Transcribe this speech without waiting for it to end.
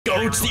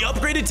It's the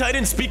upgraded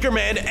Titan Speaker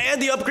Man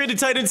and the upgraded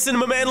Titan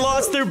Cinema Man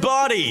lost their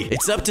body.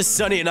 It's up to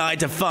Sunny and I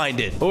to find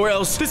it, or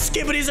else the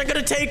Skibidis are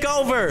gonna take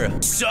over.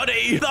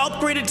 Sunny, the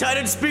upgraded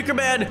Titan Speaker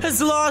Man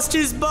has lost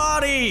his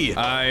body.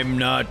 I'm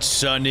not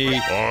Sunny.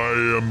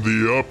 I am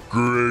the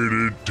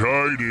upgraded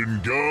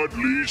Titan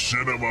Godly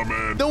Cinema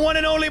Man. The one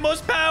and only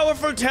most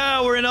powerful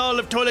tower in all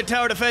of Toilet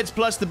Tower Defense,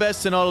 plus the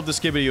best in all of the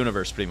Skibidi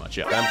universe, pretty much,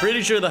 yeah. I'm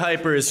pretty sure the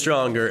hyper is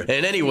stronger.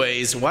 And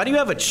anyways, why do you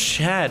have a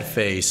Chad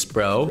face,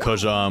 bro?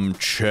 Cause I'm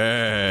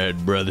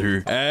Chad,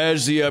 brother.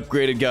 As the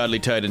upgraded Godly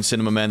Titan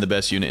Cinema Man, the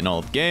best unit in all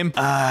of the game,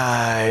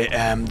 I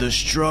am the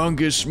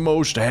strongest,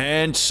 most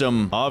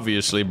handsome.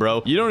 Obviously,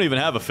 bro. You don't even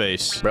have a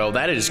face. Bro,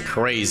 that is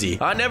crazy.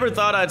 I never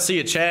thought I'd see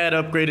a Chad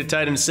upgraded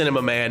Titan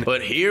Cinema Man,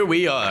 but here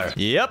we are.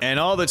 Yep, and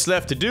all that's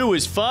left to do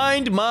is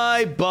find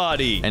my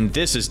body. And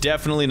this is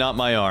definitely not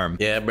my arm.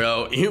 Yeah,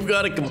 bro, you've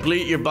got to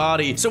complete your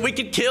body so we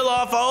can kill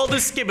off all the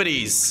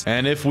Skibidis.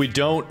 And if we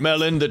don't,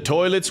 Melon, the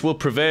toilets will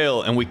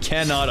prevail, and we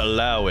cannot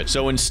allow it.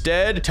 So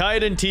instead,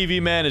 Titan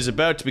TV Man is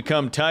about to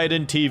become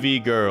Titan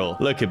TV Girl.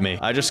 Look at me.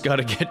 I just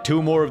gotta get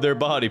 2 more of their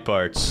body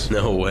parts.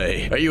 No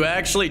way. Are you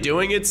actually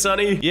doing it,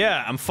 Sunny?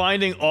 Yeah, I'm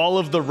finding all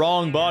of the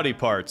wrong body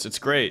parts. It's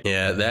great.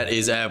 Yeah, that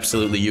is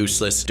absolutely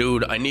useless.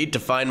 Dude, I need to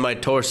find my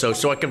torso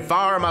so I can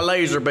fire my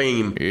laser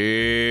beam.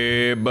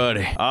 Yeah,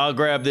 buddy. I'll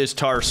grab this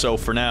torso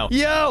for now.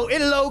 Yo,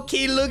 it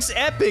low-key looks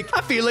epic.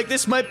 I feel like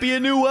this might be a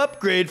new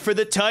upgrade for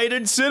the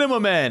Titan Cinema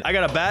Man. I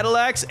got a battle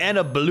axe and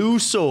a blue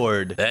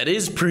sword. That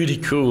is pretty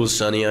cool,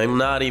 Sunny. I'm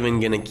not even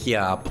gonna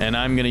cap. And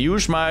I'm gonna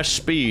use my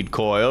speed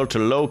coil to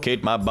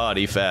locate my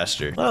body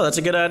faster. Oh, that's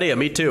a good idea.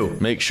 Me too.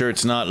 Make sure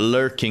it's not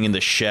lurking in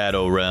the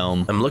shadow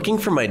realm. I'm looking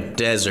for my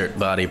desert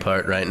body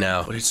part right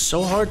now, but it's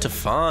so hard to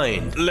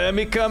find. Let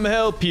me come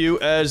help you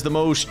as the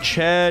most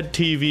Chad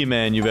TV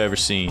man you've ever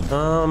seen.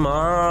 Come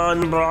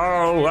on,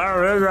 bro.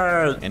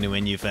 Where is it? And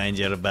when you find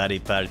your body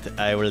part,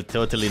 I will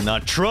totally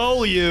not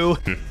troll you.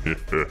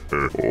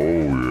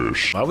 Oh,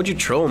 yes. Why would you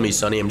troll me,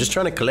 Sunny? I'm just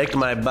trying to collect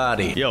my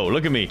body. Yo,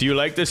 look at me. Do you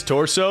like this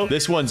torso?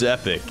 This one's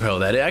epic. Bro,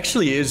 that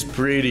actually is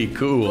pretty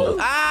cool.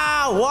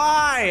 Ah,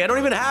 why? I don't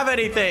even have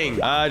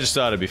anything. I just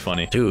thought it'd be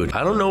funny. Dude,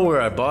 I don't know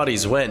where our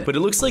bodies went, but it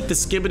looks like the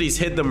Skibidis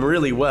hid them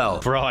really well.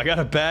 Bro, I got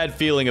a bad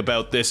feeling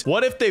about this.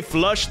 What if they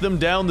flushed them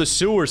down the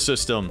sewer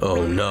system?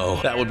 Oh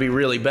no, that would be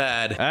really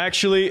bad.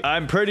 Actually,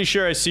 I'm pretty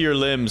sure I see your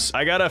limbs.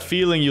 I got a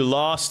feeling you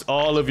lost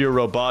all of your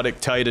robotic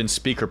Titan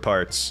speaker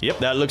parts. Yep,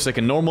 that looks like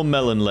a normal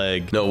melon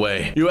leg. No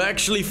way. You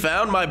actually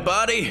found my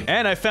body?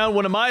 And I found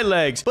one of my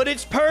legs, but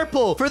it's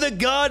purple for the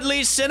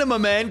Godly Cinema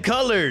Man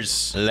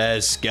colors.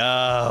 Let's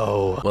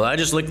go. Well, I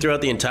just looked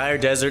throughout the entire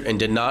desert and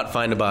did not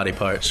find a body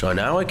part. So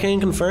now I can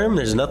confirm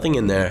there's nothing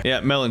in there.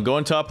 Yeah, Melon, go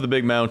on top of the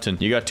big mountain.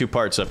 You got 2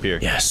 parts up here.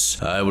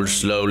 Yes, I will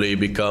slowly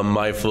become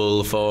my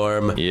full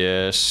form.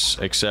 Yes,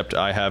 except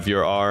I have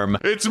your arm.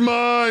 It's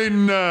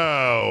mine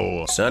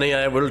now. Sunny,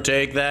 I will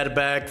take that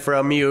back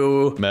from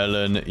you.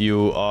 Melon,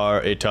 you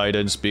are a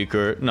Titan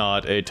speaker,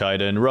 not a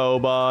Titan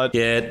robot.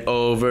 Get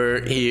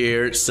over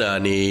here,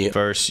 Sunny.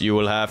 First, you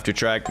will have to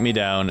track me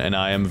down, and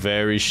I am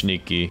very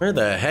sneaky. Where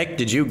the heck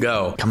did you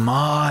go? Come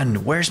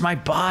on, where's my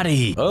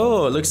body?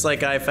 Oh, it looks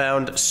like I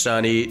found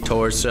Sunny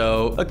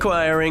torso.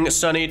 Acquiring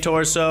Sunny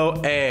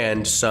torso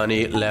and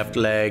Sunny left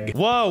leg.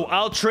 Whoa,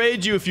 I'll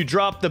trade you if you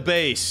drop the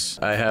base.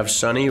 I have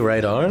Sunny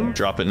right arm.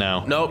 Drop it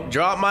now. Nope,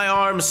 drop my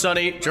arms,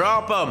 Sunny.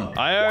 Drop them.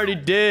 I already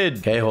did.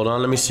 Okay, hold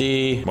on, let me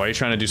see. Why are you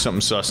trying to do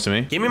something sus to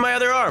me? Give me my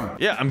other arm.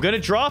 Yeah, I'm gonna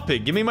drop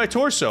it. Give me my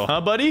torso,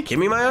 huh, buddy? Give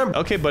me my arm.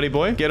 Okay, buddy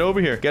boy, get over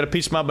here. Get a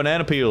piece of my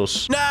banana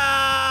peels. No!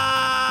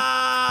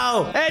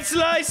 Hey,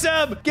 slice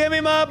up! Give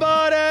me my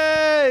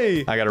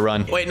body! I gotta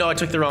run. Wait, no, I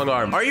took the wrong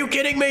arm. Are you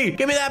kidding me?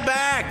 Give me that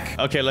back.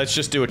 Okay, let's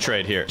just do a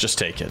trade here. Just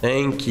take it.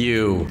 Thank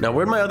you. Now,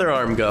 where'd my other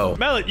arm go?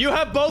 Melon, you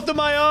have both of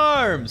my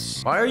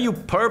arms! Why are you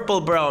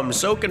purple, bro? I'm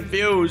so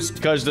confused.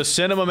 Because the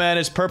Cinema Man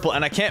is purple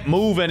and I can't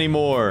move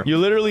anymore. You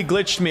literally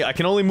glitched me. I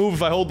can only move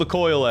if I hold the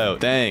coil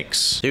out.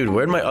 Thanks. Dude,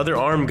 where'd my other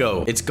arm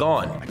go? It's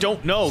gone. I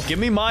don't know. Give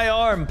me my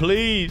arm,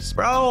 please.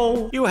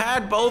 Bro, you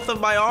had both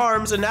of my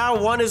arms and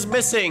now one is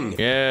missing.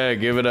 Yeah,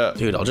 give it up.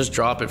 Dude, I'll just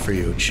drop it for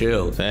you.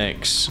 Chill.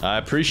 Thanks. I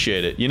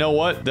appreciate it. You know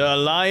what? The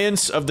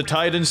alliance of the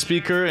Titan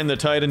speaker and the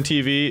Titan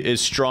TV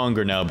is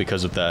stronger now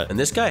because of that. And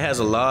this guy has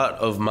a lot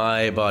of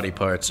my body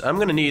parts. I'm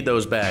gonna need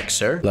those back,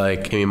 sir.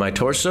 Like, give me my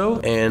torso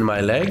and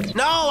my leg.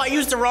 No, I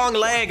used the wrong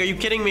leg. Are you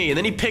kidding me? And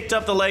then he picked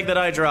up the leg that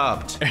I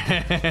dropped.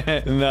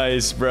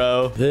 Nice,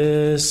 bro.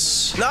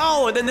 This.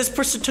 No, and then this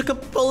person took a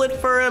bullet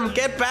for him.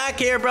 Get back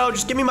here, bro.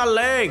 Just give me my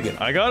leg.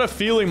 I got a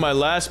feeling my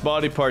last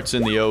body part's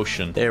in the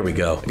ocean. There we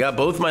go. I got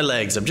both my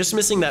legs. I'm just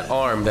missing that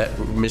arm that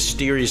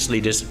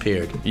mysteriously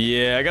disappeared.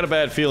 Yeah, I got a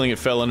bad feeling it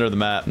fell under the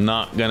map.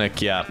 Not gonna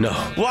cap. No.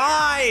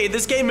 Why?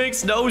 This game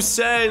makes no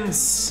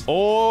sense.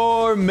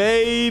 Or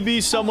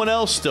maybe someone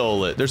else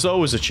stole it. There's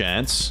always a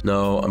chance.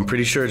 No, I'm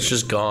pretty sure it's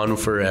just gone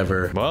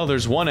forever. Well,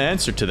 there's one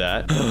answer to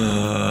that.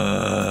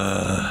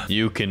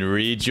 You can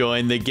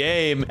rejoin the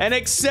game and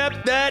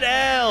accept that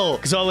L.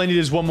 Because all I need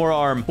is one more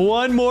arm.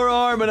 One more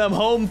arm and I'm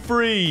home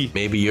free.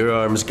 Maybe your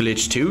arm's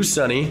glitched too,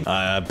 Sonny.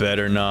 I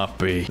better not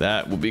be.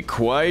 That would be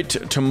quite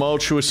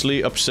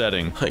tumultuously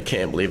upsetting. I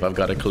can't believe I've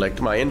got to collect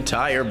my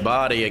entire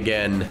body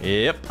again.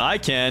 Yep, I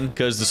can,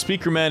 because the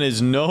Speaker Man is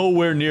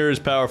nowhere near as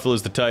powerful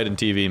as the Titan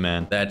TV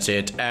Man. That's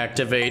it.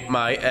 Activate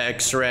my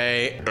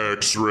X-ray.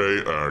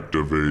 X-ray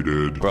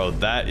activated. Bro,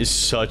 that is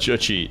such a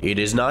cheat. It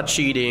is not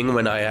cheating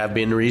when I have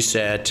been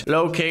reset.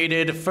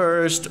 Located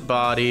first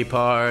body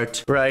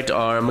part. Right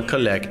arm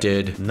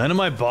collected. None of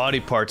my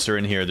body parts are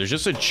in here. There's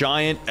just a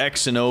giant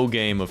X and O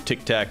game of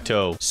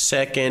tic-tac-toe.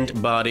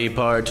 Second body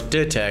part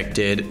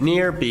detected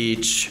near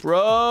beach.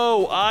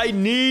 Bro, I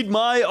need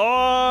my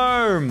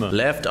arm.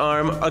 Left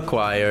arm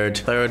acquired.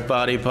 Third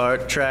body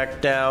part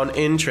tracked down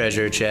in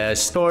treasure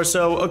chest.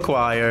 Torso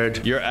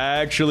acquired. You're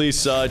actually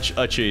such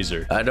a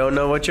cheeser. I don't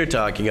know what you're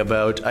talking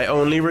about. I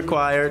only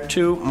require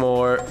 2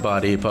 more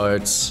body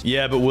parts.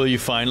 Yeah, but will you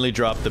finally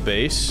drop the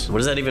base? What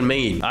does that even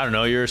mean? I don't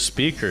know, you're a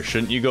speaker.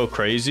 Shouldn't you go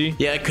crazy?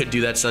 Yeah, I could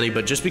do that, Sonny,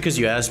 but just because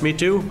you asked me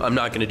to, I'm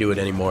not gonna do it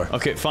anymore.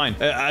 Okay, fine.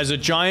 As a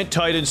giant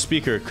Titan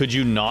speaker, could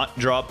you not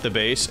drop the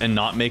bass and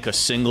not make a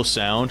single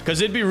sound?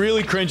 Because it'd be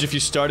really cringe if you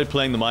started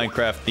playing the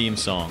Minecraft theme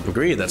song.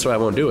 Agreed, that's why I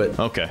won't do it.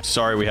 Okay,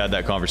 sorry we had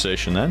that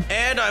conversation then.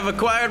 And I've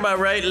acquired my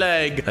right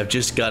leg. I've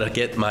just gotta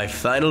get my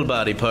final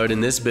body part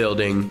in this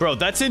building. Bro,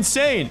 that's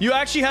insane. You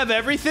actually have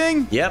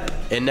everything? Yep,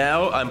 and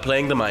now I'm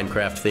playing the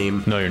Minecraft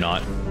theme. No, you're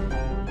not.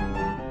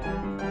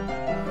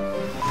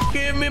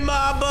 Give me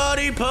my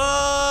body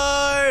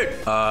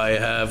part! I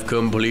have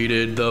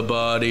completed the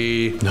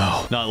body.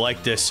 No, not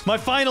like this. My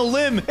final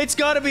limb! It's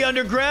gotta be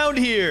underground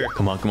here!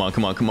 Come on, come on,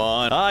 come on, come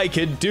on. I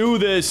can do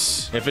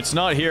this! If it's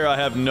not here, I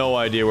have no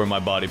idea where my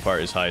body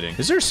part is hiding.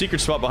 Is there a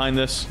secret spot behind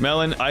this?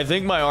 Melon, I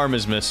think my arm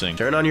is missing.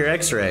 Turn on your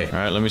X-ray. All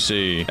right, let me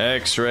see.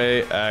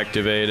 X-ray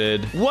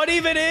activated. What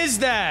even is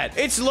that?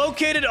 It's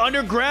located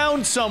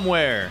underground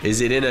somewhere.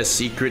 Is it in a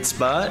secret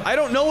spot? I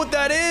don't know what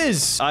that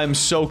is. I'm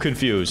so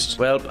confused.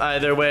 Well,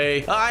 either way,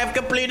 I've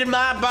completed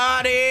my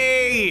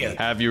body!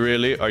 Have you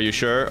really? Are you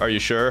sure? Are you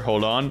sure?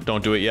 Hold on.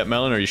 Don't do it yet,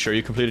 Melon. Are you sure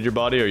you completed your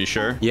body? Are you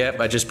sure? Yep,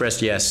 I just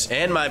pressed yes.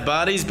 And my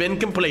body's been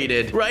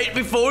completed right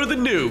before the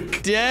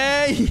nuke.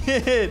 Dang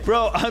it.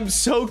 Bro, I'm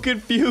so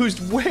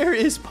confused. Where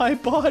is my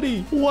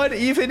body? What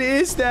even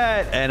is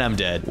that? And I'm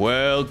dead.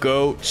 Well,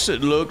 goats,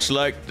 it looks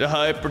like the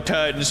Hyper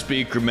Titan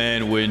Speaker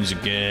Man wins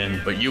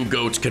again. But you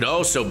goats could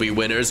also be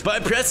winners by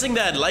pressing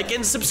that like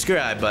and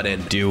subscribe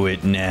button. Do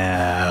it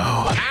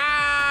now.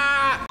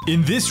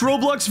 In this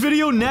Roblox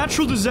video,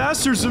 natural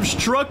disasters have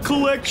struck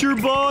Collect Your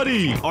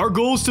Body. Our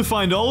goal is to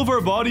find all of our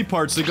body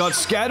parts that got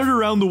scattered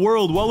around the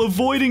world while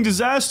avoiding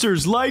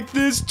disasters like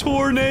this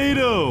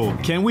tornado.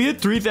 Can we hit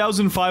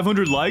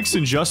 3,500 likes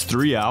in just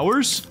 3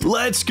 hours?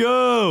 Let's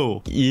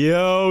go.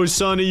 Yo,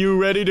 son, are you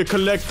ready to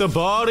collect the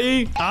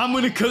body? I'm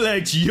gonna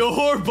collect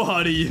your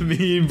body, you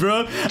mean,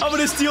 bro? I'm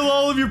gonna steal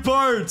all of your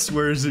parts.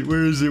 Where is it?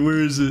 Where is it?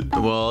 Where is it?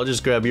 Well, I'll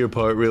just grab your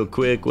part real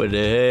quick. What the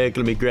heck?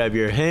 Let me grab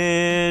your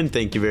hand.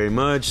 Thank you very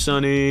much,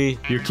 Sonny.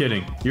 You're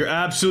kidding. You're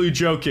absolutely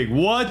joking.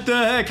 What the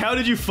heck? How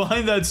did you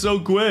find that so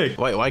quick?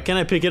 Why can't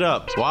I pick it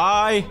up?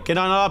 Why can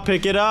I not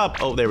pick it up?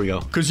 Oh, there we go.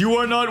 Because you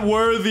are not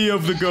worthy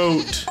of the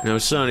goat. No,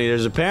 Sonny,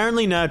 there's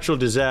apparently natural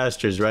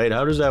disasters, right?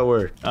 How does that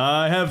work?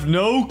 I have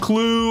no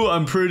clue.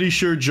 I'm pretty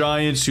sure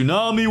giant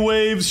tsunami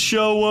waves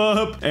show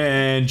up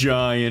and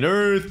giant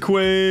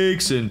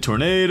earthquakes and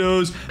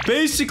tornadoes.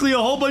 Basically, a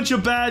whole bunch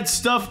of bad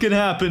stuff can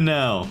happen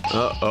now.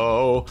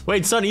 Uh-oh.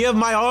 Wait, Sonny, you have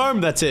my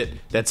arm. That's it.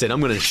 That's it. I'm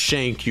gonna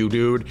shank you,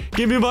 dude.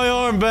 Give me my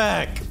arm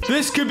back.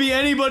 This could be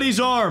anybody's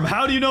arm.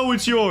 How do you know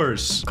it's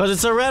yours? Because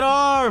it's a red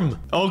arm.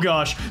 Oh,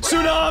 gosh.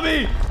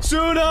 Tsunami!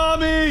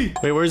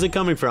 Tsunami! Wait, where's it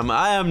coming from?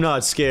 I am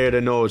not scared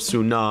of no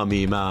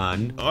tsunami,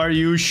 man. Are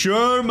you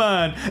sure,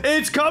 man?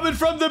 It's coming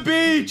from the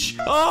beach!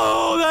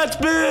 Oh, that's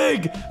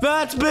big!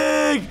 That's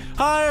big!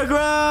 Higher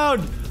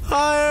ground!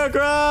 Higher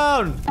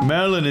ground!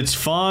 Melon, it's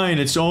fine.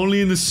 It's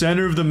only in the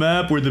center of the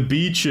map where the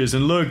beach is.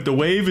 And look, the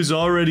wave is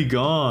already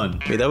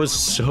gone. Wait, that was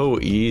so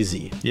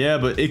easy. Yeah,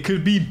 but it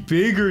could be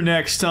bigger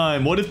next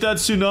time. What if that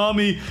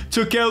tsunami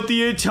took out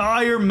the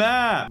entire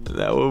map?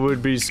 That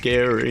would be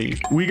scary.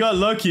 We got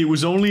lucky. It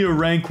was only a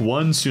rank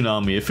 1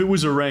 tsunami. If it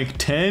was a rank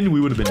 10, we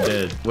would have been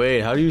dead.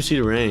 Wait, how do you see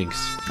the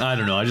ranks? I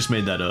don't know. I just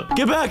made that up.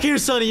 Get back here,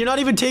 Sonny. You're not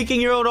even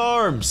taking your own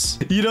arms.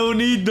 You don't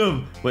need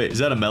them. Wait, is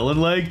that a melon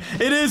leg?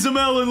 It is a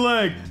melon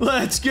leg.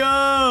 Let's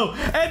go!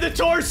 And the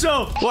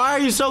torso! Why are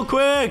you so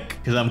quick?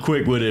 Because I'm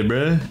quick with it,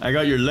 bruh. I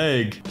got your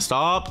leg.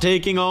 Stop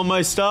taking all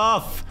my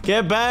stuff.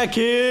 Get back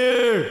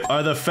here.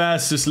 Are the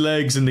fastest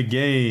legs in the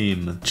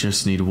game.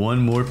 Just need one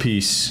more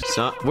piece.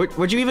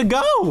 Where'd you even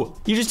go?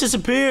 You just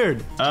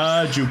disappeared.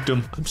 I juked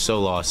him. I'm so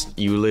lost.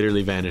 You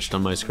literally vanished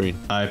on my screen.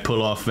 I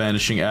pull off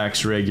vanishing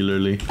acts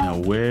regularly. Now,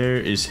 where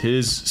is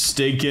his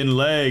stinking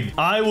leg?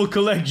 I will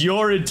collect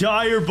your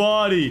entire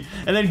body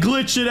and then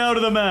glitch it out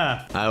of the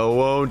map. I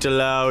won't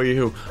allow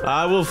you.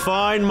 I will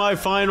find my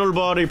final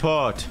body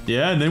part.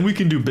 Yeah, and then we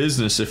can do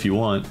business if you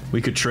want.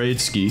 We could trade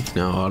ski.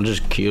 No, I'll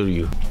just kill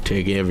you.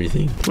 Take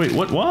everything. Wait,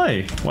 what?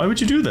 Why? Why would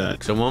you do that?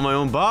 Because I want my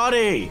own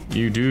body.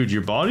 Dude,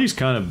 your body's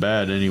kind of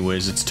bad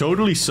anyways. It's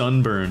totally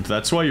sunburned.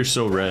 That's why you're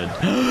so red.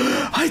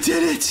 I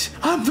did it!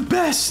 I'm the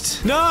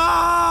best!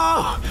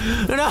 No!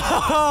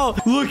 No!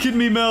 Look at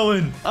me,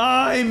 Melon.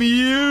 I'm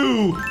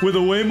you! With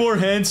a way more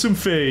handsome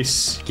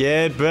face.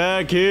 Get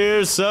back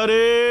here,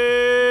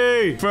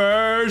 Sonny!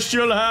 First,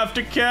 you'll have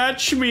to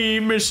catch me,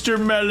 Mr.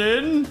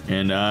 Melon.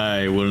 And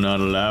I will not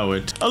allow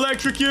it.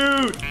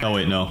 Electrocute! Oh,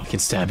 wait, no. I can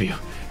stab you.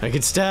 I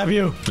can stab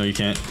you. No, you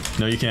can't.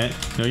 No, you can't.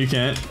 No, you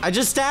can't. I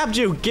just stabbed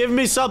you. Give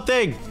me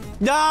something.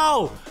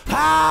 No!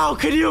 How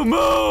can you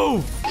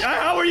move?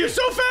 How are you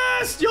so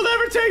fast? You'll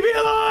never take me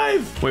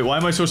alive. Wait, why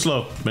am I so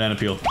slow? Banana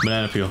peel.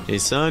 Banana peel. Hey,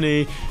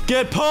 Sonny.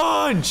 Get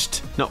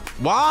punched. No.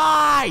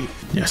 Why?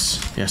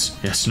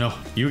 Yes. No.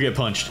 You get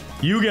punched.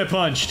 You get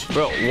punched.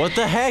 Bro, what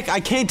the heck? I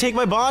can't take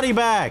my body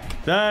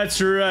back.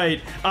 That's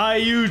right. I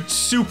used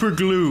super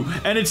glue,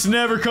 and it's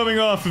never coming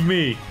off of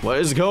me. What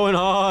is going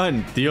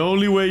on? The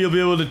only way you'll be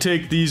able to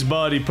take these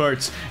body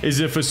parts is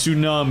if a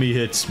tsunami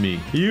hits me.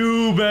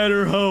 You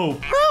better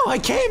hope. Bro, I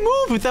can't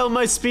move without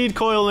my speed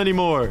coil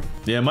anymore.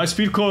 Yeah, my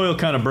speed coil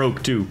kind of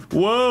broke too.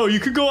 Whoa, you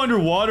could go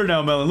underwater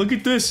now, Melon. Look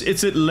at this.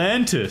 It's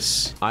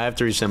Atlantis. I have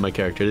to reset my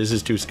character. This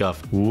is too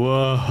scuffed.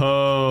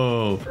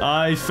 Whoa,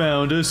 I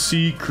found a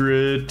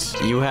secret.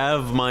 You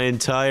have my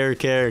entire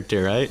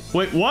character, right?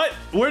 Wait, what?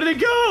 Where did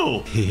it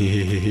go?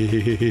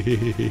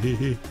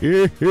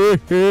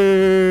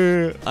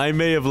 I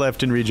may have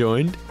left and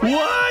rejoined.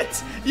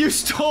 What? You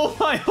stole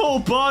my whole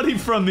body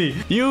from me.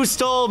 You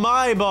stole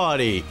my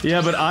body.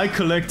 Yeah, but I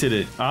collected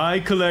it. I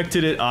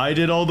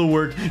did all the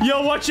work.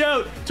 Yo, watch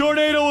out!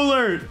 Tornado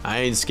alert! I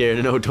ain't scared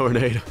of no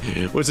tornado.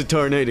 What's a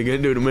tornado gonna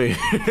do to me?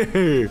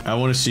 I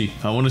want to see.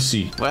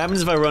 What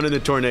happens if I run into a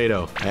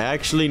tornado? I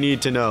actually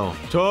need to know.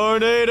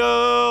 Tornado!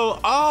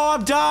 Oh,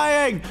 I'm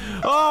dying!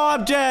 Oh,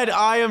 I'm dead.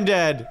 I am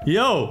dead.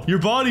 Yo, your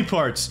body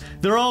parts.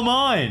 They're all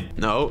mine.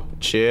 No,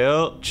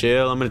 chill.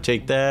 I'm gonna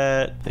take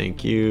that.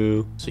 Thank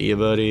you. See ya,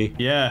 buddy.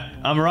 Yeah,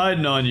 I'm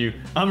riding on you.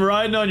 I'm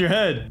riding on your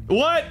head.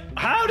 What?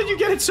 How did you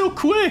get it so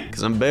quick?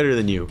 Because I'm better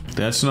than you.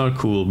 That's not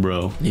cool,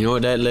 bro. You know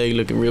what? That leg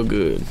looking real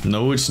good.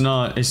 No, it's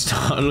not. It's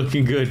not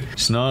looking good.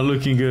 It's not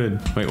looking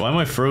good. Wait, why am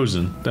I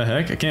frozen? The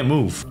heck? I can't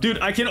move. Dude,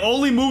 I can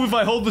only move if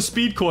I hold the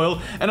speed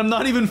coil, and I'm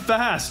not even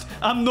fast.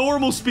 I'm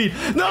normal speed.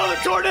 No, the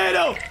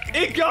tornado!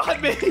 It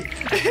got me!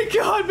 It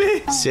got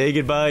me! Say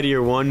goodbye to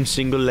your one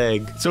single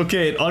leg. It's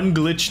okay, it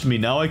unglitched me.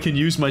 Now I can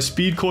use my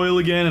speed coil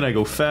again, and I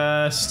go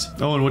fast.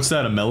 Oh, and what's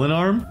that, a melon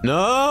arm?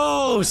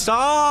 No!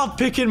 Stop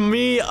picking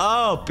me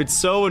up! It's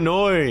so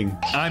annoying.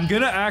 I'm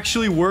gonna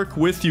actually work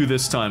with you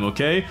this time,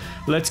 okay?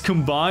 Let's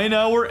combine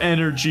our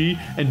energy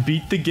and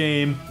beat the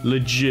game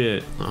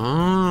legit.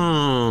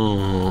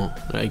 Oh.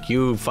 Like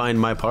you find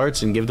my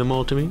parts and give them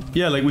all to me?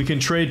 Yeah, like we can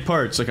trade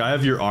parts. Like I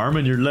have your arm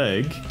and your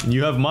leg, and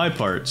you have my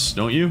parts,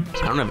 don't you?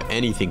 I don't have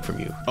anything from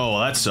you. Oh,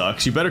 well, that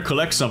sucks. You better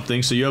collect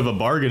something so you have a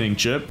bargaining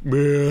chip.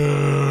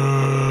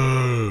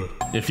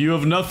 If you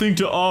have nothing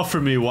to offer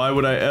me, why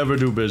would I ever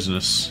do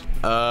business?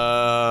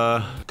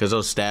 Because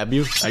I'll stab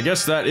you? I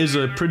guess that is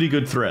a pretty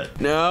good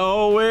threat.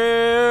 No,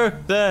 where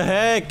the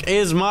heck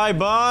is my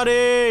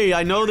body?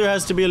 I know there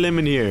has to be a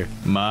limit here.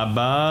 My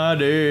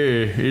body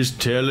is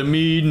telling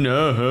me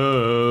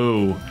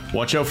no.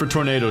 Watch out for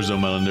tornadoes, though,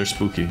 Melon. They're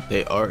spooky.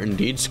 They are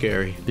indeed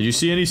scary. Did you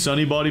see any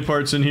sunny body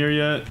parts in here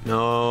yet?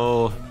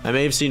 No. I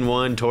may have seen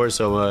one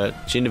torso, but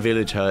it's in the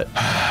village hut.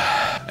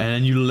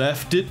 And you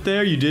left it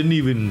there? You didn't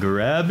even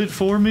grab it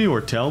for me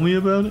or tell me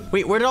about it?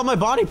 Wait, where did all my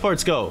body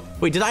parts go?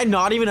 Wait, did I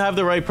not even have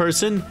the right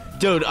person?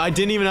 Dude, I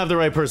didn't even have the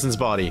right person's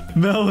body.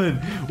 Melon,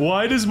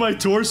 why does my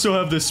torso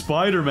have the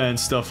Spider-Man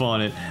stuff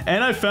on it?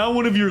 And I found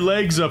one of your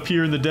legs up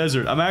here in the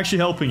desert. I'm actually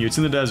helping you. It's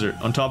in the desert,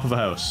 on top of a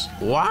house.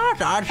 What?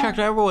 I checked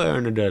everywhere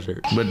in the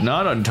desert. But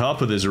not on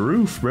top of this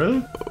roof, bro.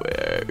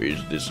 Where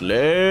is this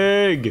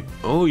leg?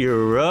 Oh,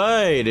 you're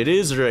right. It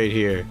is right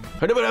here.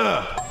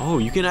 Oh,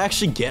 you can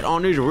actually get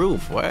on the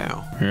roof.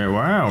 Wow. Yeah,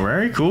 wow,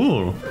 very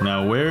cool.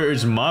 Now, where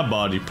is my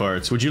body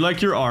parts? Would you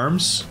like your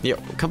arms? Yeah,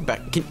 come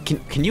back.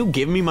 Can you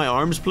give me my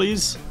arms, please?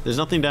 There's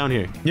nothing down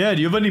here. Yeah,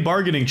 do you have any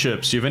bargaining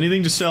chips? Do you have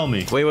anything to sell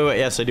me? Wait.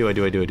 Yes, I do.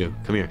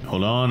 Come here.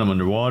 Hold on, I'm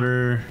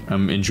underwater.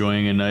 I'm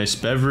enjoying a nice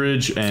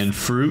beverage and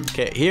fruit.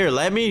 Okay, here,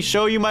 let me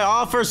show you my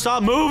offer.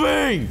 Stop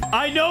moving!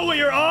 I know what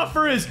your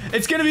offer is!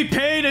 It's gonna be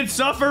pain and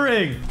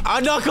suffering! A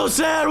knuckle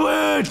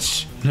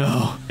sandwich!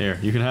 No. Here,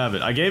 you can have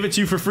it. I gave it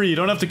to you for free. You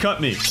don't have to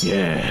cut me.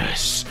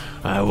 Yes.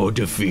 I will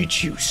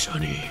defeat you,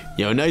 Sonny.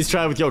 Yo, nice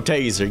try with your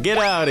taser. Get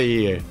out of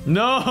here.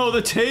 No,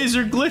 the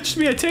taser glitched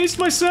me. I tased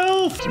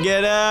myself.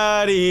 Get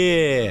out of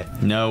here.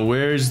 Now,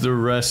 where's the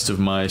rest of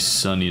my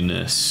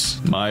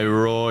sunniness? My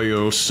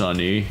royal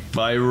Sunny.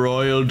 By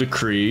royal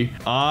decree,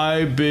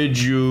 I bid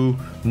you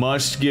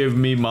must give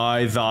me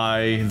my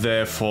thy,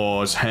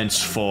 therefore's,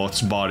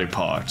 henceforth's body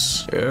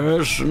parts.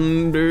 Yes,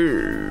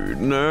 indeed.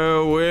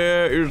 Now,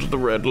 where is the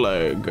red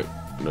leg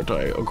that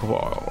I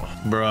acquire?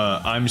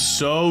 Bruh, I'm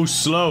so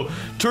slow.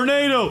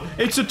 Tornado!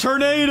 It's a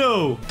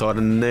tornado!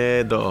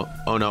 Tornado.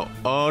 Oh no.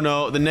 Oh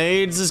no. The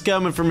nades is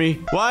coming for me.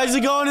 Why is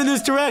it going in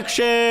this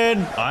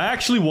direction? I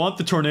actually want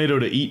the tornado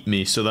to eat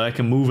me so that I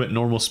can move at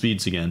normal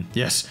speeds again.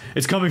 Yes,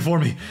 it's coming for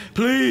me.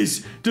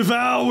 Please,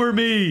 devour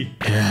me!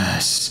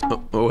 Yes.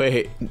 Oh,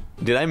 wait.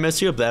 Did I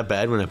mess you up that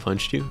bad when I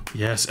punched you?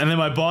 Yes, and then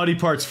my body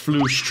parts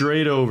flew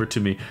straight over to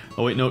me.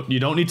 Oh wait, no, you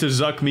don't need to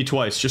zuck me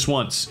twice, just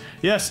once.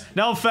 Yes,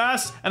 now I'm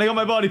fast, and I got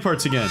my body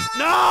parts again.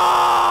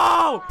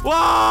 No!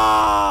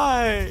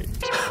 Why?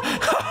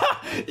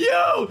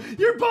 Yo,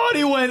 your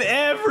body went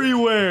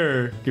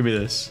everywhere. Give me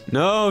this.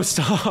 No,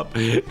 stop.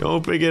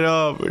 Don't pick it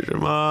up. Where's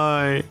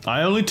mine?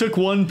 I only took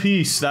one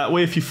piece. That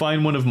way, if you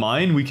find one of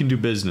mine, we can do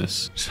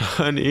business.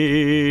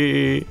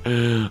 Sonny,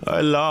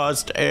 I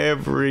lost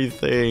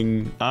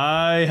everything.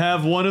 I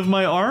have one of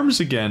my arms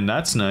again.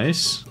 That's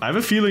nice. I have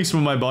a feeling some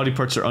of my body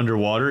parts are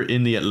underwater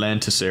in the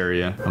Atlantis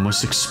area. I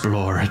must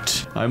explore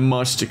it. I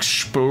must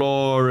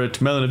explore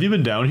it. Melon, have you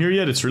been down here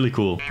yet? It's really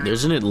cool.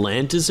 There's an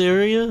Atlantis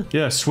area?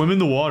 Yeah, swim in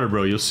the water,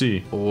 bro. You'll see.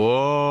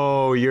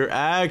 Whoa, you're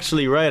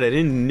actually right. I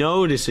didn't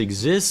know this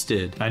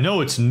existed. I know,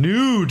 it's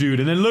new, dude.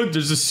 And then look,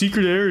 there's a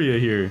secret area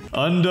here.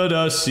 Under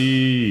the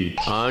sea.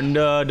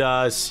 Under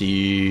the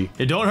sea.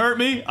 Hey, don't hurt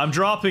me. I'm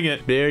dropping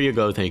it. There you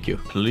go. Thank you.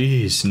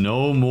 Please,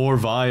 no more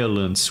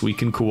violence. We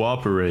can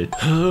cooperate.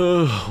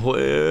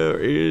 Where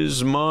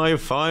is my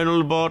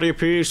final body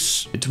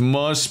piece? It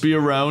must be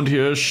around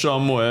here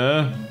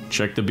somewhere.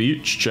 Check the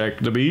beach.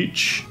 Check the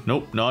beach.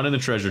 Nope, not in the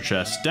treasure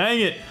chest.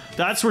 Dang it.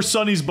 That's where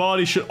Sonny's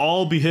body should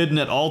all be hidden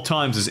at all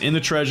times, is in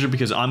the treasure,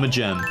 because I'm a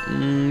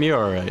gem. You're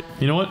alright.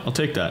 You know what? I'll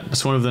take that.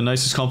 That's one of the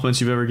nicest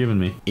compliments you've ever given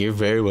me. You're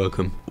very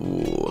welcome.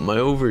 Ooh, am I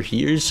over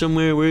here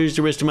somewhere? Where's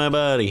the rest of my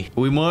body?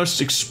 We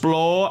must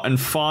explore and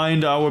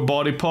find our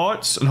body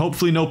parts, and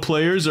hopefully no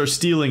players are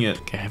stealing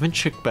it. Okay, I haven't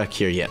checked back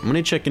here yet. I'm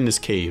gonna check in this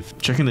cave.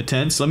 Checking the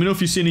tents. Let me know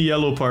if you see any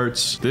yellow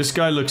parts. This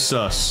guy looks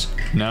sus.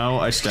 Now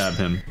I stab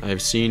him.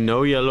 I've seen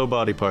no yellow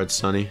body parts,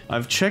 Sonny.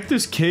 I've checked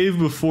this cave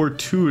before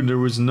too, and there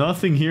was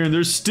nothing here, and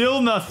there's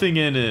still nothing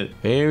in it.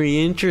 Very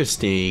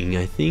interesting.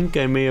 I think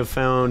I may have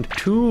found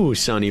 2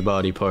 Sonny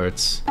body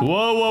parts. Whoa,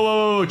 whoa,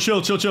 whoa, whoa,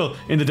 chill, chill, chill.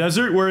 In the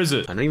desert? Where is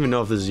it? I don't even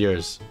know if this is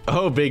yours.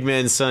 Oh, big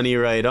man Sonny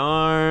right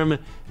arm.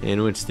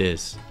 And what's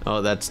this?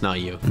 Oh, that's not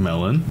you.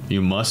 Melon,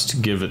 you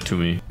must give it to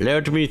me.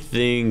 Let me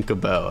think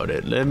about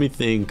it. Let me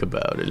think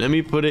about it. Let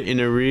me put it in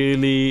a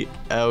really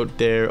out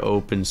there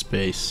open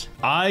space.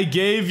 I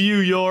gave you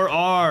your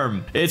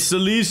arm. It's the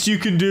least you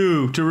can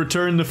do to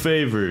return the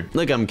favor.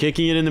 Look, I'm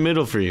kicking it in the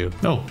middle for you.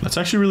 Oh, that's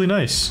actually really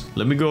nice.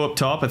 Let me go up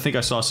top. I think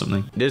I saw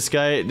something. This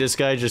guy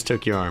just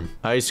took your arm.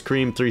 Ice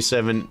cream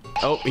 37.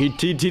 Oh, he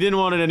didn't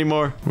want it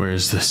anymore. Where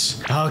is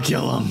this? I'll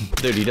kill him.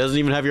 Dude, he doesn't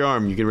even have your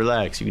arm. You can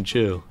relax. You can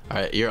chill. All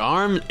right, your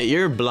arm,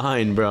 you're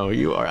blind, bro.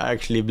 You are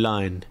actually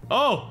blind.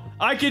 Oh,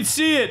 I can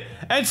see it.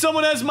 And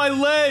someone has my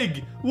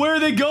leg. Where are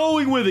they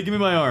going with it? Give me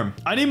my arm.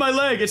 I need my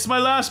leg. It's my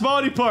last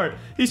body part.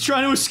 He's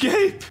trying to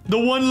escape. The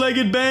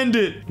one-legged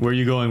bandit. Where are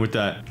you going with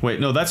that? Wait,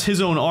 no, that's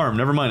his own arm.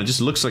 Never mind. It just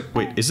looks like...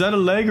 Wait, is that a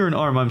leg or an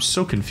arm? I'm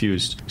so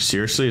confused.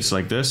 Seriously, it's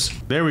like this?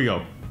 There we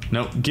go.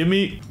 No, give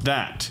me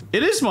that.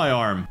 It is my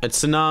arm. A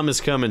Sanam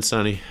is coming,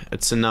 Sonny. A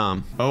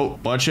Sanam. Oh,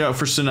 watch out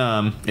for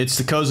Sanam. It's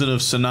the cousin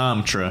of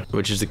Sinatra.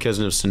 Which is the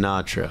cousin of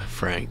Sinatra,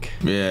 Frank.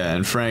 Yeah,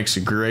 and Frank's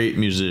a great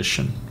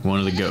musician. One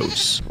of the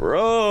goats.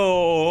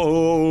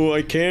 Bro,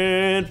 I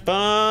can't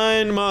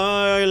find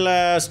my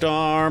last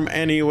arm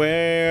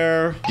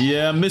anywhere.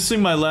 Yeah, I'm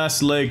missing my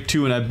last leg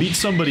too, and I beat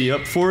somebody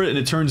up for it, and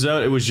it turns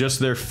out it was just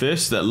their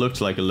fist that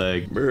looked like a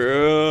leg.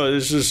 Bro,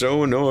 this is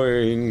so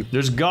annoying.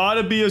 There's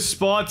gotta be a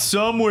spot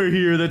somewhere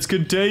here that's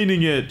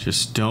containing it.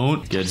 Just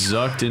don't get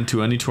zucked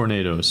into any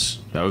tornadoes.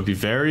 That would be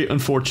very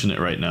unfortunate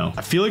right now.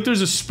 I feel like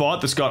there's a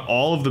spot that's got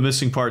all of the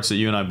missing parts that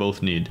you and I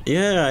both need.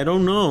 Yeah, I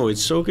don't know.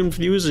 It's so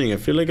confusing. I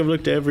feel like I've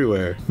looked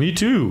everywhere. Me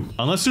too.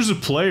 Unless there's a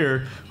player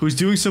who's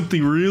doing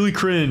something really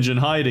cringe and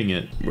hiding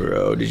it.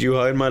 Bro, did you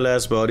hide my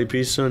last body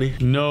piece, Sonny?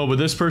 No, but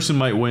this person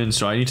might win,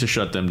 so I need to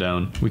shut them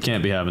down. We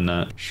can't be having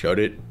that. Shut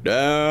it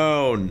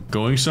down.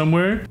 Going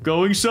somewhere?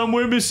 Going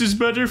somewhere, Mrs.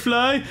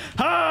 Butterfly?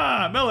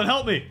 Ha! Melon,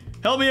 help me!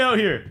 Help me out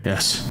here.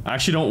 Yes. I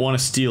actually don't want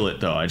to steal it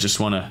though. I just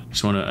want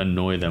to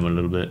annoy them a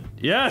little bit.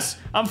 Yes.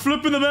 I'm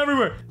flipping them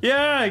everywhere.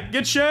 Yeah.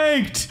 Get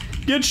shanked.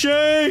 Get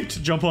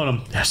shanked. Jump on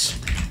them. Yes.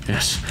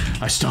 Yes.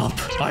 I stomp.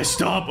 I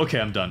stomp. Okay,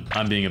 I'm done.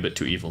 I'm being a bit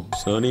too evil.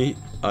 Sonny,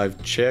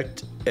 I've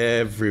checked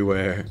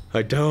everywhere.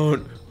 I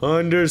don't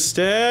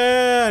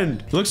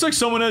understand. Looks like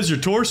someone has your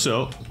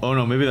torso. Oh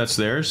no, maybe that's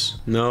theirs.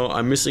 No,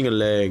 I'm missing a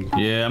leg.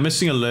 Yeah, I'm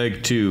missing a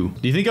leg too.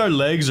 Do you think our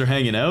legs are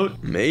hanging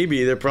out?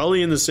 Maybe. They're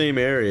probably in the same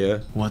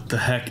area. What the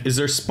heck? Is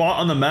there a spot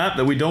on the map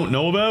that we don't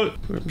know about?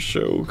 I'm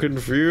so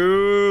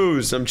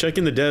confused. I'm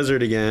checking the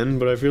desert again,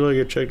 but I feel like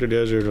I checked the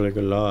desert like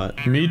a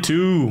lot. Me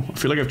too. I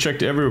feel like I've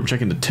checked everywhere. I'm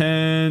checking the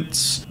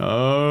tents.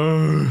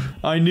 Oh,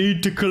 I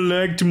need to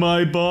collect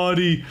my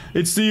body.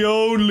 It's the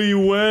only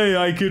way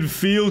I could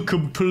feel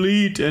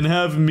complete and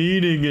have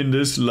meaning in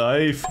this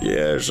life.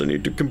 Yes, I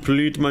need to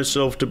complete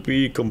myself to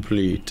be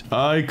complete.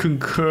 I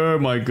concur,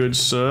 my good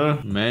sir.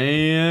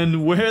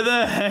 Man, where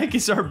the heck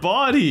is our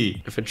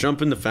body? If I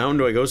jump in the fountain,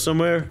 do I go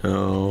somewhere?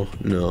 Oh,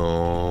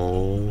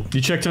 no.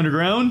 You checked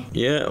underground?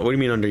 Yeah, what do you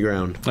mean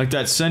underground? Like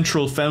that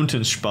central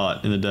fountain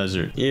spot in the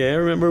desert. Yeah, I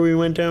remember we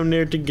went down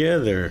there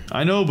together.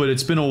 I know, but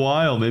it's been a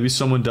while. Maybe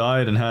someone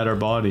died and had our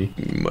body.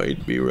 You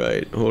might be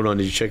right. Hold on,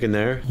 did you check in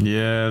there?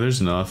 Yeah,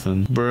 there's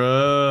nothing.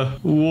 Bruh,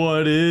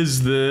 what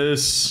is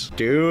this?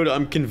 Dude,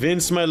 I'm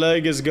convinced my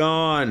leg is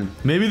gone.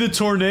 Maybe the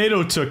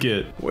tornado took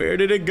it. Where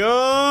did it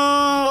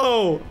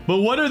go? But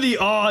what are the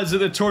odds that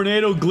the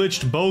tornado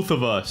glitched both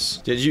of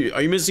us? Are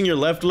you missing your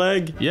left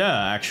leg?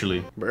 Yeah,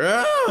 actually.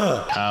 Bruh.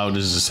 How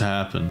does this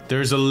happen?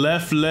 There's a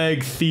left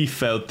leg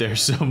thief out there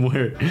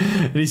somewhere,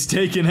 and he's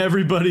taking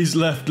everybody's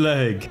left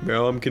leg.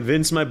 Bro, I'm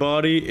convinced my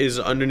body is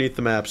underneath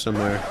the map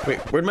somewhere. Wait,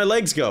 where'd my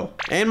legs go?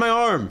 And my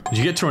arm. Did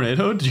you get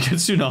tornadoed? Did you get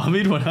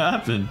tsunami'd? What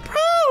happened?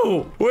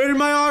 Bro, where did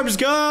my arms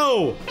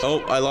go?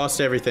 Oh, I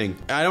lost everything.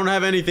 I don't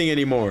have anything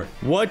anymore.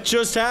 What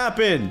just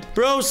happened?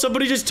 Bro,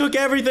 somebody just took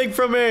everything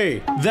from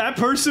me. That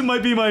person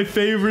might be my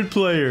favorite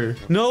player.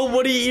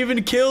 Nobody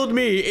even killed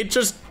me. It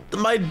just...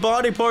 my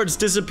body parts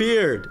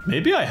disappeared.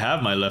 Maybe I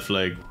have my left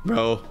leg.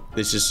 Bro,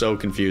 this is so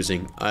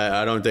confusing.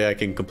 I don't think I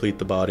can complete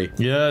the body.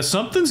 Yeah,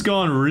 something's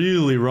gone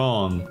really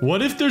wrong.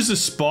 What if there's a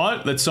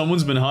spot that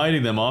someone's been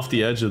hiding them off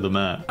the edge of the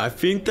map? I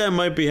think that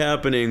might be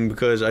happening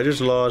because I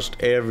just lost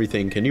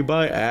everything. Can you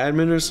buy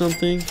admin or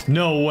something?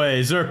 No way.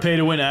 Is there a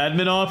pay-to-win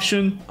admin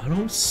option? I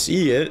don't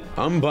see it.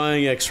 I'm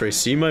buying x-ray.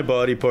 See my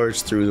body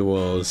parts through the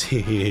walls.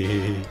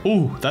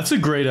 Ooh, that's a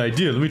great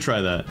idea. Let me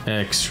try that.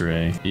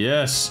 X-ray.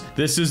 Yes,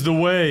 this is the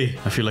way.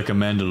 I feel like a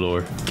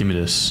Mandalore. Give me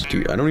this.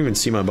 Dude, I don't even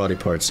see my body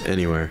parts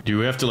anywhere. Do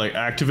we have to like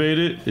activate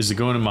it? Is it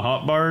going in my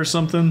hotbar or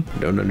something? I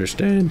don't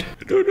understand.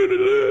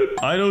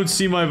 I don't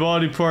see my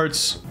body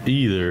parts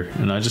either,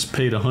 and I just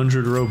paid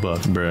 100 Robux.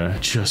 Bruh,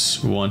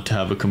 just want to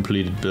have a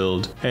completed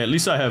build. Hey, at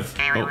least I have...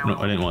 oh, no,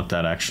 I didn't want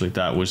that actually.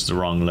 That was the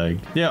wrong leg.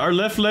 Yeah, our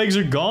left legs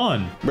are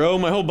gone. Bro,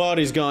 my whole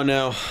body's gone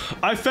now.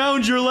 I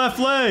found your left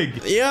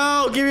leg.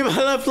 Yo, give me my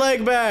left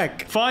leg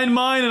back. Find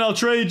mine and I'll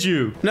trade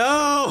you.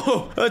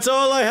 No, that's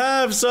all I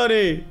have,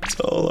 Sonny.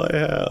 That's all I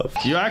have.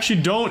 You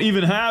actually don't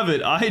even have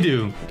it. I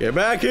do. Get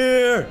back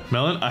here.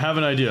 Melon, I have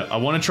an idea. I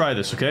want to try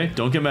this, okay?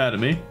 Don't get mad at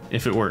me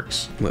if it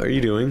works. What are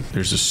you doing?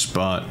 There's a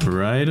spot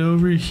right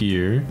over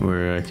here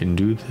where I can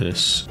do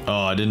this.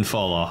 Oh, I didn't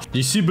fall off. Do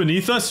you see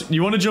beneath us?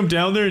 You want to jump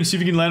down there and see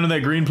if you can land on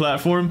that green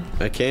platform?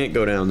 I can't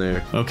go down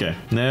there. Okay,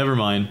 never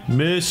mind.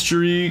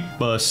 Mystery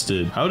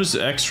busted. How does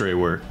the x-ray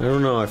work? I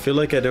don't know. I feel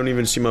like I don't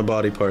even see my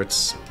body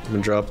parts. I'm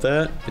gonna drop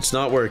that. It's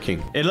not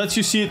working. It lets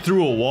you see it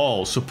through a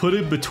wall, so put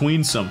it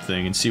between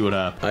something and see what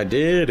happens. I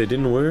did. It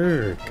didn't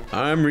work.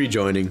 I'm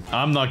rejoining.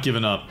 I'm not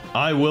giving up.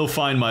 I will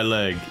find my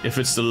leg if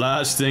it's the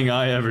last thing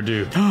I ever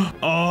do.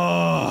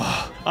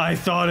 Oh, I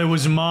thought it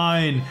was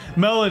mine.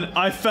 Melon,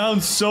 I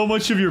found so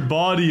much of your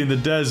body in the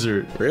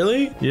desert.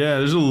 Really? Yeah,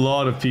 there's a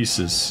lot of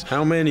pieces.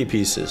 How many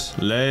pieces?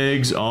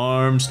 Legs,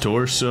 arms,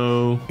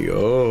 torso.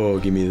 Yo,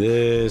 give me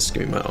this.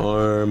 Give me my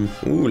arm.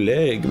 Ooh,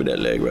 leg. Give me that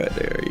leg right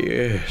there.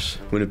 Yes.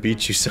 I'm gonna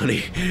beat you,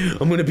 Sonny.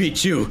 I'm gonna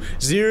beat you.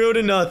 0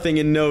 to nothing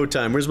in no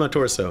time. Where's my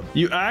torso?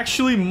 You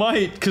actually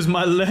might, because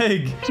my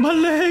leg. My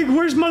leg.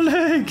 Where's my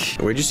leg?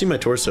 Where'd you see my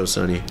torso,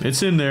 Sonny?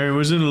 It's in there. It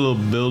was in a little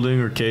building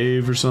or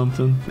cave or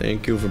something.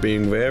 Thank you for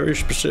being very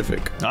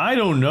specific. I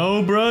don't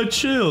know, bro.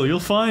 Chill. You'll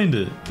find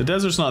it. The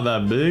desert's not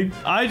that big.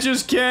 I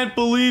just can't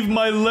believe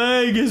my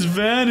leg has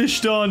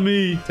vanished on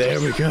me. There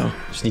we go.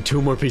 Just need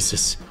 2 more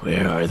pieces.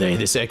 Where are they?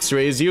 This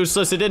x-ray is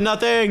useless. It did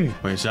nothing.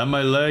 Wait, is that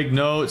my leg?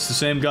 No, it's the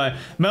same guy.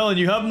 Melon,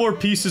 you have more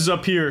pieces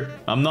up here.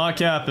 I'm not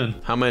capping.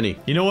 How many?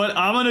 You know what?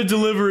 I'm gonna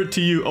deliver it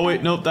to you. Oh,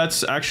 wait, nope.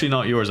 That's actually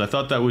not yours. I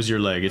thought that was your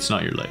leg. It's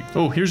not your leg.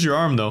 Oh, here's your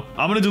arm, though.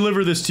 I'm gonna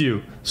deliver this to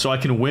you so I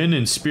can win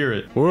in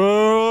spirit. Where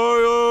are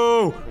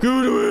you? Give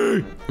it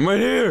to me. I'm right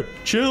here.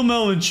 Chill,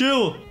 Melon,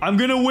 chill. I'm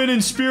gonna win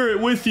in spirit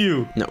with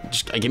you. No,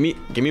 just give me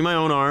my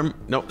own arm.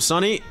 No,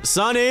 Sonny.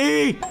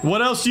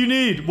 What else do you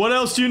need? What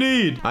else do you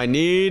need? I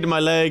need my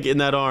leg in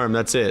that arm.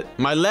 That's it.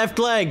 My left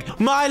leg.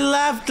 My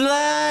left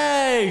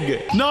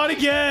leg. Not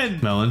again.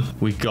 Melon,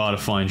 we gotta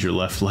find your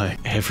left leg.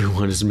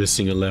 Everyone is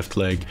missing a left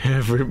leg.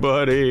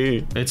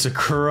 Everybody. It's a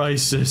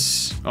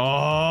crisis. Oh,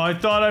 I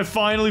thought I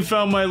finally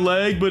found my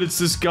leg, but it's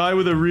this guy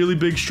with a really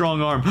big,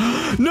 strong arm.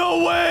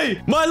 No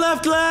way. My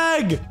left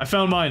leg. I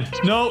found mine.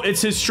 No,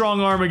 it's his strong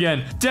arm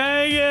again.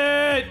 Dang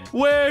it!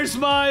 Where's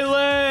my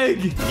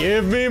leg?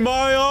 Give me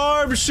my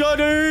arm,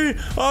 Sonny.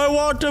 I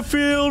want to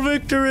feel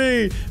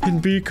victory and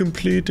be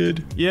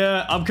completed.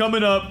 Yeah, I'm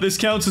coming up. This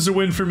counts as a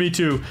win for me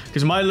too,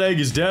 because my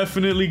leg is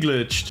definitely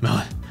glitched.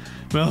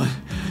 Melon,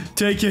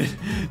 take it.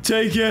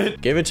 Take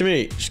it. Give it to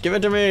me. Just give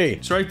it to me.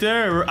 It's right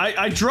there.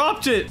 I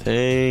dropped it.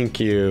 Thank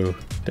you.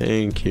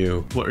 Thank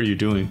you. What are you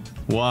doing?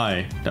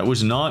 Why? That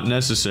was not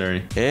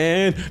necessary.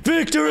 And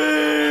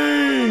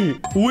victory!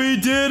 We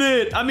did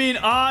it! I mean,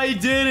 I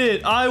did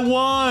it! I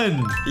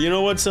won! You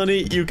know what,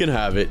 Sonny? You can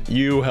have it.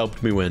 You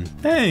helped me win.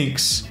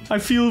 Thanks. I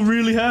feel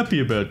really happy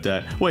about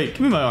that. Wait,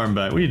 give me my arm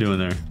back. What are you doing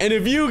there? And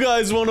if you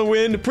guys want to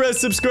win, press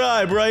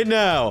subscribe right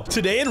now.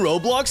 Today in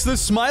Roblox, the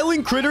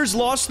smiling critters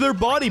lost their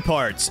body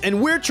parts,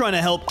 and we're trying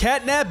to help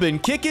Catnap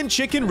and Kickin'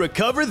 Chicken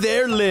recover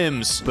their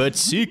limbs. But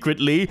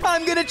secretly,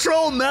 I'm gonna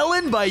troll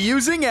Melon by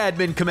using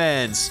admin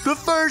commands. The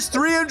first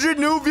 300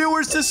 new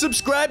viewers to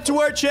subscribe to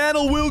our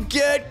channel will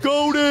get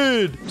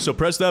goated. So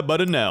press that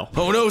button now.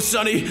 Oh no,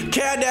 Sonny!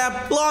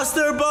 Catnap lost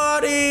their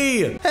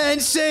body!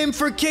 And same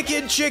for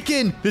Kickin'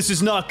 Chicken. This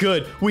is not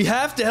good. We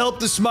have to help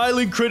the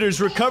smiling critters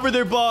recover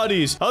their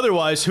bodies.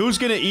 Otherwise, who's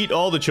gonna eat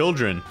all the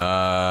children?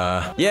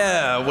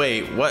 Yeah,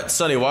 wait, what?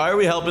 Sonny, why are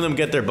we helping them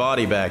get their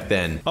body back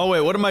then? Oh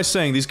wait, what am I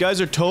saying? These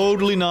guys are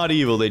totally not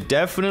evil. They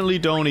definitely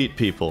don't eat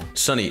people.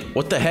 Sonny,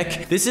 what the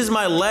heck? This is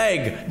my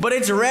leg, but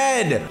it's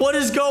red! What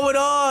is going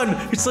on?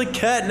 It's like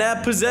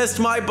Catnap possessed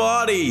my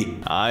body.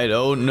 I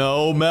don't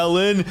know,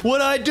 Melon.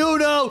 What I do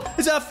know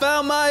is I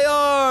found my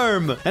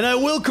arm, and I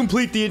will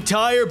complete the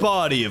entire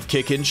body of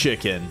Kickin'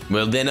 Chicken.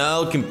 Well, then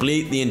I'll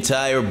complete the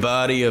entire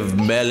body of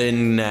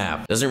Melon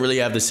Nap. Doesn't really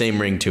have the same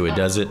ring to it,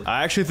 does it?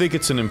 I actually think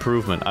it's an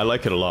improvement. I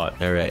like it a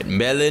lot. All right,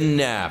 Melon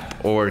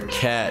Nap or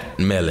Cat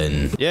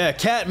Melon. Yeah,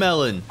 Cat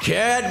Melon.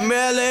 Cat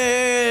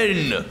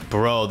Melon!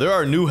 Bro, there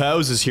are new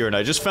houses here, and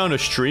I just found a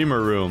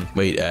streamer room.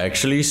 Wait,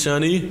 actually,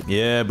 Sonny?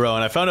 Yeah, bro,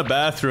 and I found a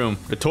bathroom.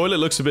 The toilet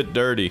looks a bit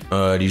dirty.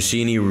 Do you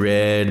see any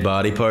red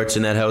body parts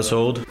in that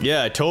household?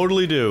 Yeah, I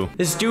totally do.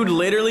 This dude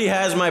literally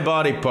has my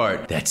body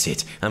part. That's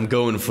it. I'm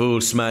going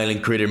full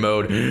smiling critter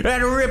mode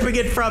and ripping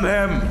it from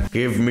him.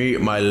 Give me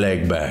my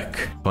leg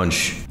back.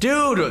 Punch.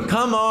 Dude,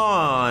 come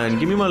on.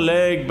 Give me my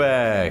leg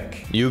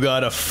back. You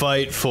gotta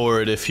fight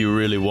for it if you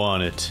really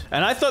want it.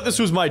 And I thought this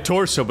was my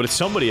torso, but it's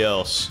somebody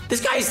else.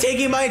 This guy's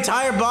taking my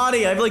entire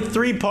body. I have like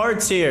 3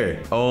 parts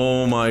here.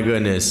 Oh my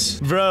goodness.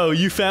 Bro,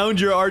 you found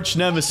your arch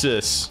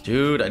nemesis.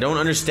 Dude, I don't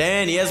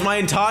understand. He has my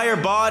entire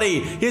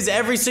body. He has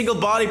every single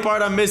body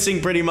part I'm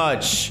missing pretty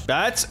much.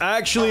 That's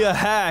actually a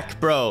hack,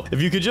 bro.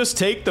 If you could just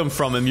take them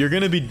from him, you're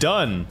gonna be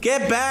done.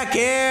 Get back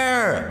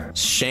here.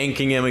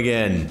 Shanking him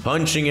again.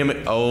 Punching him.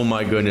 Oh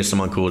my goodness,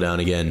 I'm on cooldown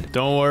again.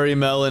 Don't worry,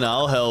 Melon.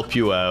 I'll help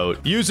you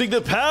out. Using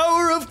the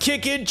power of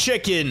Kickin'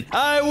 Chicken,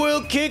 I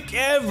will kick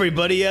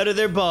everybody out of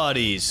their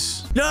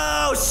bodies.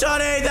 No,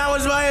 Sonny, that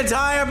was my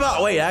entire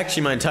body. Wait,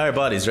 actually, my entire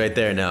body's right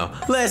there now.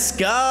 Let's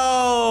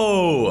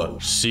go.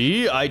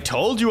 See, I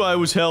told you I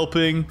was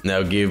helping.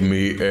 Now give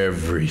me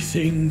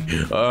everything.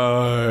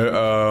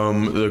 I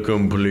am the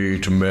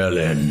complete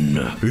melon.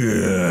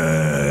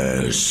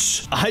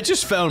 Yes. I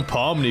just found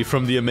Pomni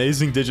from the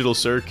Amazing Digital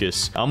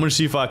Circus. I'm gonna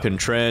see if I can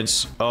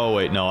Oh,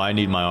 wait, no, I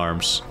need my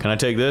arms. Can I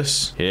take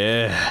this?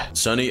 Yeah.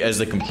 Sonny, as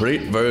the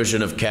complete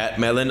version of Cat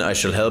Melon, I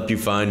shall help you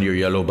find your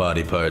yellow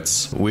body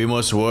parts. We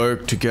must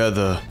work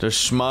together. The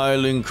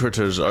smiling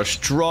critters are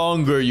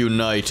stronger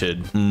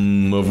united.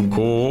 Of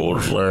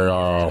course they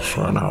are.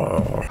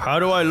 How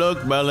do I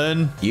look,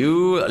 Melon?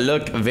 You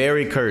look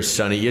very cursed,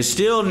 Sonny. You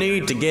still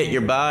need to get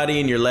your body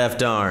and your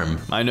left arm.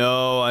 I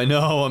know.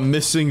 I'm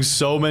missing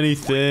so many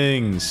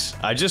things.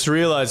 I just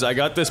realized I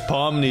got this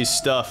Pomni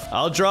stuff.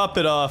 I'll drop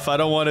it off. I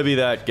don't want to be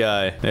that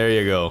guy. There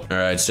you go. All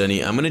right,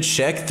 Sonny. I'm gonna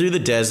check through the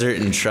desert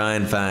and try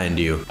and find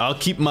you. I'll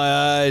keep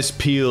my eyes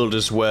peeled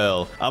as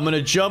well. I'm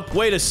gonna jump.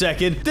 Wait a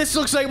second. This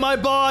looks like my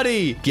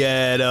body.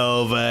 Get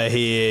over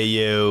here,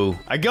 you.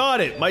 I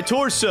got it. My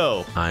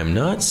torso. I'm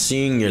not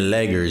seeing your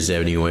leggers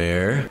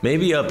anywhere.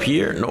 Maybe up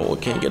here? No, I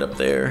can't get up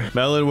there.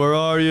 Melon, where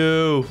are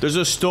you? There's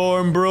a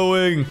storm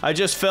brewing. I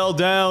just fell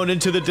down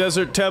into the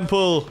desert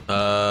temple.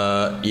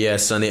 Yeah,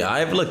 Sonny.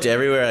 I've looked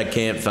everywhere. I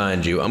can't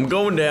find you. I'm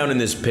going down in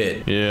this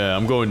pit. Yeah,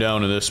 I'm going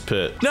down in this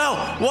pit. No!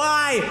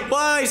 Why?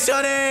 Why,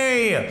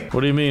 Sonny?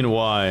 What do you mean,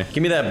 why?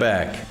 Give me that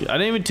back. I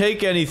didn't even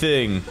take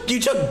anything. You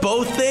took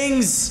both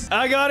things?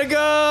 I gotta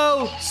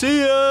go.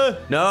 See ya.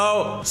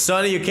 No,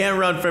 Sonny, you can't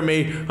run from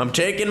me. I'm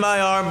taking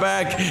my arm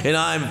back, and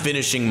I'm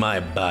finishing my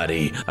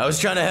body. I was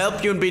trying to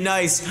help you and be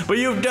nice, but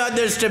you've done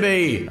this to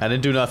me. I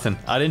didn't do nothing.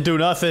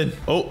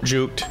 Oh,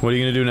 juked. What are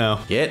you gonna do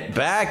now? Get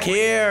back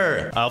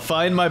here. I'll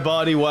find my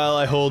body while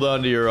I hold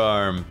onto your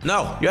arm.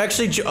 No, you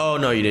actually oh,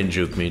 no, you didn't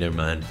juke me. Never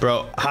mind.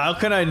 Bro, how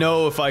can I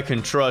know if I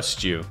can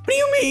trust you? What do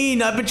you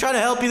mean? I've been trying to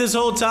help you this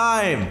whole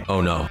time.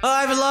 Oh, no.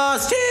 I've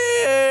lost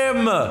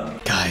him.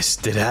 Guys,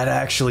 did that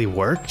actually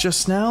work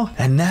just now?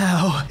 And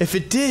now, If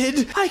it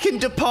did, I can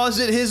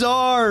deposit his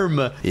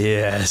arm.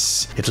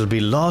 Yes, it'll be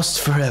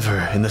lost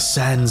forever in the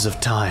sands of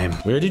time.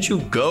 Where did you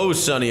go,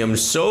 Sonny? I'm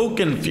so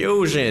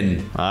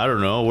confusion. I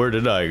don't know. Where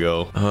did I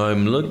go?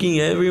 I'm looking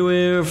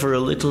everywhere for a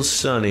little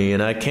Sonny,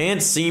 and I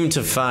can't seem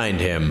to find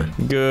him.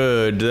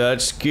 Good.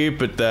 Let's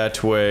keep it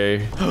that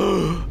way.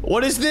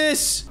 What is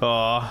this? Oh,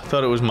 I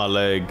thought it was my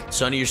leg.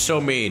 Sonny, you're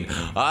so mean.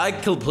 I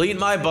complete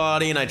my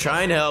body, and I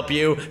try and help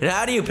you. And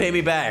how do you pay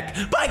me back?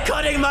 By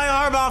cutting my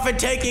arm off and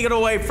taking it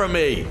away from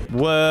me.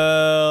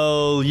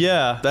 Well,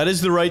 yeah, that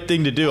is the right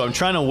thing to do. I'm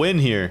trying to win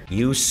here.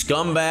 You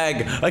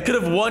scumbag. I could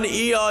have won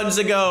eons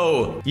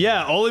ago.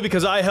 Yeah, only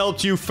because I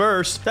helped you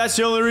first. That's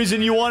the only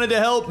reason you wanted to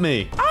help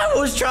me. I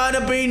was trying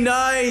to be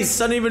nice.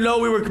 I didn't even know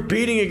we were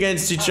competing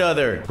against each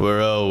other.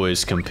 We're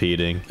always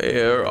competing.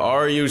 Where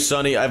are you,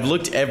 Sonny? I've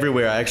looked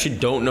everywhere. I actually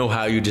don't know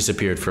how you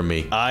disappeared from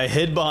me. I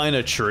hid behind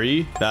a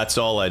tree. That's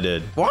all I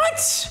did.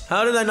 What?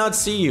 How did I not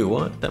see you?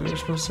 What? That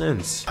makes no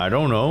sense. I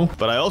don't know,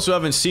 but I also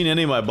haven't seen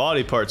any of my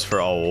body parts for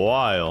a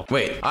while.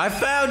 Wait, I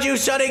found you,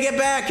 Sonny. Get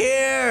back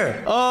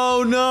here.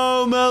 Oh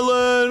no,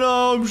 Melon.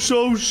 I'm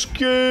so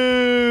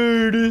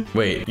scared.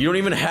 Wait, you don't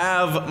even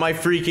have my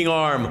freaking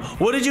arm.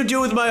 What did you do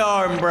with my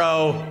arm,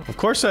 bro? Of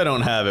course I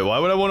don't have it. Why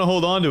would I want to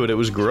hold on to it? It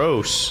was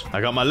gross. I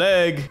got my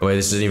leg. Wait,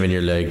 this isn't even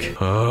your leg.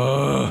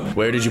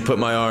 Where did you put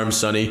my arm,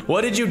 Sonny?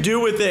 What did you do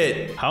with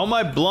it? How am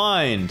I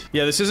blind?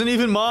 Yeah, this isn't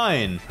even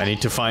mine. I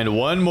need to find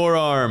one more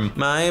arm.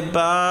 My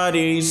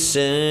body's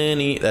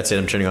Sonny. That's it.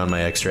 I'm turning on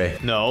my x-ray.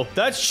 No,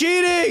 that's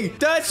cheating.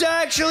 That's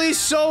actually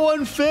so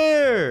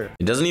unfair.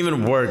 It doesn't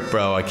even work,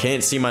 bro. I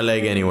can't see my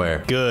leg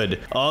anywhere. Good.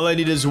 All I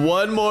need is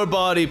one more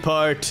body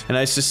part, and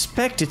I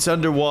suspect it's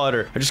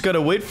underwater. I just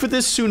gotta wait for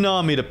this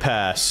tsunami to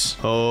pass.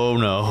 Oh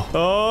no.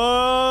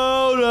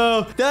 Oh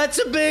no. That's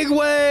a big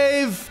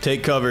wave.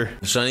 Take cover.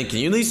 Sonny, can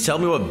you at least tell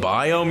me what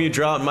biome you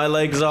dropped my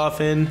legs off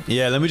in?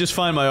 Yeah, let me just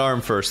find my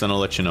arm first, then I'll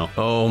let you know.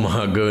 Oh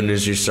my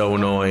goodness, you're so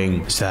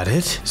annoying. Is that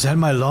it? Is that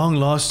my long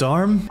lost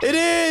arm? It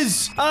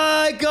is!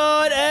 I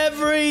got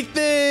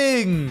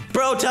everything!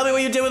 Bro, tell me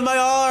what you did with my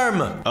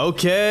arm.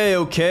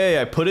 Okay.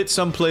 I put it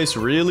someplace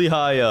really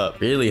high up.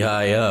 Really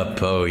high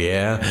up, oh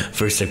yeah?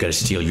 First I've got to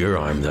steal your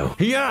arm though.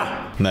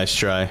 Yeah! Nice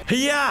try.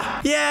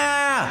 Yeah!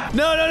 Yeah!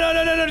 No,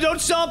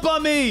 don't stomp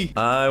on me!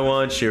 I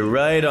want your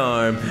right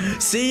arm.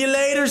 See you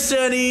later,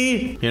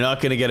 Sonny! You're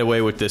not gonna get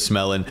away with this,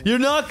 Melon. You're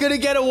not gonna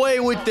get away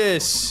with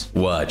this!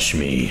 Watch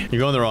me. You're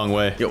going the wrong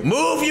way. Yo,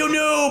 move, you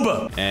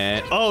noob!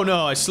 And, oh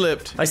no, I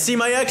slipped. I see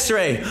my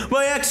x-ray!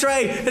 My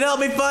x-ray! It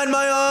helped me find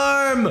my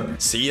arm!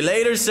 See you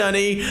later,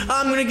 Sonny.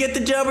 I'm gonna get the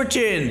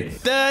Jubberton.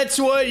 That's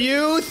what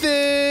you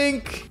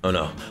think! Oh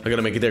no, I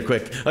gotta make it there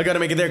quick.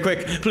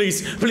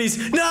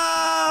 Please,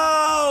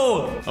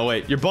 no! Oh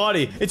wait, your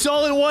body. It's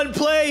all in one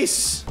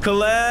place!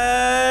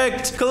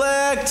 Collect!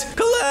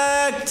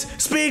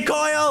 Speed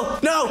coil!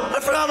 No! I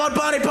forgot my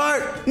body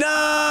part! No!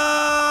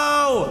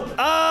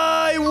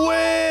 I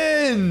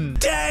win!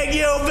 Dang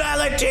you,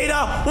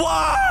 Valentina!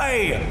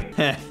 Why?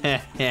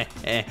 And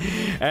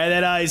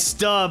then I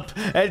stomp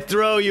and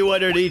throw you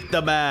underneath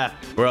the map.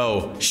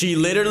 Bro, she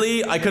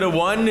literally, I could have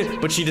won,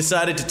 but she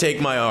decided to take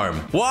my arm.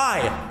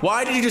 Why?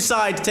 Why did you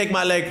decide to take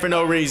my leg for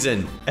no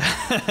reason?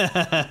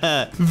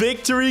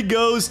 Victory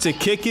goes to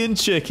Kickin'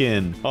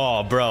 Chicken.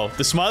 Oh, bro,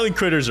 the smiling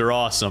critters are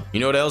awesome. You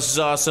know what else is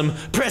awesome?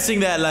 Pressing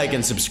that like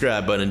and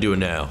subscribe button. Do it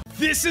now.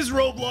 This is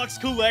Roblox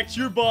Collect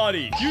Your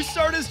Body. You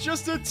start as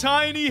just a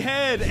tiny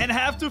head and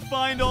have to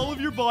find all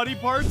of your body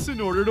parts in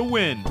order to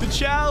win. The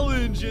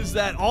challenge is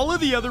that all of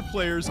the other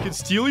players can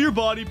steal your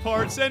body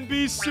parts and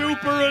be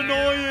super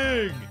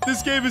annoying.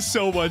 This game is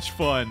so much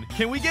fun.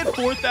 Can we get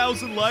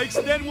 4,000 likes?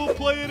 Then we'll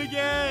play it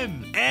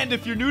again. And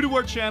if you're new to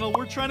our channel,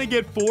 we're trying to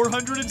get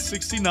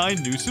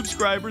 469 new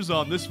subscribers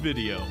on this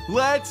video.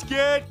 Let's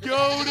get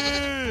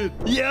goated.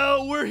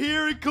 Yo, we're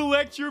here and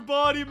collect your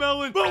body,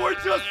 Melon, but we're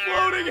just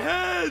floating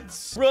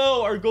heads.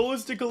 Bro, our goal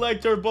is to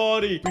collect our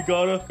body. We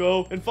gotta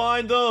go and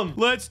find them.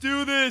 Let's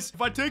do this.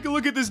 If I take a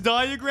look at this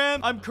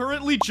diagram, I'm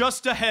currently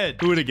just ahead.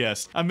 Who would have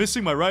guessed? I'm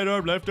missing my right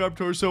arm, left arm,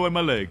 torso, and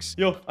my legs.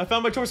 Yo, I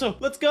found my torso.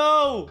 Let's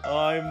go.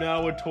 I'm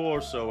now a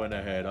torso and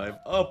a head.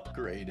 I've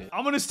upgraded.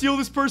 I'm gonna steal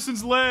this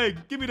person's leg.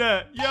 Give me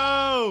that.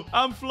 Yo,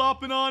 I'm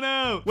flopping on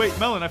out. Wait,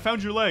 Melon, I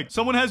found your leg.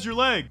 Someone has your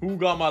leg. Who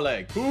got my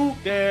leg? Who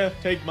dare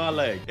take my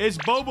leg? It's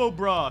Bobo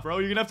Bra. Bro,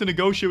 you're gonna have to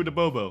negotiate with the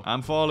Bobo.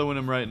 I'm following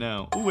him right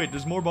now. Oh, wait,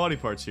 there's more body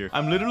parts here.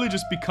 I'm literally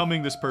just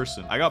becoming this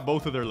person. I got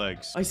both of their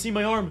legs. I see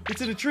my arm.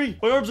 It's in a tree.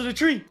 My arm's in a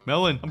tree.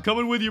 Melon, I'm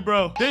coming with you,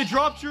 bro. They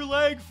dropped your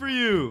leg for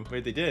you.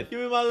 Wait, they did. Give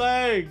me my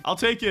leg. I'll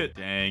take it.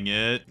 Dang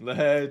it.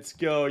 Let's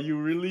go. You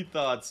really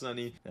thought,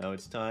 Sonny. Now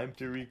it's time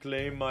to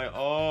reclaim my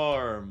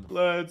arm.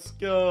 Let's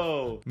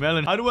go.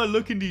 Melon, how do I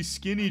look in these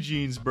skinny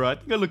jeans, bro? I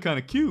think I look kind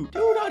of cute.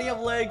 Dude, how do you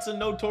have legs and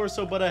no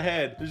torso but a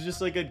head? There's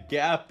just like a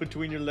gap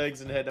between your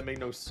legs and head that make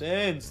no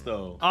sense,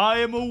 though. I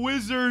am a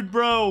wizard,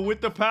 bro,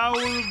 with the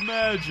power of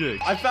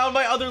magic. I found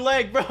my other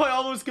leg, bro. I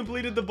almost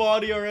completed the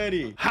body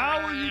already. How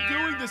are you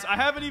doing this? I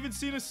haven't even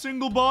seen a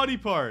single body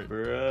part.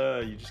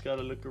 Bruh, you just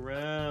gotta look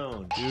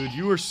around. Dude,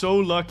 you are so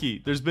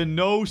lucky. There's been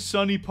no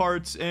sunny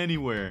parts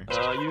anywhere.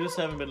 You just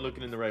haven't been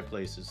looking in the right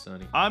places,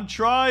 Sonny. I'm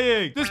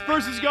trying. This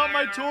person's got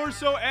my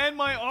torso and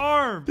my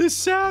arm. This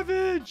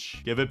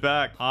savage. Give it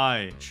back.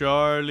 Hi,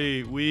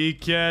 Charlie. We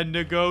can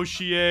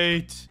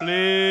negotiate.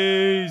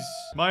 Please.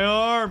 My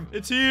arm.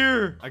 It's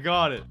here. I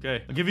got it.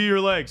 Okay. I'll give you your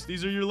legs.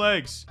 These are your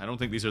legs. I don't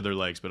think these are their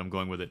legs, but I'm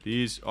going with it.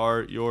 These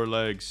are your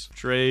legs.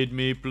 Trade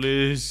me,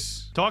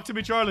 please. Talk to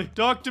me, Charlie.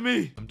 Talk to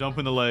me. I'm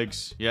dumping the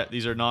legs. Yeah,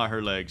 these are not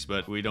her legs,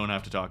 but we don't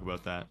have to talk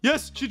about that.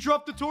 Yes, she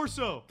dropped the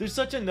torso. There's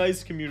such a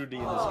nice community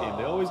in this game.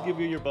 They always give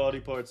you your body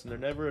parts, and they're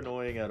never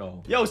annoying at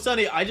all. Yo,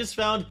 Sonny, I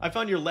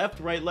found your left,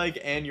 right leg,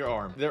 and your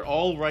arm. They're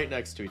all right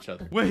next to each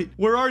other. Wait,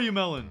 where are you,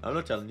 Melon? I'm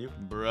not telling you.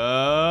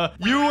 Bruh.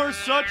 You are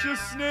such a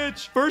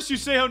snitch. First you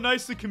say how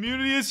nice the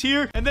community is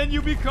here, and then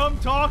you become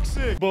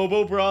toxic.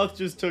 Bobo Broth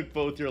just took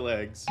both your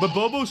legs. But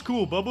Bobo's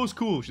cool. Bobo's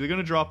cool. They're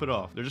gonna drop it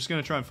off. They're just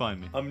gonna try and find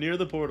me. I'm near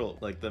the portal,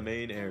 like the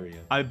main area.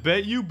 I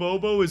bet you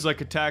Bobo is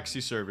like a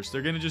taxi service.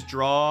 They're gonna just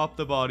drop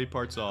the body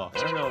parts off.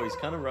 I don't know. He's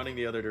kind of running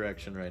the other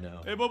direction right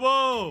now. Hey,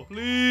 Bobo,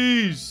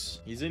 please.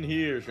 He's in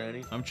here,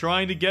 Shani. I'm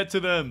trying to get to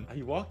them.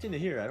 He walked into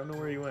here. I don't know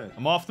where he went.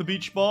 I'm off the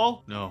beach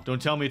ball? No,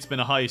 don't tell me it's been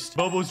a heist.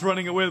 Bobo's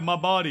running away with my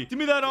body. Give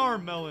me that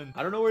arm, Melon.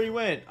 I don't know where he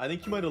went. I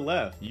think you might have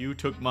left. You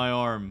took my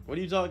arm. What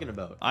are you talking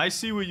about? I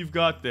see what you've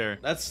got there.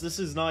 This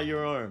is not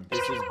your arm.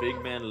 This is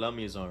Big Man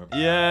Lummy's arm.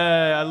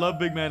 Yeah, I love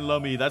Big Man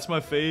Lummy. That's my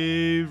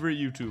favorite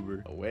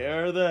YouTuber.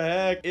 Where the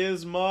heck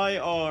is my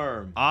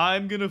arm?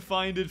 I'm gonna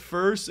find it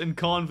first and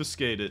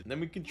confiscate it. Then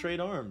we can trade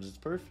arms. It's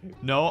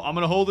perfect. No, I'm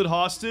gonna hold it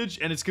hostage,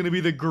 and it's gonna be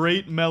the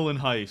Great Melon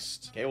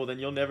Heist. Okay, well then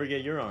you'll never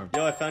get your arm.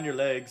 Yo, I found your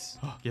legs.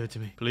 Oh, give it to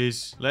me.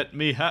 Please, let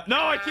me have... No,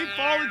 I keep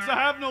falling because I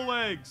have no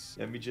legs.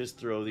 Let me just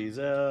throw these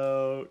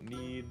out.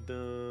 Need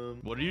them.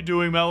 What are you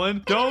doing,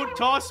 Melon? Don't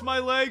toss my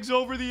legs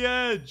over the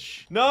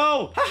edge.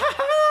 No!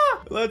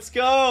 Let's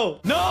go.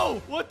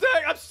 No! What the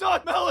heck? I'm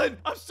stuck, Melon!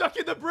 I'm stuck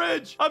in the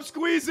bridge! I'm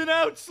squeezing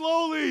out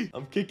slowly!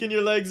 I'm kicking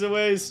your legs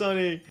away,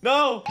 Sonny.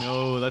 No!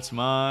 No, that's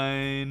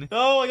mine.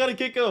 No, I gotta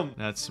kick him.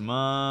 That's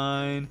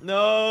mine.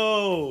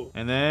 No!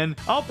 And then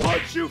I'll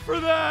punch you for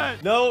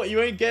that! No,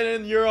 you ain't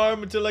getting your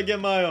arm until I get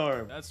my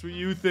arm. That's what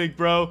you think,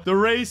 bro. The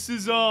race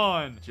is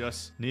on.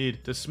 Just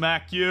need to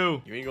smack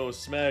you. You ain't gonna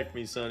smack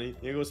me, Sonny.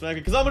 You ain't gonna smack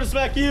me, because I'm gonna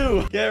smack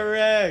you. Get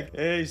wrecked.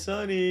 Hey,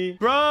 Sonny.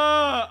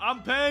 Bruh,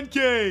 I'm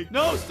pancake.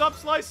 No, stop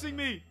slicing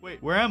me.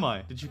 Wait, where am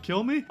I? Did you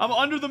kill me? I'm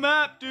under the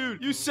map,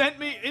 dude. You sent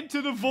me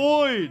into the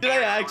void. Did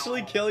I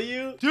actually kill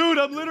you? Dude,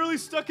 I'm literally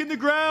stuck in the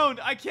ground.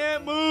 I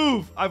can't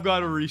move. I've got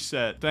to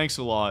reset. Thanks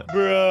a lot.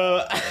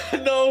 Bruh.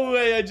 No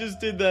way I just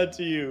did that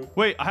to you.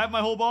 Wait, I have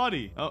my whole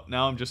body. Oh,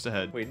 now I'm just a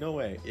head. Wait, no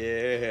way.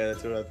 Yeah,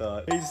 that's what I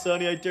thought. Hey,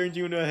 Sonny, I turned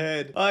you into a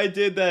head. I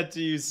did that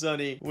to you,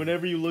 Sonny.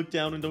 Whenever you look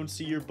down and don't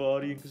see your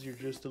body because you're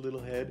just a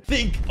little head,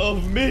 think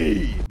of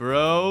me.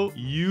 Bro,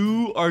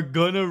 you are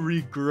gonna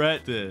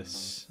regret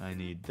this. I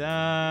need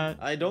that.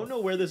 I don't know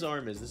where this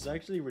arm is. This is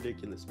actually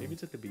ridiculous. Maybe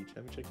it's at the beach. I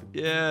haven't checked the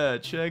beach. Yeah,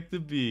 check the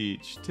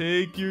beach.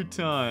 Take your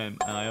time.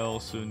 I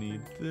also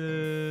need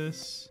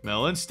this.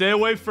 Melon, stay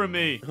away from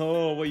me.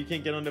 Oh, well, you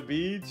can't get on the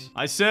beach?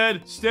 I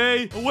said,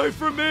 stay away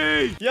from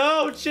me.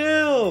 Yo,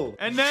 chill.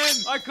 And then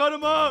I cut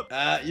him up.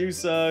 Ah, you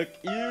suck.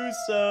 You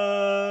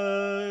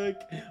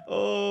suck.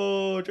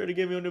 Oh, try to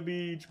get me on the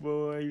beach,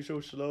 boy. You're so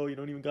slow. You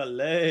don't even got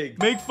legs.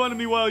 Make fun of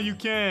me while you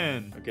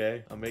can.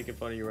 Okay, I'm making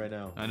fun of you right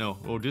now. I know.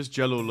 Oh, this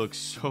jello looks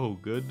so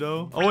good,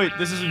 though. Oh, wait,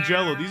 this isn't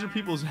jello. These are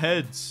people's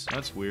heads.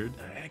 That's weird.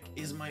 The heck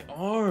is my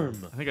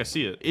arm? I think I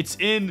see it. It's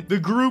in the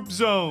group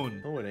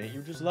zone. No, it ain't.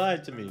 You just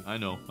lied to me. I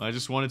know. I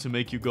just wanted to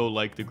make you go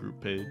like the group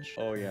page.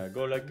 Oh, yeah.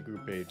 Go like the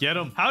group page. Get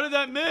him. How did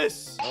that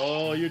miss?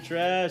 Oh, you're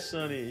trash,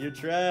 Sonny. You're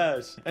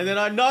trash. And then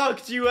I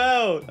knocked you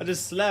out. I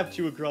just slapped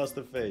you across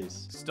the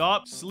face.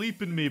 Stop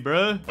sleeping me,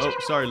 bruh. Oh,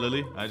 sorry,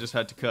 Lily. I just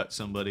had to cut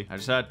somebody. I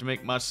just had to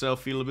make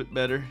myself feel a bit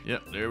better.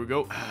 Yep, there we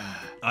go.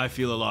 I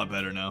feel a lot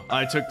better now.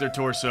 I took their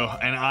torso,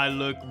 and I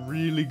look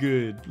really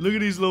good. Look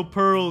at these little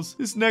pearls.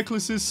 This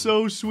necklace is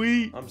so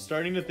sweet. I'm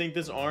starting to think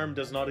this arm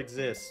does not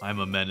exist. I'm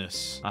a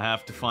menace. I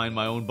have to find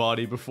my own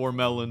body before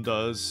Melon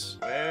does.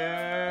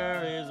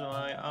 Where is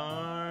my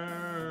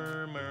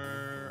armor?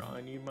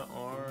 I need my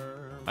arm.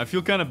 I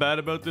feel kind of bad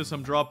about this.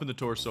 I'm dropping the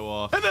torso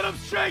off. And then I'm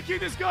shanking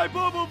this guy,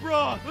 Bobo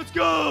Broth. Let's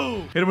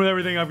go. Hit him with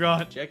everything I've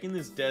got. Checking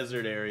this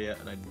desert area,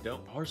 and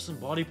are some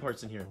body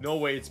parts in here? No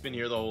way it's been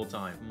here the whole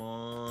time. Come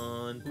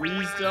on.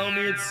 Please tell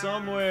me it's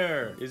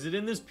somewhere. Is it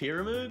in this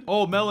pyramid?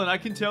 Oh, Melon, I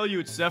can tell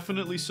you it's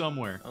definitely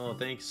somewhere. Oh,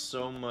 thanks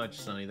so much,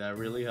 Sonny. That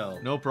really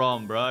helped. No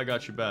problem, bro. I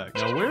got your back.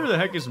 Now, where the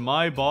heck is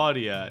my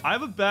body at? I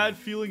have a bad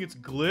feeling it's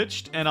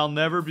glitched, and I'll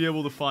never be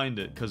able to find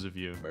it because of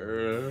you.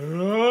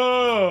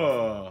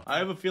 I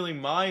have a feeling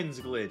mine's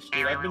glitched.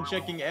 Dude, I've been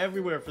checking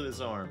everywhere for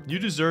this arm. You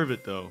deserve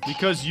it, though,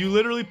 because you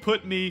literally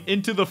put me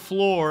into the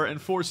floor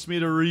and forced me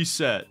to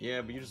reset.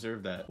 Yeah, but you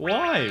deserve that.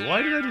 Why?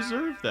 Why did I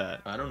deserve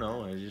that? I don't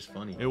know. It's just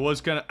funny. It was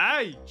was kind of...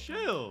 Ay,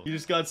 chill. You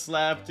just got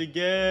slapped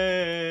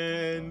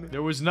again.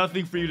 There was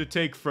nothing for you to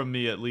take from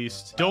me, at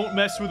least. Don't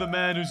mess with a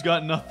man who's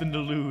got nothing to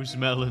lose,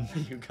 Melon.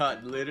 You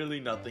got literally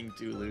nothing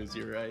to lose.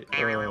 You're right.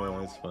 Oh,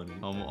 that's funny.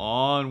 Come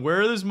on.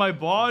 Where is my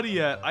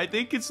body at? I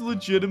think it's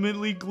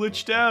legitimately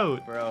glitched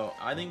out. Bro,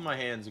 I think my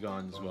hand's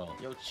gone as well.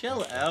 Yo,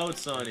 chill out,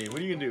 Sonny. What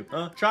are you gonna do?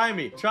 Huh? Try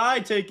me. Try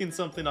taking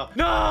something off.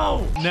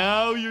 No!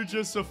 Now you're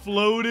just a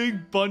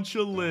floating bunch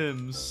of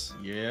limbs.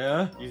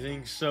 Yeah? You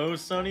think so,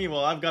 Sonny?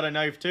 Well, I've got a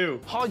knife too.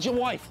 Hide your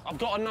wife. I've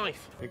got a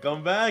knife. Hey,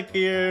 come back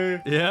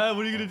here. Yeah,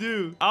 what are you gonna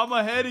do? I'm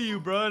ahead of you,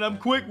 bro, and I'm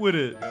quick with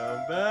it.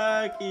 Come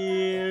back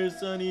here,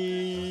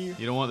 Sonny.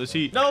 You don't want this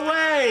heat. No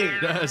way!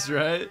 That's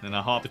right. Then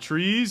I hop the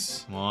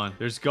trees. Come on.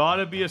 There's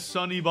gotta be a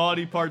Sunny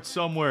body part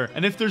somewhere.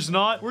 And if there's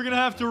not, we're gonna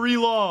have to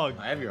relog.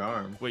 I have your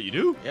arm. Wait, you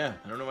do? Yeah,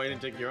 I don't know why you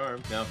didn't take your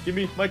arm. Now, give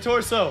me my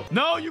torso.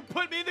 No, you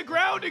put me in the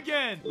ground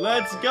again.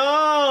 Let's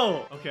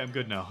go! Okay, I'm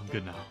good now. I'm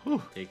good now.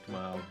 Whew. Take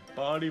my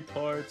body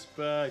parts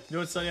back. You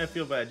know what, Sonny? I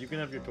feel bad. You can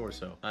have your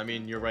torso. I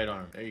mean, your right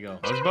arm. There you go.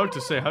 I was about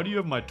to say, how do you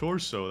have my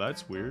torso?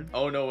 That's weird.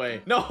 Oh, no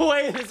way. No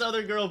way! This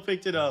other girl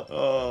picked it up.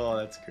 Oh,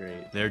 that's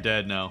great. They're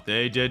dead now.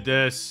 They did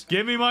this.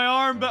 Give me my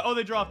arm back. Oh,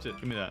 they dropped it.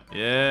 Give me that.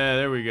 Yeah,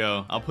 there we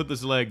go. I'll put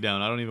this leg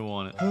down. I don't even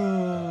want it.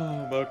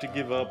 About to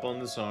give up on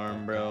this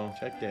arm, bro.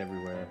 Checked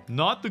everywhere.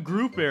 Not the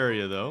group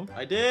area, though.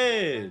 I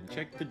did.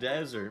 Check the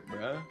desert,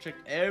 bro. Check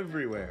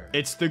everywhere.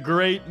 It's the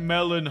great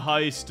melon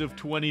heist of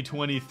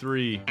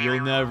 2023.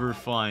 You'll never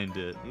find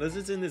it. Unless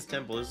it's in this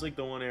temple. This is like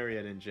the one area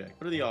I didn't check.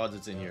 What are the odds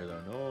it's in here,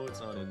 though? No, it's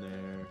not in there.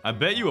 I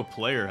bet you a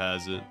player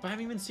has it. I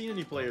haven't even seen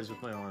any players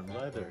with my arms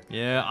either.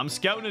 Yeah, I'm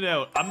scouting it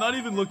out. I'm not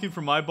even looking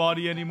for my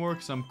body anymore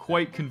because I'm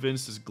quite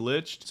convinced it's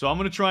glitched. So I'm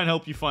going to try and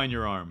help you find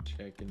your arm.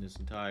 Checking this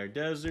entire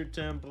desert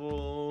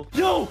temple.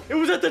 Yo, it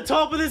was at the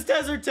top of this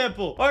desert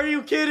temple. Are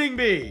you kidding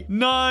me?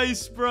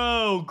 Nice,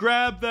 bro.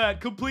 Grab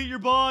that. Complete your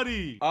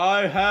body.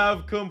 I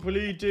have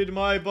completed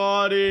my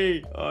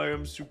body. I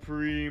am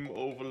Supreme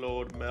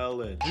Overlord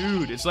Melon.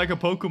 Dude, it's like a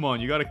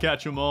Pokemon. You got to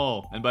catch them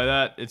all. And by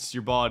that, it's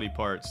your body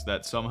parts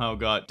that somehow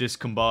got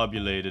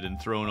discombobulated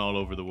and thrown all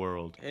over the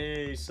world.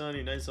 Hey,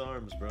 Sonny, nice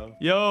arms, bro.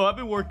 Yo, I've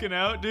been working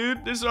out,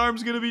 dude. This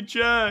arm's gonna be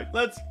jacked.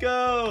 Let's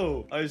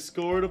go. I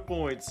scored a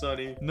point,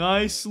 Sonny.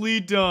 Nicely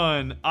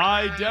done.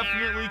 I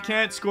definitely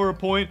can't score a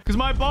point because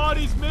my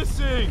body's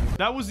missing.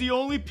 That was the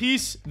only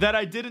piece that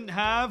I didn't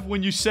have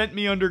when you sent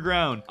me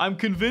underground. I'm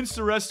convinced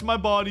the rest of my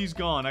body's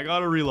gone. I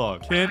gotta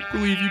relog. Can't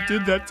believe you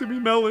did that to me,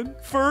 Melon.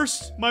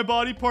 First, my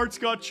body parts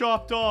got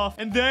chopped off,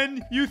 and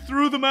then you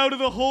threw them out of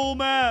the whole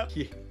map.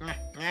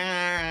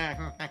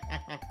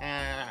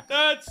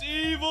 That's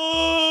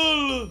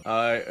evil!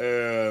 I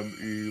am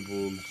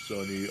evil,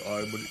 Sonny.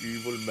 I'm an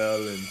evil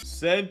melon.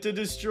 Sent to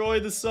destroy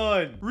the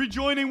sun.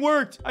 Rejoining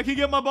worked. I can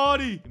get my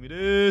body. Give me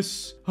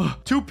this.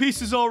 2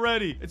 pieces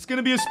already. It's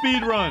gonna be a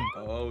speed run.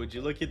 Oh, would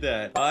you look at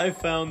that? I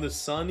found the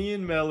Sonny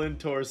and Melon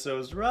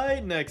torsos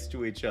right next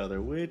to each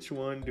other. Which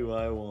one do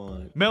I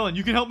want? Melon,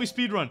 you can help me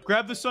speed run.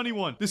 Grab the Sunny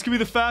one. This could be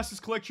the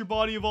fastest collect your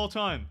body of all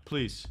time.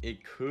 Please.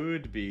 It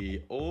could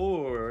be,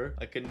 or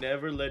I could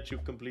never let you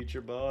complete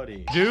your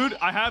body. Dude,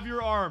 I have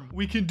your arm.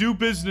 We can do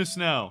business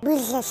now.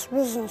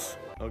 Business.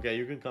 Okay,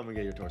 you can come and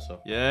get your torso.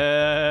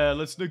 Yeah,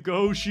 let's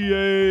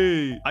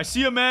negotiate. I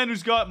see a man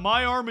who's got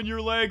my arm and your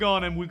leg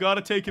on him. We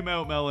gotta take him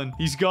out, Melon.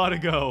 He's gotta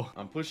go.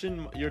 I'm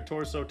pushing your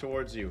torso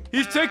towards you.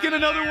 He's taking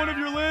another one of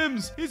your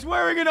limbs. He's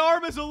wearing an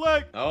arm as a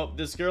leg. Oh,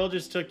 this girl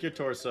just took your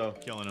torso.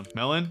 Killing him.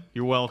 Melon,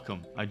 you're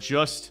welcome. I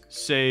just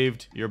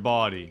saved your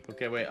body.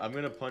 Okay, wait. I'm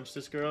gonna punch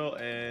this girl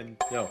and...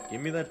 Yo,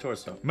 give me that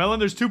torso. Melon,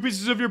 there's 2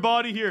 pieces of your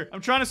body here.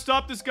 I'm trying to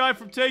stop this guy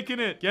from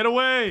taking it. Get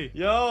away.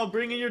 Yo, I'm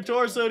bringing your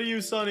torso to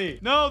you, Sonny.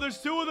 No, there's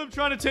 2 of them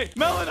trying to take...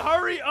 Melon,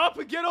 hurry up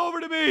and get over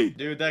to me.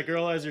 Dude, that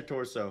girl has your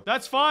torso.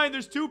 That's fine.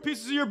 There's 2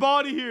 pieces of your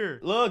body here.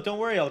 Look, don't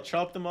worry. I'll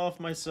chop them off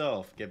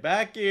myself. Get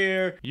back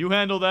here. You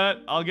handle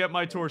that. I'll get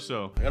my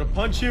torso. I gotta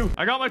punch you.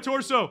 I got my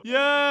torso.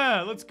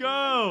 Yeah, let's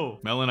go.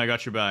 Melon, I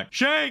got your back.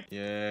 Shank.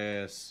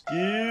 Yes.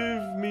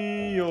 Give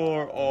me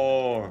your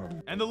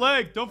arm. And the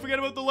leg. Don't forget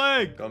about the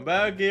leg. Come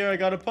back here. I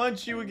gotta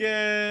punch you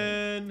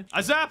again.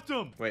 I zapped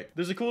him. Wait,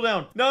 there's a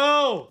cooldown.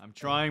 No. I'm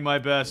trying my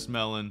best,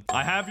 Melon.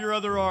 I have your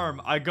other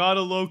arm. I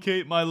gotta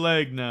locate my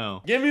leg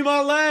now. Give me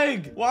my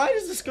leg. Why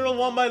does this girl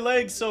want my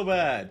leg so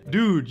bad?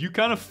 Dude, you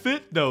kind of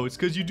fit though. It's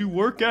because you do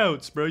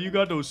workouts, bro. You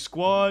got those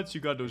squats.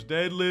 You got those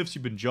deadlifts.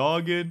 You've been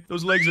jogging.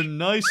 Those legs are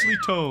nicely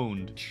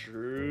toned.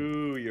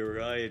 True. You're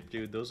right,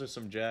 dude. Those are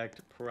some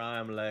jacked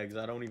prime legs.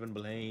 I don't even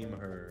blame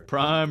her.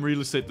 Prime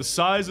real estate. The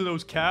size of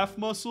those calf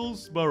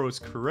muscles, bro, it's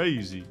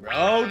crazy.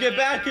 Bro, get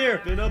back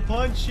here. Gonna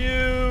punch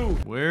you.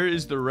 Where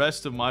is the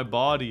rest of my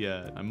body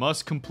at? I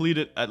must complete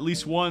it at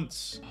least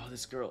once. Oh,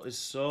 this girl is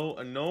so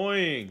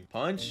annoying.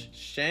 Punch,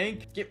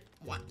 shank,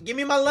 what? Give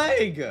me my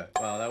leg!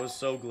 Wow, that was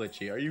so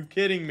glitchy. Are you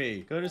kidding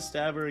me? Go to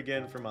stab her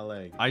again for my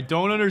leg. I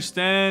don't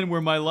understand where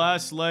my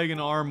last leg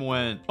and arm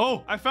went.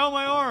 Oh, I found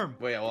my arm.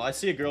 Wait, well, I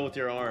see a girl with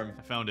your arm.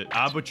 I found it.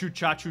 Abachu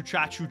chachu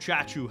chachu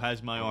chachu statue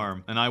has my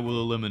arm, and I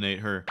will eliminate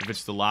her if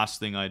it's the last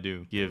thing I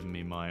do. Give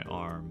me my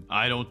arm.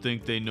 I don't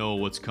think they know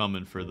what's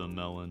coming for them,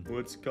 Melon.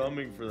 What's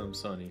coming for them,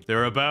 Sonny?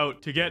 They're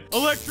about to get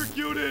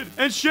electrocuted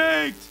and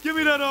shanked. Give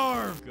me that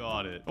arm.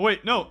 Got it. Oh,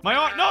 wait, no. My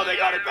arm. No, they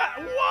got it back.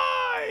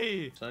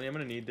 Why? Sonny, I'm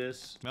gonna need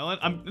this. Melon,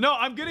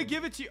 I'm gonna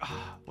give it to you.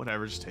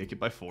 Whatever, just take it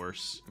by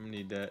force. I'm gonna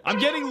need that. I'm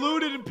getting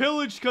looted and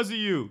pillaged because of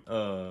you.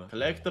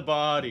 Collect the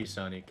body,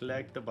 Sonny.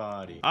 Collect the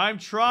body. I'm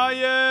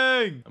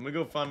trying. I'm gonna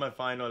go find my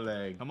final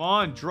leg. Come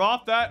on,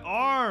 drop that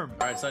arm.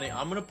 All right, Sonny,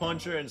 I'm gonna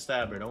punch her and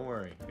stab her. Don't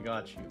worry. I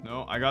got you.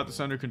 No, I got this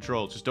under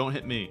control. Just don't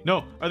hit me.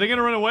 No, are they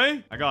gonna run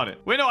away? I got it.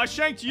 Wait, no, I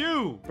shanked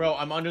you. Bro,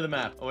 I'm under the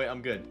map. Oh, wait,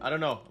 I'm good. I don't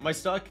know. Am I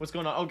stuck? What's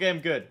going on? Okay, I'm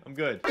good. I'm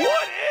good.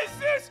 What is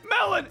this?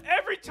 Melon,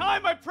 every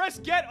time I press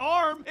get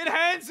arm, it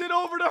hands it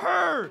over to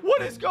her.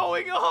 What is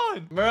going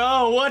on?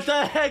 Bro, what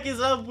the heck is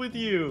up with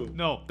you?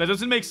 No, that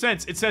doesn't make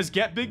sense. It says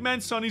get big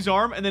man Sonny's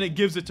arm, and then it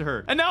gives it to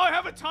her. And now I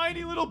have a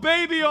tiny little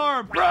baby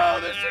arm.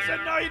 Bro, this is a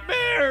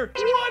nightmare.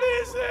 What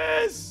is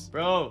this?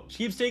 Bro, she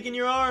keeps taking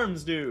your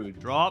arms, dude.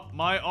 Drop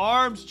my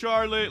arms,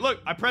 Charlie. Look,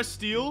 I pressed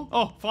steal.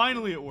 Oh,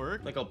 finally it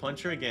worked. Like, I'll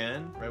punch her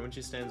again right when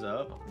she stands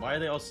up. Why are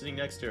they all sitting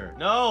next to her?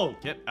 No!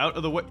 Get out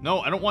of the way.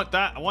 No, I don't want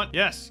that. I want,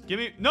 yes, give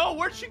me, no,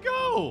 where'd she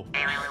go?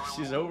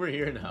 She's over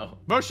here now.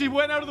 Bro, she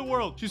went out of the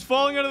world. She's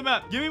falling out of the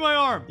map. Give me my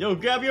arm. Yo,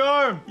 grab your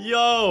arm.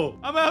 Yo.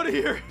 I'm out of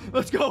here.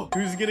 Let's go.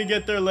 Who's gonna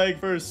get their leg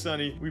first,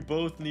 Sonny? We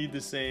both need the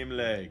same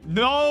leg.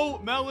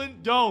 No, Melon,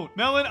 don't.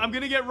 Melon, I'm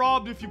gonna get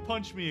robbed if you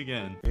punch me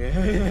again.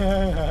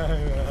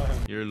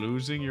 You're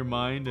losing your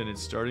mind and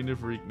it's starting to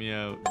freak me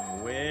out.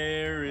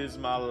 Where is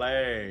my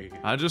leg?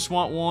 I just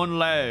want one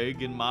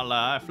leg in my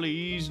life.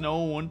 Please, no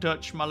one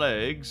touch my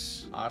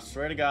legs. I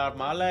swear to God,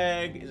 my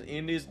leg is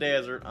in this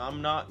desert.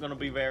 I'm not gonna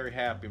be very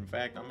happy. In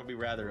fact, I'm gonna be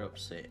rather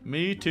upset.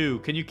 Me too.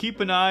 Can you keep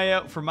an eye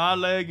out for my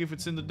leg if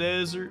it's in the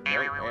desert?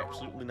 No,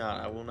 absolutely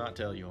not. I will not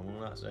tell you. I will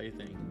not say a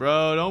thing.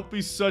 Bro, don't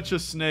be such a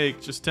snake.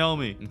 Just tell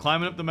me. I'm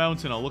climbing up the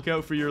mountain. I'll look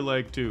out for your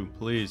leg too.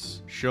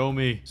 Please, show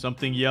me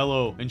something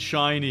yellow and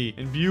shiny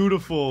and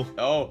beautiful.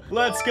 Oh,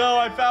 let's go.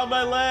 I found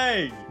my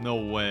leg. No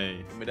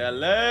way. Give me that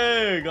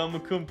leg. I'm a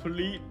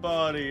complete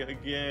body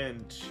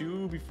again.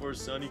 2 before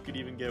Sonny could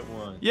even get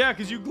 1. Yeah,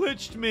 because you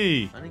glitched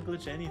me. I didn't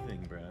glitch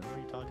anything, Brad. What are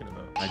you talking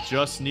about? I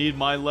just need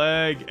my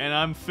leg and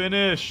I'm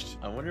finished.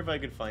 I wonder if I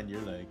could find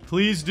your leg.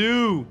 Please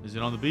do. Is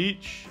it on the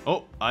beach?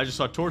 Oh, I just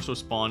saw torso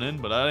spawn in,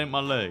 but that ain't my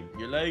leg.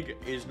 Your leg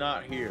is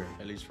not here,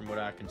 at least from what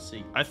I can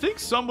see. I think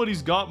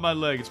somebody's got my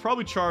leg. It's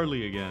probably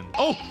Charlie again.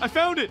 Oh, I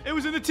found it. It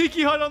was in the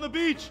tiki hut on the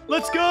beach.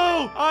 Let's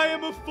go. I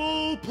am a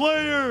full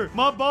player.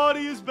 My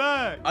body is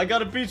back. I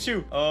gotta beat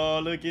you. Oh,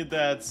 look at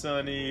that,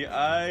 Sonny.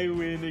 I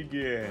win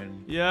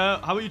again. Yeah,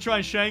 how about you try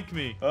and shank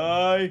me?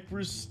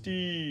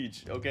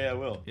 Prestige. Okay, I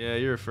will. Yeah,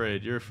 you're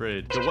afraid. You're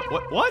afraid. So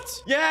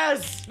what?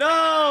 Yes!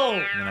 No!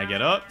 And then I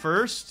get up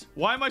first.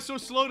 Why am I so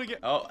slow to get...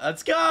 Oh,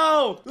 let's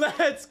go!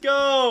 Let's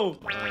go!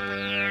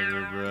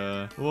 Whatever,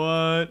 bruh.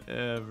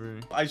 Whatever.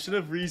 I should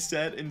have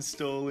reset and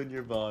stolen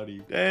your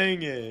body.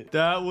 Dang it.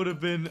 That would have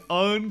been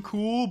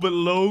uncool, but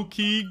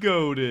low-key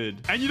goated.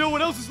 And you know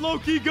what else is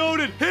low-key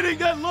goated? Hitting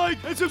that like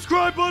and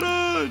subscribe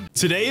button!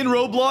 Today in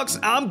Roblox,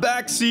 I'm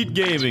backseat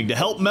gaming to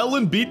help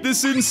Melon beat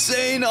this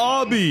insane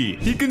obby.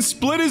 He can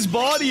split his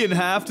body in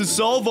half to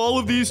solve all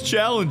of these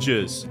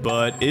challenges.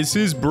 But is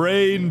his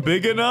brain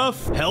big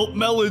enough? Help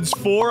Melon's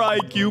 4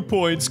 IQ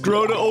points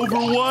grow to over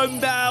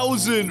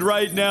 1,000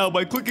 right now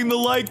by clicking the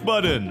like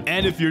button.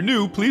 And if you're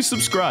new, please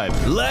subscribe.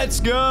 Let's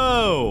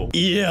go!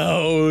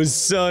 Yo,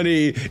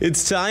 Sonny,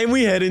 it's time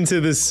we head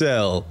into the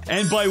cell.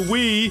 And by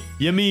we,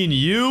 you mean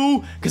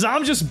you? Because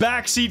I'm just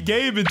backseat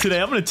gaming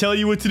today. I'm going to tell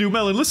you what to do.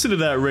 Melon, listen to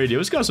that radio.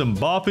 It's got some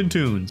bopping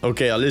tunes.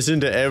 Okay, I'll listen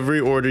to every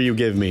order you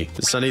give me.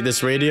 Sonny,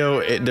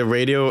 the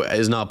radio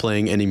is not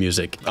playing any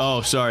music.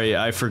 Oh, sorry.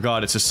 I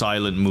forgot it's a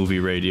silent movie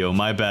radio.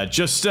 My bad.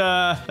 Just,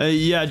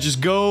 yeah,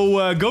 just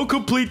go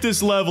complete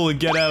this level and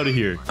get out of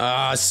here.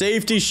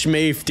 Safety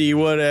schmafety,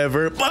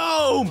 whatever.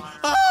 Boom!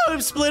 Oh,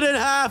 I'm split in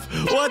half.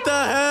 What the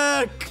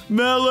heck?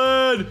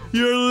 Melon,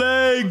 your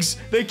legs,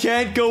 they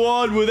can't go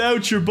on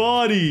without your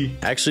body.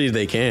 Actually,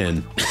 they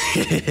can.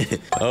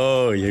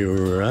 Oh,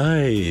 you're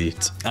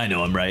right. I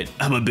know I'm right.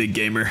 I'm a big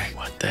gamer.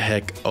 What the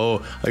heck?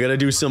 Oh, I gotta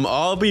do some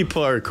obby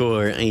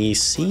parkour. I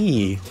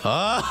see.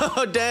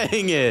 Oh,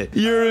 dang it.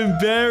 You're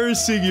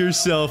embarrassing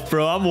yourself,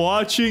 bro. I'm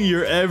watching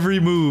your every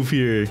move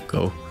here.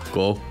 Go,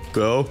 go,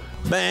 go.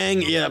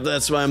 Bang! Yep,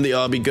 that's why I'm the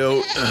obby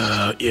goat.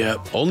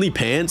 Yep. Only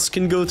pants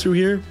can go through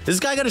here? This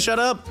guy gotta shut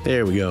up.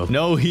 There we go.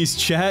 No, he's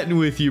chatting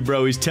with you,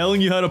 bro. He's telling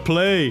you how to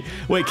play.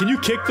 Wait, can you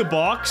kick the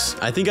box?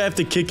 I think I have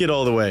to kick it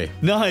all the way.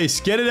 Nice.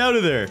 Get it out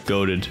of there.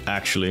 Goated,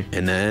 actually.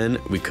 And then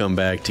we come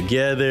back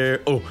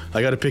together. Oh,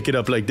 I gotta pick it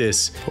up like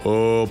this.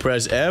 Oh,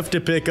 press F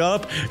to pick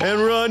up and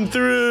run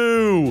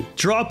through.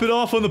 Drop it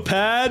off on the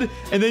pad,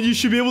 and then you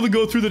should be able to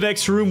go through the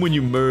next room when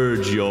you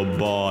merge your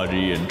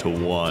body into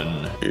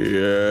one.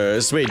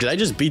 Yes. Wait, did I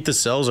just beat the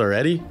cells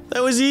already?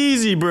 That was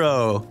easy,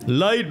 bro.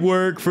 Light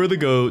work for the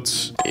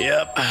goats.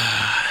 Yep.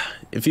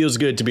 It feels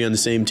good to be on the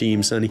same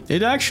team, Sonny.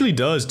 It actually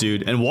does,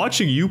 dude. And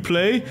watching you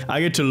play,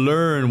 I get to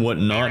learn what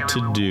not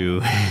to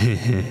do.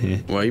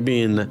 Why are you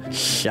being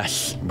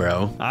shush,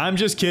 bro? I'm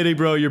just kidding,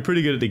 bro. You're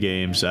pretty good at the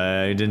games.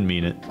 I didn't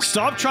mean it.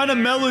 Stop trying to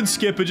melon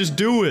skip it. Just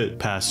do it.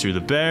 Pass through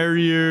the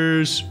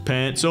barriers.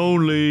 Pants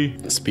only.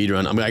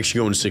 Speedrun. I'm actually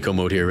going to sicko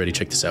mode here. Ready?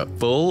 Check this out.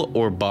 Full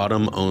or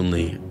bottom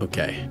only?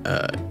 Okay.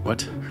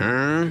 What?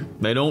 Huh?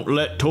 They don't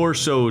let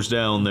torsos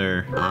down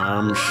there.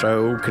 I'm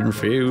so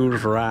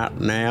confused right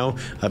now.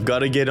 I've got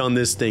to get on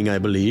this thing, I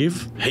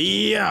believe.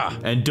 Yeah.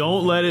 And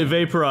don't let it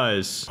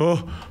vaporize.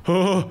 Oh,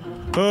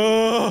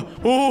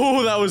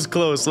 that was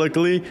close.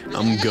 Luckily,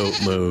 I'm goat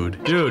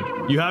mode. Dude,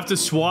 you have to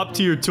swap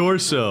to your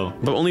torso.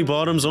 But only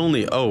bottoms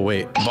only. Oh,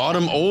 wait.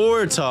 Bottom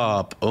or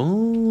top?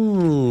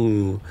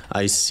 Oh,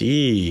 I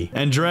see.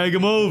 And drag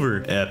him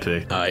over.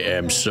 Epic. I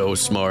am so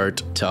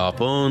smart.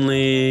 Top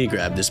only.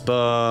 Grab this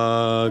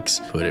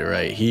box. Put it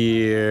right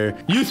here.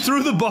 You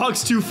threw the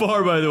box too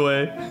far, by the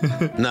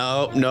way.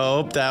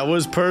 No. That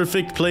was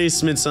perfect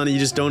placement, Sonny. You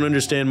just don't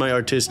understand my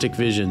artistic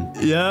vision.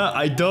 Yeah,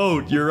 I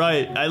don't. You're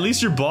right. At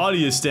least your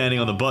body is standing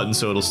on the button,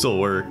 so it'll still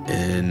work.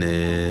 And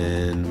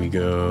then we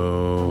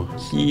go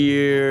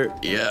here.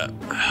 Yeah.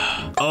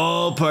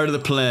 All part of the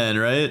plan,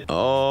 right?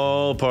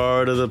 All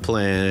part of the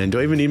plan. Do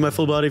I even need my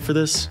full body for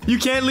this? You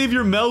can't leave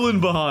your melon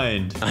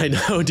behind. I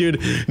know,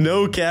 dude.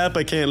 No cap.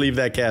 I can't leave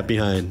that cap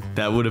behind.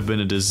 That would have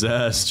been a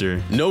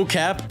disaster. No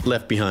cap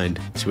left behind.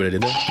 See what I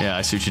did there? Yeah,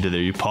 I see what you did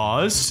there. You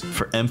paused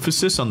for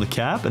emphasis on the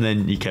cap, and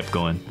then you kept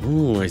going.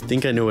 Ooh, I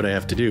think I know what I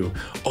have to do.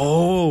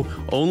 Oh,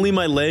 only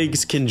my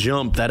legs can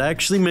jump. That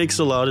actually makes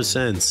a lot of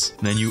sense.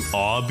 Then you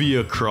obby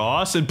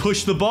across and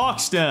push the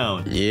box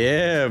down.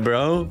 Yeah,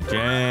 bro.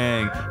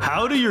 Dang.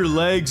 How do your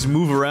legs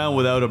move around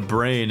without a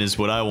brain is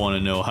what I want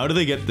to know. How do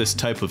they get this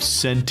type of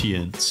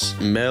sentience?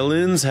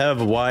 Melons have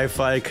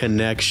Wi-Fi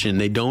connection.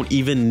 They don't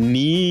even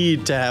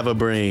need to have a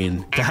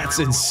brain. That's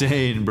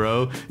insane,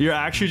 bro. You're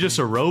actually just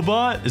a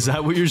robot? Is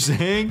that what you're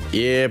saying?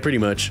 Yeah, pretty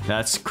much.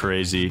 That's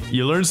crazy.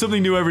 You learn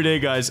something new every day,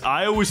 guys.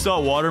 I always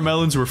thought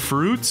watermelons were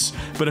fruits,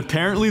 but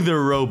apparently they're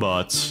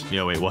robots.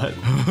 Yeah, wait, what?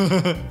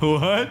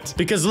 What?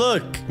 Because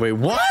look. Wait,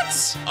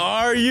 what?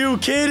 Are you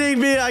kidding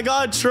me? I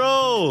got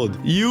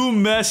trolled. You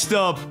messed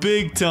up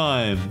big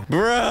time.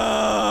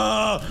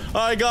 Bruh,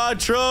 I got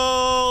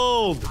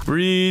trolled.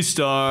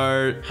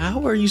 Restart.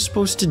 How are you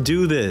supposed to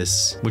do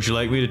this? Would you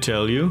like me to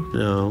tell you?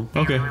 No.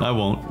 Okay, I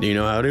won't. Do you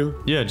know how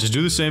to? Yeah, just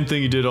do the same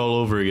thing you did all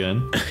over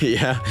again.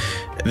 Yeah,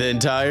 the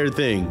entire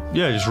thing.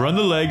 Yeah, just run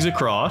the legs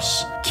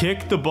across,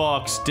 kick the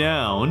box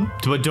down,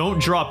 but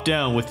don't drop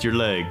down with your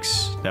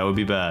legs. That would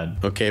be bad.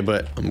 Okay,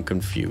 but I'm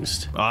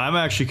confused. I'm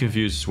actually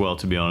confused as well,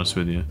 to be honest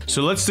with you.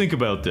 So let's think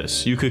about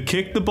this. You could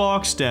kick the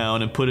box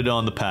down and put it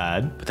on the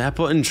pad. But that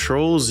button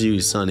trolls you,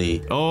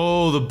 Sonny.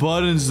 Oh, the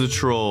button's the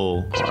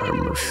troll.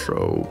 I'm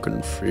so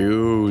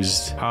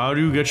confused. How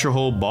do you get your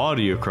whole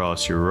body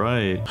across? You're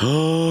right.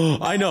 Oh,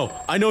 I know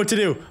what to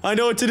do. I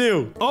know what to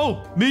do.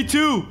 Oh, me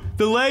too.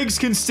 The legs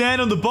can stand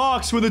on the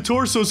box when the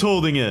torso's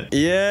holding it.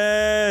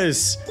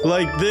 Yes,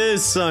 like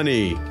this,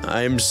 Sonny.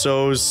 I'm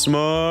so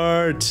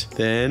smart.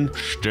 Then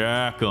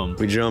Stack them.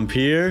 we jump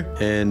here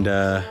and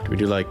we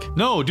do like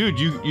No, dude,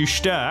 you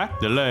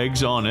stack the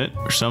legs on it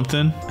or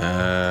something.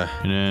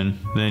 And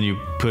then you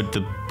put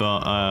the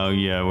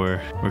yeah,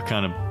 we're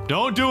kind of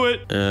don't do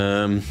it.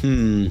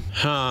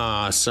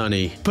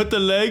 Sonny. Put the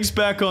legs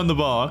back on the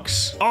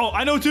box. Oh,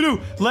 I know what to do.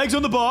 Legs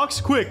on the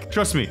box. Quick.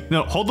 Trust me.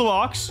 No, hold the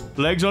box.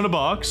 Legs on the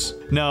box.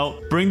 Now,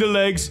 bring the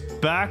legs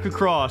back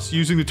across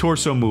using the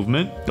torso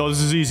movement. Oh, this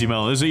is easy,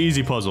 Melon. This is an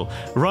easy puzzle.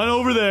 Run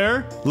over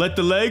there. Let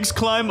the legs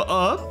climb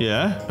up.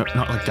 Yeah.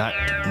 Not like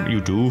that. You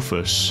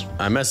doofus.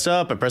 I messed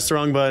up. I pressed the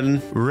wrong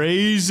button.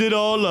 Raise it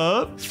all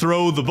up.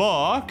 Throw the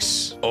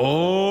box.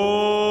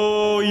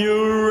 Oh,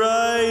 you're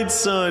right,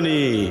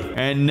 Sonny.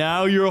 And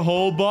now your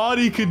whole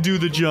body could do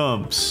the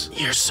jumps.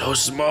 You're so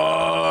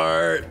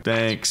smart.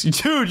 Thanks.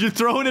 Dude, you're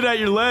throwing it at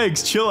your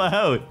legs. Chill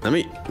out. Let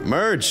me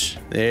merge.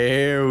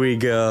 There we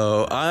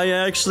go. I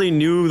actually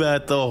knew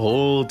that the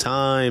whole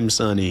time,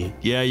 Sonny.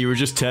 Yeah, you were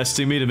just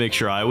testing me to make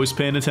sure I was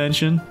paying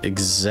attention.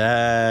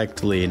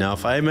 Exactly. Now,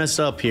 if I mess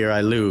up here, I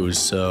lose.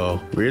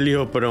 So, really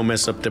hope I don't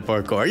mess up the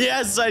parkour.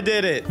 Yes, I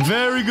did it.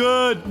 Very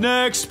good.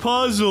 Next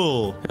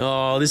puzzle.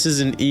 Oh, this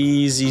is an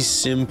easy,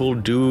 simple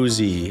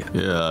doozy.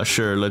 Yeah,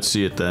 sure. Let's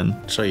see it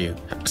then. Show you.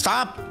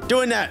 Stop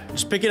doing that.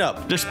 Just pick it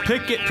up. Just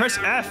pick it. Press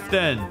F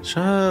then.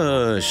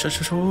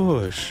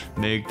 Shush.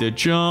 Make the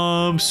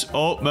jumps.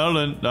 Oh,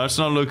 Melon, that's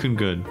not looking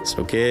good.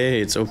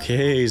 It's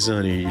okay,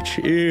 Sonny.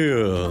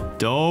 Chill.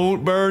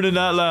 Don't burn in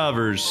that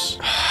lavers.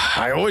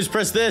 I always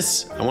press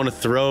this. I want to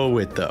throw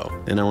it, though.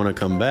 Then I want to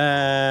come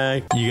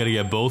back. You gotta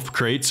get both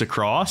crates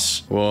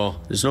across? Well,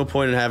 there's no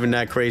point in having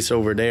that crate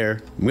over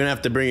there. I'm gonna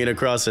have to bring it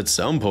across at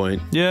some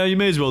point. Yeah, you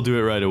may as well do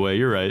it right away.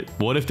 You're right.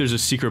 What if there's a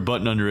secret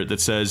button under it that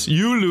says,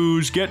 you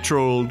lose, get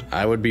trolled?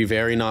 I would be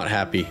very not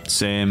happy.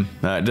 Same.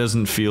 That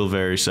doesn't feel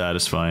very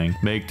satisfying.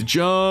 Make the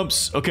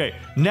jumps. Okay,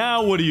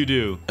 now what do you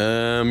do?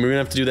 We're gonna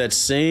have to do that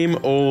same same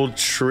old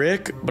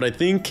trick, but I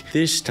think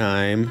this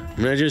time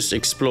I'm gonna just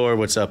explore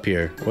what's up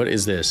here. What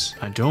is this?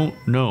 I don't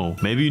know.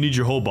 Maybe you need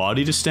your whole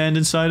body to stand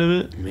inside of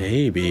it?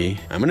 Maybe.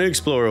 I'm gonna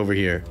explore over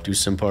here. Do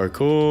some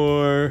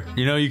parkour.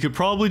 You know, you could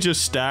probably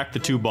just stack the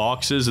 2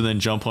 boxes and then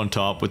jump on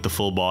top with the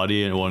full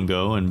body in one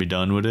go and be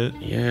done with it.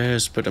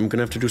 Yes, but I'm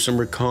gonna have to do some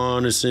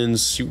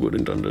reconnaissance. You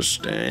wouldn't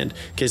understand.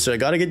 Okay, so I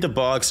gotta get the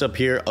box up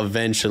here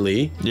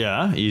eventually.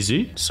 Yeah,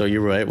 easy. So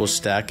you're right. We'll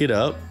stack it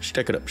up.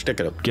 Stack it up. Stack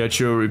it up. Get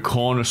your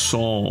reconnaissance.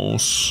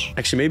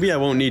 Actually, maybe I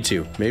won't need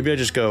to. Maybe I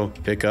just go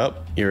pick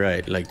up. You're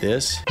right. Like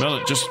this.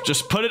 Melon,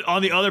 just put it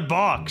on the other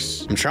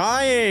box. I'm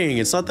trying.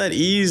 It's not that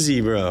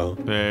easy, bro.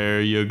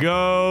 There you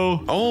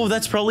go. Oh,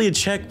 that's probably a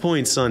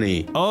checkpoint,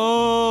 Sonny.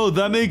 Oh,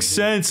 that makes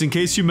sense. In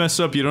case you mess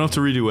up, you don't have to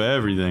redo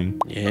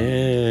everything.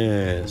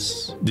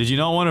 Yes. Did you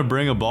not want to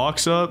bring a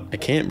box up? I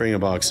can't bring a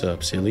box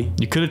up, silly.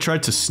 You could have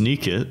tried to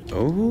sneak it.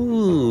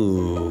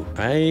 Oh,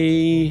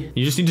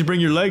 You just need to bring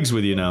your legs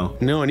with you now.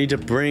 No, I need to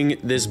bring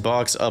this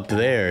box up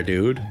there,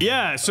 dude.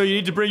 Yeah, so you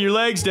need to bring your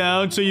legs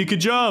down so you can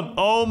jump.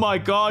 Oh my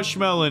gosh,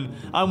 Melon.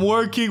 I'm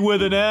working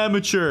with an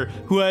amateur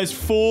who has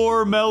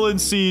 4 melon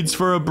seeds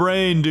for a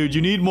brain, dude.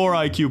 You need more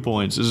IQ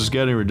points. This is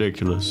getting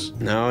ridiculous.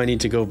 Now I need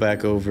to go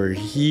back over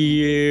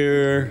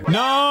here.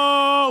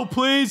 No,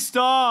 please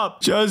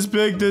stop. Just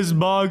pick this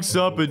box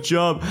up and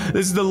jump.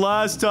 This is the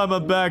last time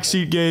I'm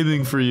backseat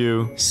gaming for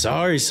you.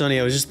 Sorry, Sonny.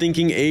 I was just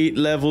thinking 8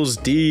 levels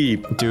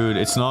deep. Dude,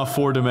 it's not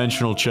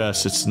 4-dimensional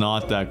chess. It's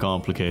not that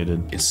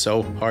complicated. It's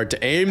so hard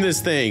to aim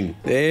this thing.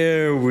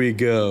 There we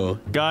go.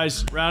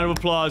 Guys, round of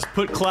applause.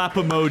 Put clap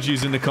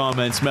emojis in the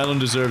comments. Melon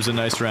deserves a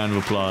nice round of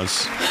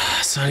applause.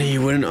 Sonny,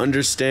 you wouldn't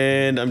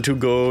understand. I'm too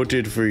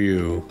goated for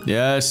you.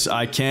 Yes,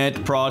 I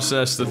can't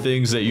process the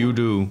things that you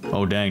do.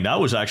 Oh, dang. That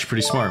was actually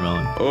pretty smart,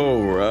 Melon.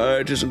 Oh,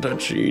 right. Isn't that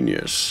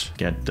genius?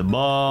 Get the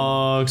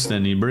box.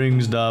 Then he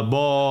brings the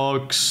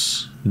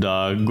box.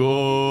 The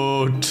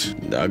goat.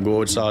 The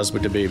goat sauce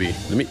with the baby.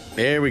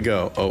 There we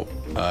go. Oh,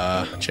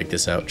 check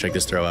this out. Check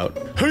this throw out.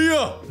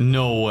 Hiya!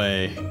 No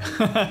way.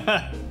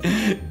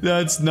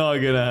 That's not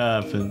gonna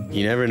happen.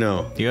 You never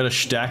know. You gotta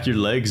stack your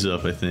legs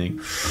up, I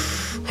think.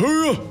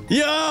 Hiya!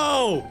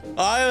 Yo!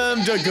 I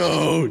am the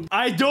goat.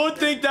 I don't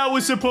think that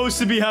was supposed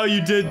to be how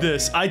you did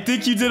this. I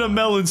think you did a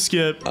melon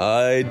skip.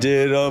 I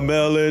did a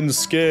melon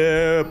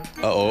skip.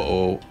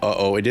 Uh-oh.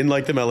 It didn't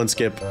like the melon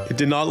skip. It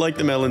did not like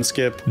the melon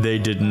skip. They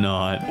did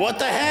not. What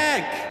the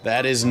heck?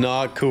 That is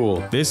not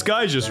cool. This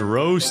guy just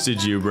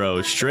roasted you,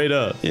 bro. Straight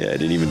up. Yeah, I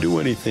didn't even do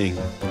anything.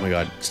 Oh my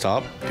god.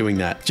 Stop doing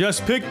that.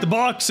 Just pick the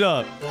box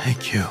up.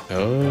 Thank you.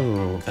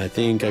 Oh, I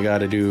think I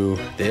gotta do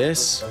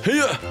this.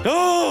 Hiya!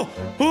 Oh!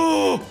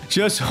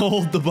 Just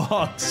hold the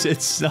box.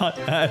 It's not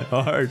that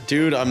hard.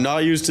 Dude, I'm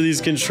not used to these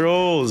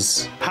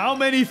controls. How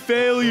many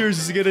failures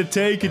is it gonna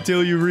take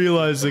until you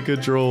realize the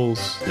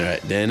controls? All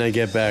right, then I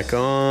get back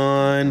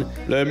on.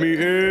 Let me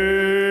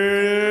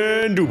in.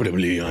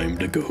 Indubitably, I'm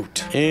the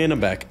goat. And I'm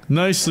back.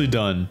 Nicely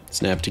done.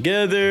 Snap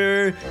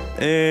together,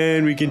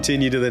 and we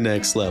continue to the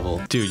next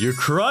level. Dude, you're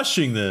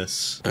crushing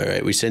this. All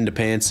right, we send the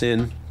pants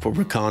in for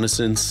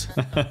reconnaissance.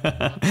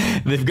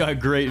 They've got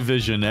great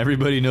vision.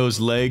 Everybody knows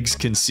legs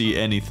can see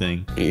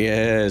anything.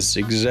 Yes,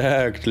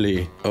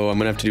 exactly. Oh, I'm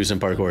gonna have to do some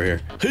parkour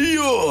here.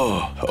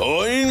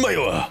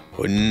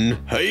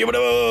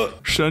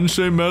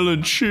 Sensei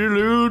Melon,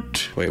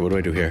 salute. Wait, what do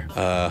I do here?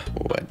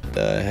 What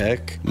the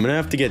heck? I'm gonna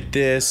have to get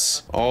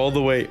this all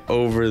the way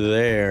over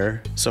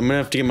there. So I'm gonna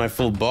have to get my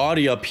full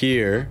body up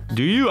here.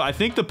 Do you? I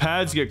think the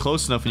pads get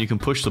close enough and you can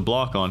push the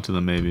block onto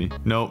them, maybe.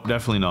 Nope,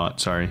 definitely not.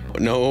 Sorry.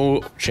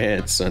 No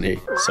chance, Sonny.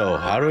 So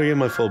how do I get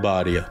my full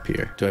body up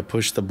here? Do I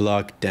push the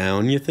block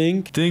down, you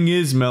think? Thing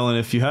is, Melon,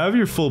 if you have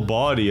your full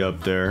body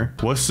up there,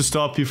 what's to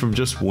stop you from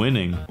just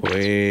winning?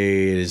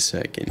 Wait a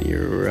second.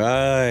 You're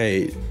right.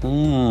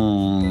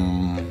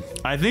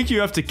 I think you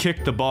have to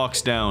kick the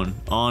box down,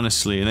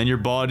 honestly, and then your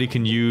body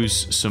can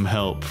use some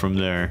help from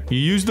there. You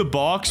use the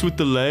box with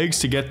the legs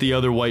to get the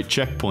other white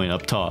checkpoint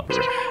up top.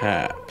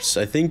 Perhaps.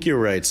 I think you're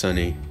right,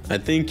 Sonny. I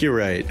think you're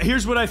right.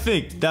 Here's what I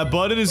think. That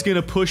button is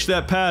gonna push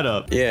that pad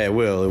up. Yeah, it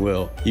will. It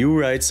will. You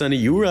right, Sonny.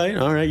 You right.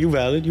 All right, you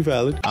valid. You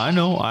valid. I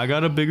know. I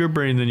got a bigger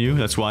brain than you.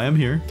 That's why I'm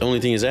here. The only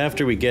thing is,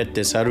 after we get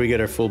this, how do we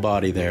get our full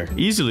body there?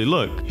 Easily.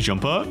 Look.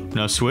 Jump up.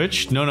 Now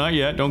switch. No, not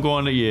yet. Don't go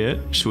on it yet.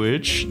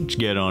 Switch.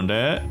 Get on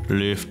that.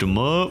 Lift them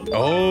up.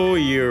 Oh,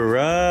 you're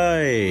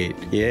right.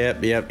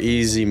 Yep.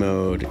 Easy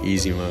mode.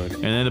 Easy mode.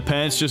 And then the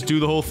pants just do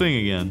the whole thing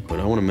again. But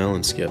I want a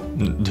melon skip.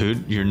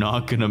 Dude, you're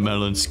not gonna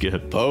melon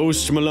skip.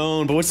 Post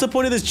Malone. But what's the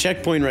point of this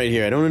checkpoint right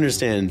here? I don't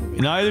understand.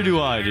 Neither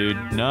do I, dude.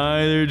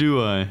 Neither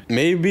do I.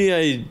 Maybe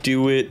I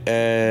do it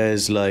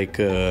as like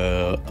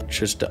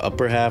just the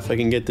upper half I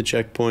can get the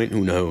checkpoint.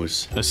 Who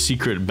knows? A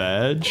secret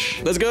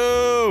badge? Let's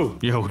go!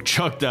 Yo,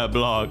 chuck that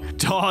block.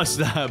 Toss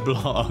that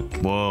block.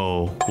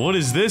 Whoa. What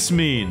does this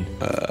mean?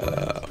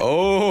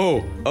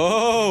 Oh.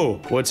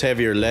 What's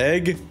heavier,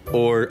 leg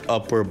or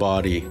upper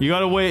body? You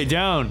gotta weigh it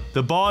down.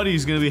 The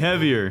body's gonna be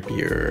heavier.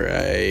 You're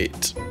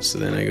right. So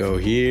then I go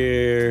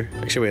here.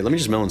 Actually, wait, let me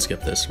just melon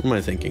skip this. What am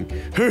I thinking?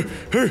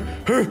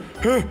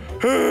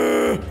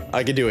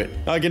 I can do it.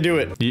 I can do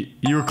it.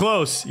 You were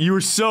close. You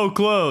were so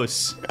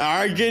close.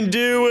 I can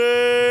do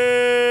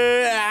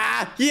it.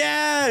 Ah,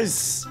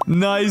 yes.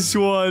 Nice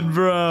one,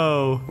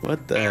 bro.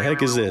 What the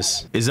heck is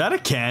this? Is that a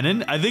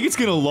cannon? I think it's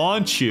gonna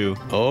launch you.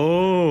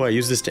 Oh, I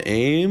use this to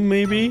aim,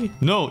 maybe?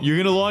 No, you're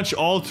gonna launch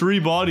all 3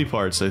 body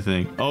parts, I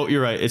think. Oh,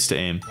 you're right. It's to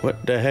aim.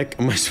 What the heck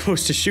am I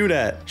supposed to shoot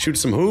at? Shoot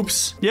some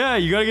hoops? Yeah,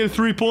 you gotta get a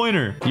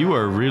 3-pointer. You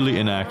are really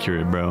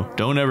inaccurate, bro.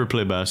 Don't ever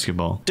play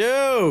basketball.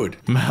 Dude!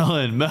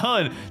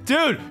 Melon.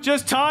 Dude,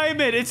 just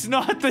time it. It's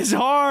not this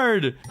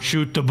hard.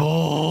 Shoot the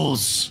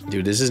balls.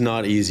 Dude, this is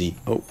not easy.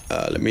 Oh,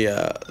 let me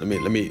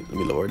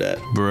lower that.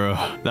 Bro,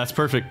 that's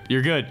perfect.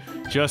 You're good.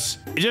 Just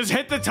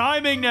hit the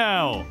timing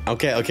now.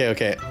 Okay.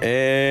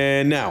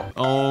 And now.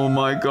 Oh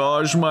my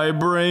gosh, my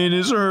brain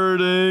is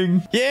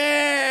hurting.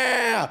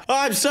 Yeah!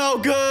 I'm so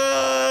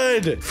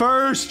good!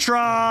 First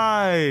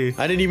try.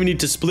 I didn't even need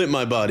to split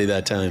my body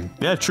that time.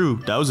 Yeah,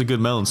 true. That was a good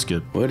melon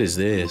skip. What is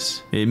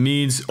this? It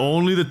means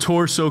only the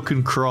torso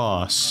can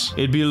cross.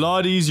 It'd be a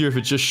lot easier if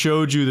it just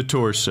showed you the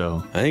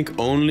torso. I think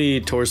only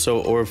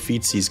torso or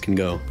feetsies can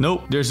go.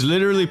 Nope, there's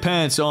literally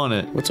pants on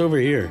it. What's over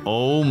here?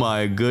 Oh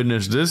my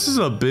goodness, this is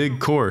a big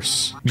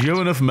course. Do you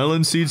have enough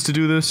melon seeds to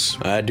do this?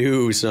 I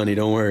do, Sonny,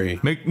 don't worry.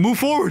 Move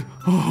forward.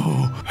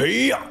 Oh.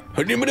 Hey!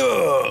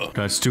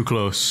 That's too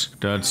close.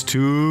 That's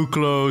too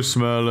close,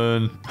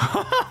 Melon.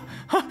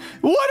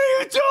 What are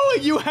you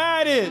doing? You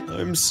had it!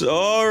 I'm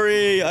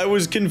sorry. I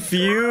was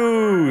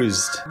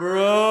confused.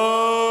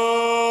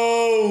 Bro!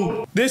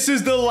 This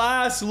is the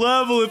last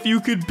level. If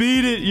you could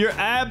beat it, you're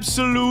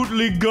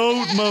absolutely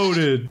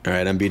goat-moded. All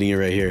right, I'm beating it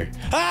right here.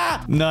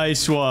 Ah!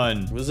 Nice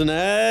one. It was an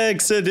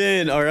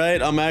accident. All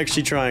right, I'm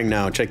actually trying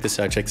now. Check this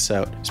out.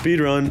 Speed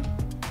run.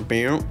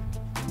 Bow.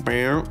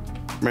 Bow.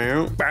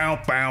 Bow.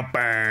 Bow, bow,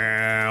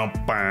 bow,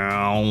 bow.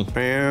 Bow.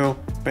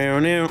 Bow.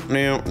 Now.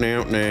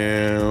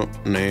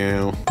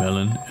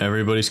 Melon,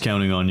 everybody's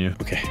counting on you.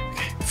 Okay.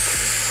 I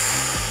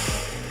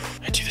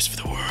do this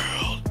for the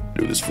world.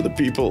 Do this for the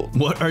people.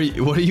 What are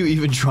you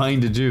even trying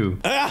to do?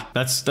 Ah!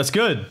 That's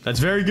good. That's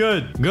very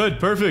good. Good,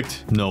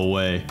 perfect. No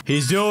way.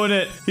 He's doing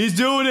it. He's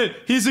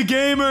a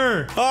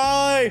gamer.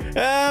 I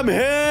am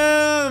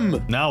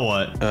him. Now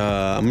what?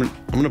 I'm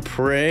gonna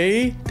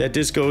pray that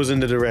this goes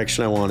in the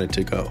direction I want it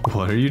to go.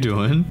 What are you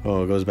doing?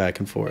 Oh, it goes back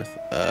and forth.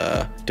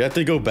 Do I have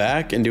to go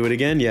back and do it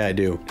again? Yeah, I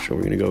do. So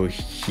we're gonna go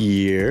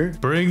here.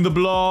 Bring the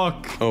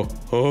block.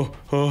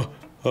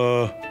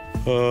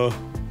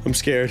 I'm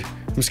scared.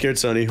 I'm scared,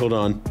 Sonny. Hold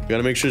on.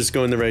 Gotta make sure it's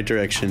going the right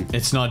direction.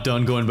 It's not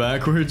done going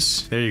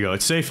backwards. There you go.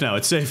 It's safe now.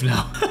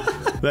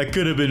 That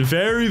could have been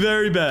very,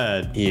 very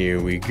bad. Here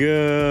we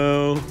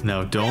go.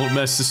 Now, don't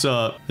mess this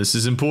up. This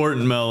is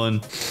important, Melon.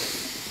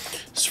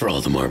 It's for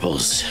all the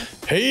marbles.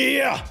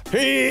 Hey!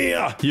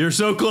 You're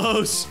so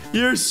close. Wait,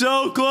 there's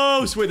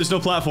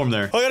no platform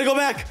there. I gotta go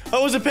back. I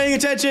wasn't paying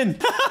attention.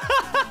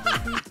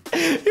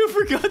 You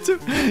forgot to...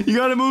 You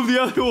gotta move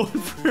the other one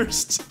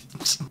first.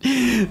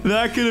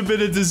 That could have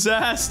been a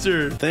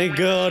disaster. Thank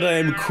God I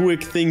am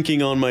quick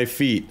thinking on my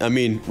feet. I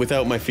mean,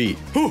 without my feet.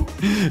 Whew.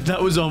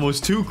 That was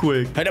almost too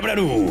quick.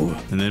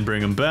 And then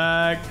bring him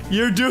back.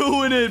 You're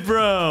doing it,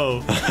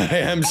 bro. I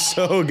am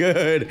so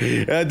good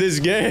at this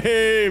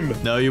game.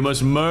 Now you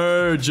must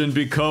merge and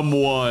become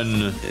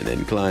one. And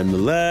then climb the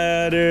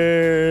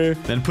ladder.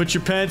 Then put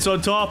your pants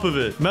on top of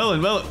it.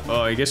 Melon.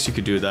 Oh, I guess you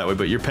could do it that way,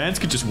 but your pants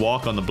could just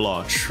walk on the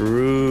block.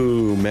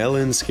 True.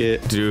 Melon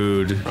skip.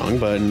 Dude. Wrong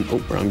button.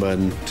 Oh, wrong button.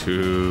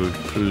 Dude,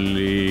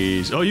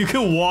 please. Oh, you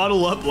can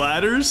waddle up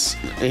ladders?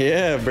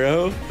 Yeah,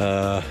 bro.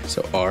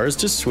 So R's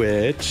to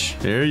switch.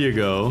 There you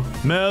go.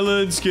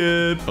 Melon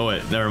skip. Oh,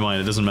 wait. Never mind.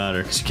 It doesn't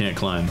matter because you can't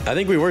climb. I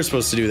think we were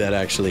supposed to do that,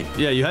 actually.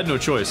 Yeah, you had no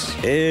choice.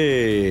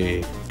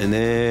 Hey. And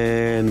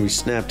then we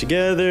snap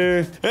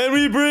together. And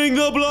we bring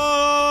the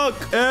block.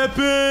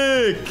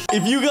 Epic.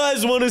 If you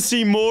guys want to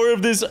see more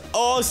of this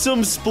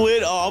awesome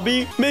split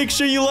obby, make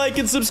sure you like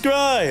and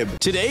subscribe.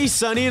 Today,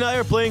 Sunny and I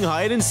are playing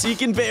hide and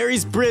seek in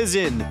Barry's prison.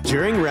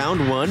 During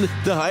round 1,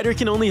 the hider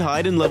can only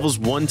hide in levels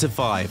 1 to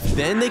 5.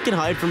 Then they can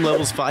hide from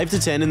levels 5 to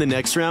 10 in the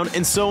next round,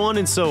 and so on,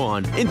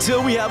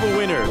 until we have a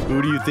winner.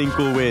 Who do you think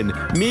will win?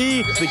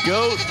 Me, the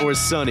goat, or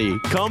Sunny?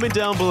 Comment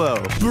down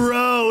below.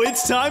 Bro,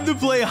 it's time to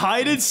play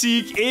hide and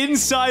seek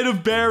inside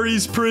of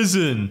Barry's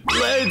prison.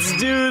 Let's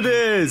do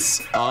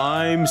this.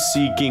 I'm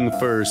seeking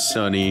first,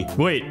 Sunny.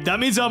 Wait,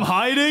 that means I'm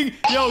hiding?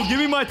 Yo, give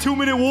me my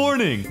 2-minute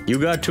warning. You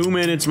got 2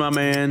 minutes, my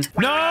man.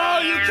 No,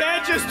 you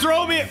can't just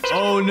throw me.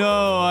 Oh,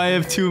 no, I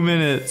have 2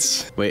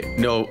 minutes. Wait,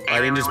 no, I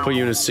didn't just put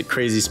you in a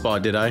crazy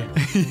spot, did I?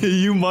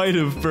 You might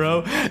have,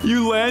 bro.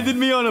 You landed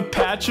me on a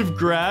patch of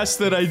grass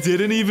that I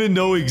didn't even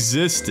know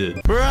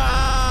existed.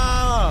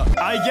 Bruh!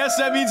 I guess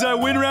that means I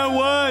win round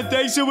 1.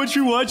 Thanks so much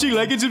for watching.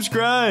 Like and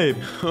subscribe.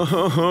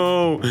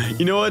 Oh,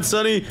 you know what,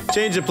 Sonny?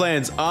 Change of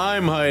plans.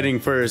 I'm hiding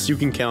first. You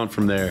can count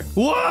from there.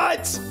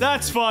 What?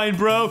 That's fine,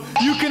 bro.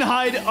 You can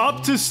hide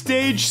up to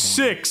stage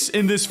 6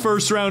 in this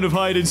first round of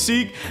hide and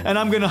seek, and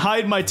I'm gonna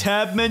hide my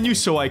tab menu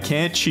so I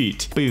can't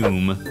cheat.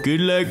 Boom.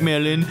 Good luck,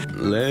 Melon.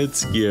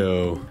 Let's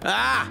go.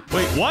 Ah!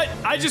 Wait, what?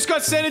 I just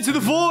got sent into the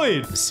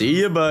void.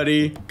 See ya,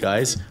 buddy.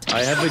 Guys,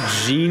 I have a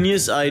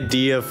genius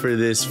idea for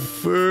this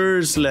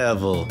first level.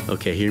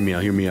 Okay, hear me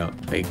out.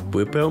 I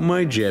whip out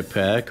my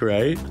jetpack,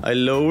 right? I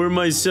lower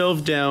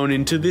myself down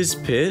into this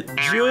pit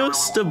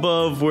just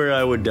above where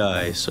I would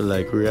die. So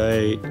like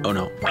right... Oh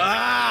no.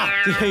 Ah!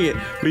 Dang it.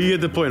 But you get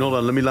the point. Hold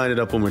on. Let me line it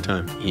up one more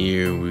time.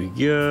 Here we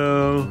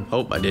go.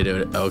 Oh, I did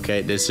it.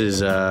 Okay, this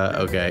is...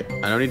 Okay.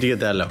 I don't need to get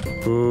that low.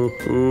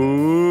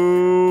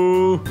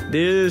 Ooh.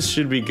 This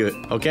should be good.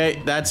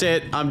 Okay, that's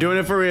it. I'm doing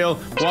it for real.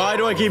 Why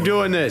do I keep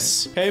doing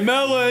this? Hey,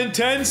 Melon,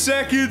 10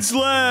 seconds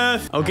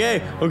left.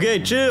 Okay,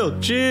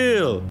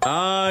 chill.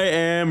 I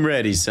am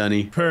ready,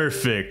 Sonny.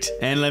 Perfect.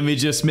 And let me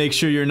just make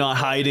sure you're not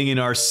hiding in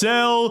our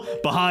cell,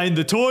 behind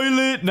the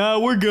toilet. No,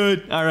 we're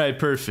good. All right,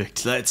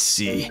 perfect. Let's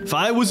see. If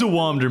I was a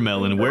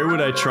Wandermelon, where would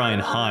I try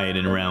and hide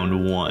in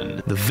round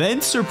 1? The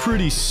vents are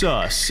pretty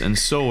sus, and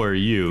so are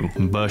you.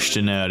 I'm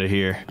busting out of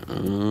here.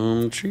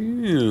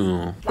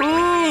 Chill.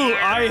 Ooh,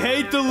 I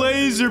hate the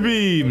laser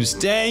beams.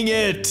 Dang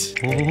it.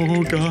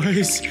 Oh,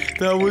 guys,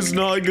 that was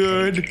not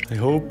good. I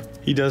hope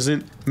he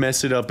doesn't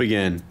mess it up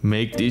again.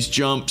 Make these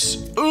jumps.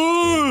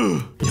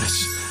 Ooh!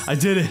 Yes, I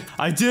did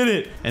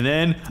it. And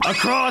then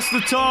across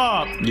the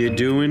top. You're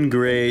doing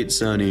great,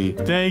 Sonny.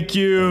 Thank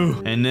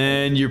you. And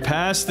then you're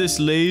past this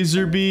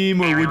laser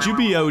beam, or would you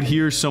be out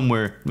here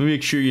somewhere? Let me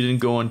make sure you didn't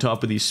go on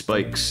top of these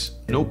spikes.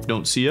 Nope,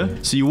 don't see ya.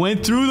 So you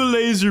went through the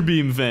laser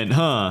beam vent,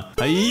 huh?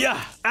 Hiya!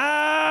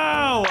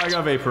 Ow! I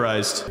got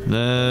vaporized.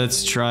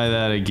 Let's try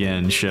that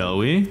again, shall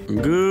we?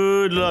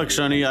 Good luck,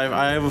 Sonny.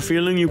 I have a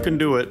feeling you can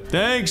do it.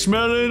 Thanks,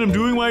 Melon. I'm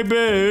doing my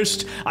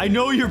best. I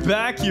know you're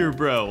back here,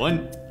 bro.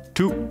 1,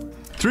 2,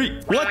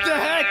 3. What the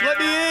heck? Let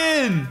me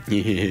in!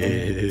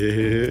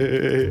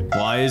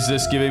 Why is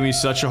this giving me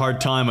such a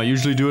hard time? I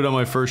usually do it on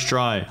my first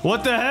try.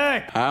 What the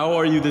heck? How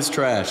are you this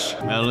trash?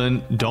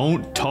 Melon,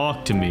 don't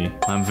talk to me.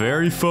 I'm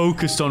very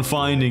focused on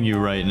finding you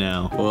right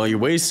now. Well, you're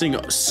wasting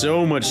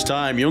so much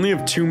time. You only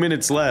have 2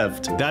 minutes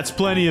left. That's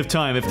plenty of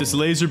time. If this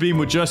laser beam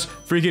would just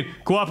freaking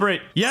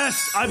cooperate.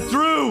 Yes, I'm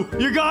through.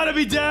 You gotta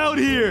be down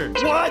here.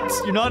 What?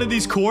 You're not in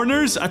these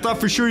corners? I thought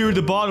for sure you were at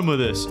the bottom of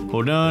this.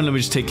 Hold on. Let me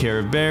just take care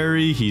of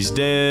Barry. He's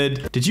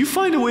dead. Did you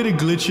find a way to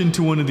glitch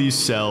into one of these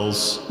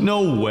cells?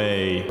 No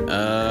way.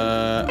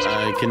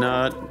 I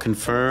cannot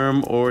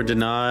confirm or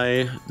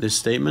deny this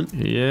statement.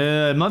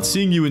 Yeah, I'm not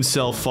seeing you in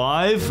cell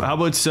 5. How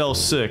about cell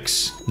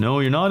 6? No,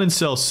 you're not in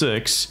cell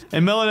 6.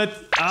 And Melon,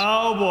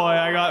 oh boy,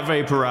 I got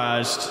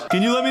vaporized.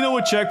 Can you let me know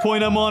what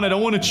checkpoint I'm on? I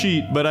don't want to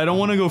cheat, but I don't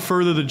want to go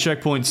further than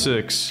checkpoint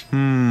 6.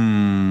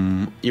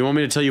 You want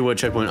me to tell you what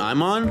checkpoint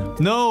I'm on?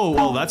 No,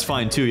 well, that's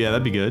fine too. Yeah,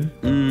 that'd be good.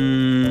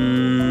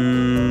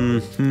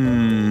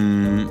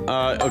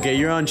 Okay,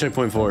 you're on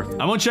checkpoint 4.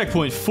 I'm on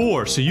checkpoint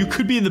 4, so you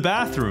could be in the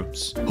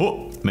bathrooms.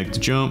 Oh, make the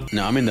jump.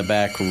 No, I'm in the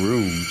back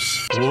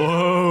rooms.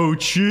 Whoa,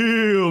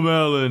 chill,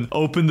 Melon.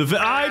 Open the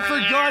vent. I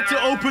forgot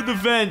to open the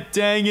vent.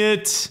 Dang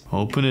it.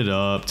 Open it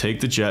up. Take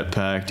the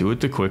jetpack. Do it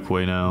the quick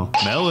way now.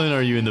 Melon,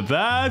 are you in the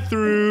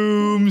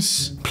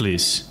bathrooms?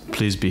 Please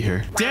be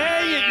here.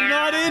 Dang it, you're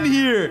not in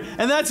here.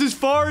 And that's as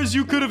far as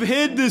you could have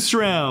hid this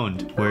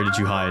round. Where did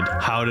you hide?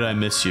 How did I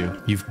miss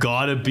you? You've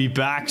got to be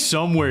back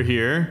somewhere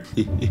here.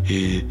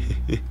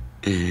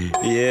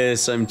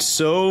 Yes, I'm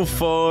so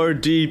far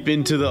deep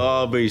into the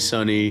obby,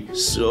 Sonny.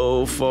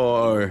 So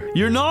far.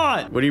 You're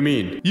not. What do you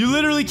mean? You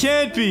literally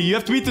can't be. You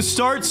have to be at the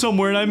start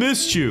somewhere, and I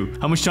missed you.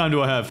 How much time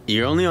do I have?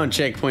 You're only on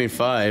checkpoint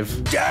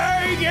 5.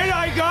 Dang it,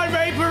 I got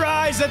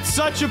vaporized. That's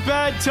such a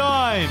bad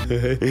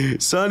time.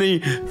 Sonny,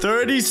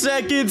 30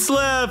 seconds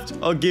left.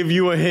 I'll give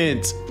you a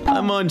hint.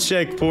 I'm on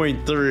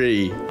checkpoint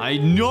 3. I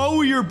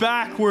know you're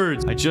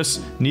backwards. I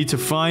just need to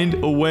find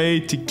a way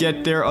to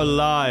get there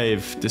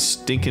alive. This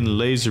stinking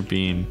laser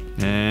beam.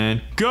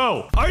 And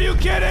go. Are you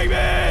kidding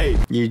me?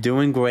 You're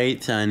doing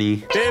great, Sonny.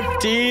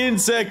 15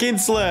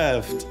 seconds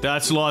left.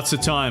 That's lots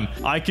of time.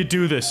 I could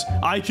do this.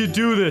 I could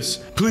do this.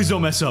 Please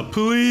don't mess up.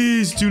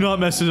 Please do not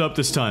mess it up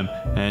this time.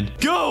 And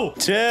go.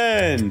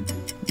 10,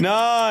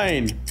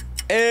 9,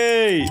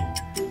 8,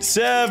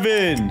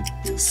 7,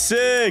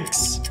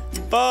 6,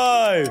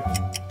 5,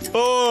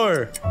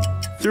 4,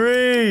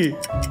 3,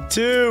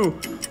 2,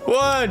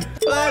 1.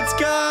 Let's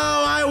go.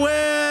 I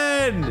win.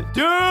 again!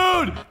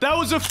 Dude, that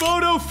was a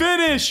photo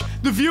finish.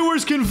 The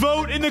viewers can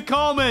vote in the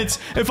comments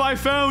if I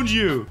found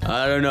you.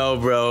 I don't know,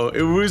 bro.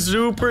 It was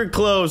super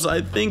close.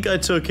 I think I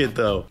took it,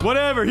 though.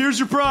 Whatever, here's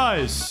your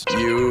prize.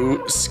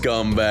 You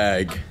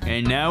scumbag.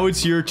 And now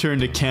it's your turn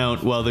to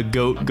count while the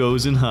goat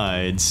goes and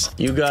hides.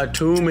 You got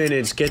 2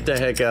 minutes. Get the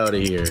heck out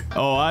of here.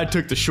 Oh, I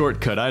took the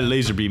shortcut. I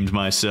laser beamed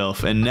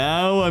myself. And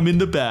now I'm in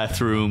the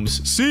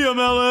bathrooms. See ya,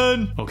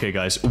 Melon. Okay,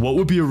 guys, what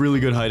would be a really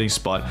good hiding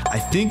spot? I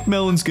think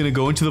Melon's gonna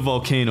go into the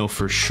volcano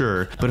for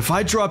sure. But if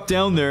I drop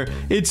down there,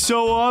 it's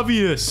so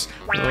obvious.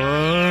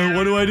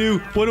 What do I do?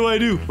 What do I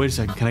do? Wait a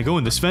second. Can I go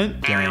in this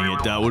vent? Dang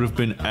it. That would have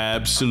been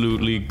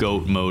absolutely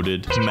goat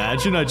moded.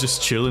 Imagine I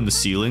just chill in the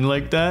ceiling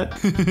like that.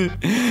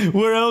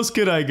 Where else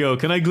could I go?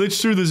 Can I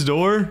glitch through this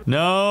door?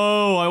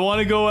 No, I want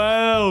to go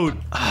out.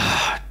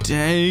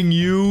 Dang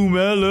you,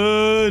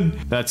 Melon.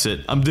 That's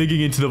it. I'm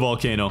digging into the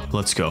volcano.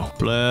 Let's go.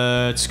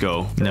 Let's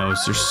go. Now,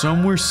 is there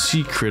somewhere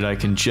secret I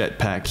can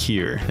jetpack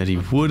here that he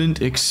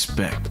wouldn't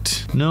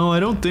expect? No, I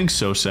don't think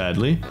so,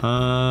 sadly.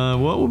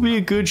 What would be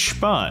a good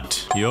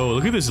spot? Yo,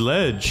 look at this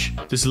ledge.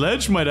 This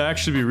ledge might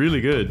actually be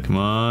really good. Come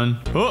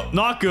on. Oh,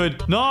 not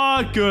good.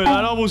 Not good.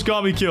 That almost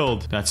got me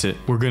killed. That's it.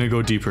 We're gonna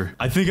go deeper.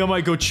 I think I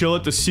might go chill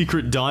at the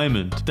secret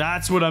diamond.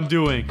 That's what I'm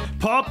doing.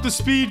 Pop the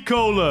speed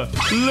cola.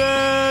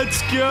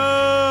 Let's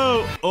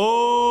go.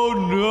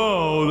 Oh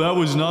no, that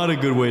was not a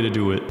good way to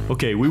do it.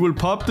 Okay, we will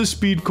pop the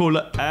speed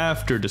cola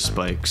after the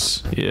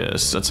spikes.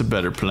 Yes, that's a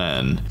better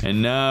plan.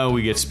 And now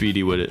we get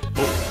speedy with it.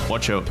 Oh,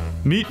 watch out.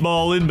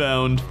 Meatball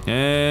inbound.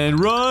 And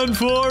run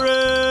for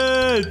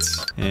it.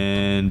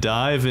 And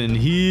dive in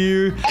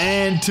here.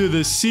 And to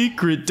the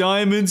secret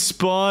diamond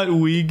spot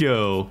we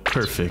go.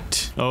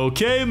 Perfect.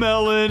 Okay,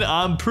 Melon,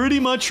 I'm pretty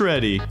much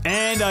ready.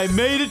 And I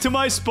made it to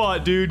my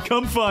spot, dude.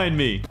 Come find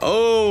me.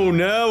 Oh,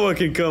 now I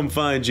can come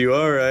find you.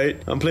 All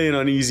right. I'm playing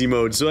on easy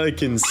mode so I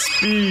can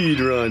speed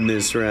run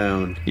this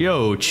round.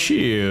 Yo,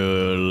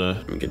 chill.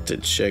 Get to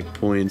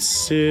checkpoint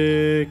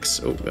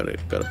 6. Oh,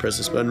 gotta press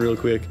this button real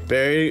quick.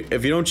 Barry,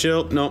 if you don't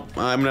chill, no,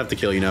 I'm gonna have to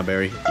kill you now,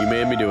 Barry. You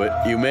made me do it.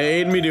 You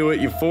made me do it.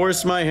 You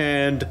forced my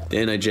hand.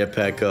 Then I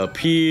jetpack up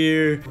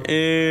here.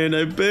 And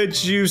I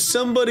bet you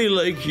somebody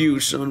like you,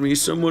 Sonny,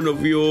 someone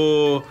of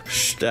your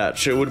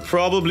stature would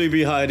probably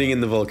be hiding in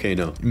the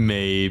volcano.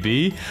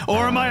 Maybe.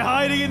 Or am I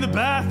hiding in the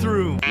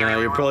bathroom? Nah,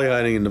 you're probably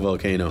hiding in the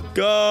volcano.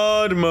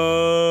 God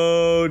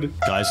mode.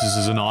 Guys, this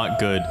is not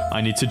good.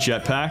 I need to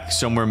jetpack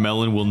somewhere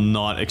Melon will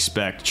not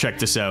expect. Check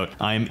this out.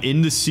 I am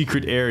in the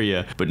secret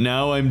area, but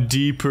now I'm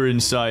deeper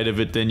inside of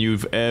it than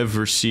you've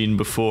ever seen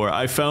before.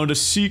 I found a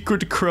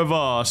secret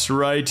crevasse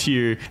right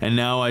here, and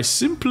now I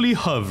simply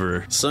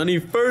hover. Sonny,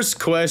 first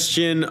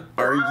question.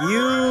 Are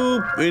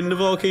you in the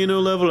volcano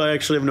level? I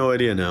actually have no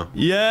idea now.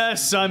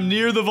 Yes, I'm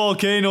near the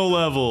volcano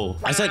level.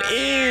 I said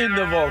in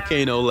the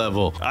volcano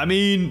level. I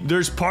mean,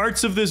 there's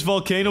parts of this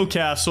volcano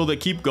castle that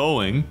keep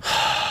going.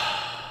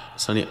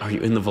 Sonny, are you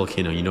in the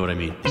volcano? You know what I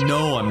mean?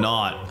 No, I'm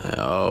not.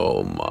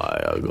 Oh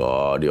my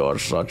god, you're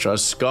such a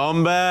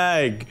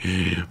scumbag.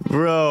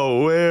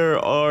 Bro, where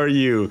are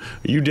you?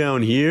 Are you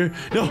down here?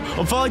 No,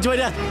 I'm falling to my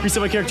death.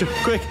 Reset my character.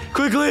 Quick,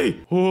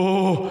 quickly.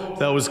 Oh,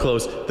 that was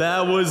close.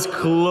 That was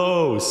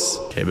close.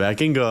 Okay,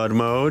 back in God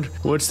mode.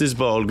 What's this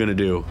ball gonna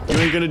do? What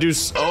are you gonna do?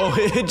 Oh,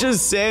 it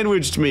just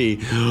sandwiched me.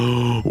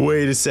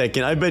 Wait a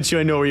second. I bet you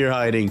I know where you're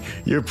hiding.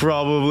 You're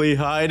probably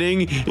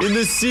hiding in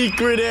the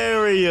secret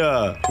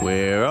area.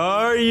 Where are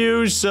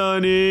you,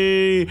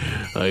 Sonny?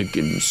 I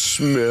can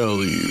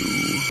smell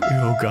you.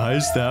 Yo,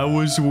 guys, that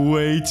was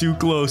way too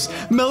close.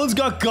 Melon's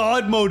got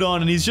God mode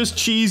on and he's just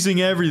cheesing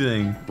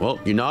everything. Well,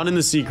 you're not in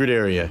the secret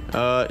area.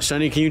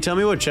 Sonny, can you tell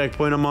me what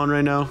checkpoint I'm on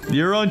right now?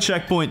 You're on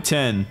checkpoint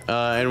 10.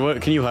 And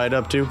what can you hide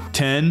up to?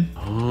 10.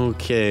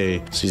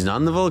 Okay, so he's not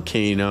in the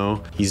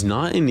volcano. He's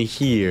not in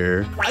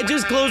here. I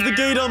just closed the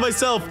gate on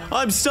myself.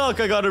 I'm stuck.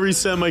 I gotta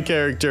reset my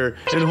character,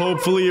 and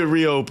hopefully it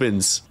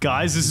reopens.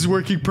 Guys, this is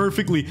working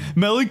perfectly.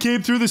 Melon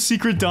came through the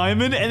secret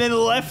diamond and then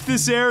left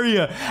this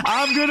area.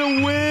 I'm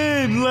gonna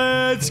win.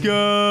 Let's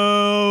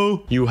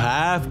go. You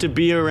have to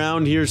be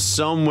around here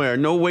somewhere.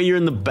 No way you're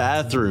in the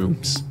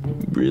bathrooms.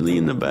 Really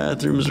in the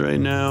bathrooms right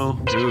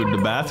now? Dude,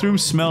 the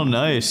bathrooms smell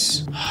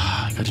nice.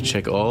 I gotta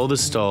check all the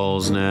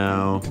stalls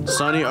now.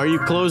 Sonny, are you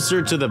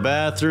closer to the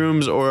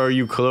bathrooms or are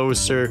you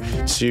closer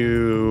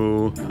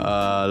to,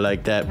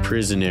 like that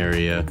prison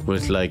area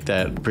with like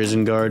that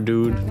prison guard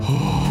dude?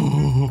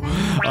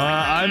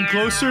 I'm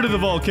closer to the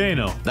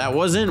volcano. That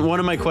wasn't one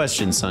of my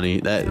questions, Sonny.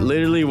 That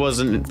literally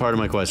wasn't part of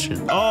my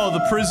question. Oh,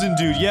 the prison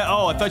dude. Yeah,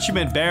 oh, I thought you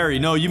meant Barry.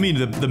 No, you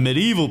mean the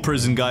medieval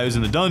prison guy who's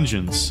in the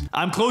dungeons.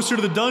 I'm closer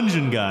to the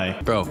dungeon guy.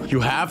 Bro, you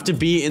have to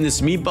be in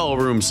this meatball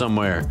room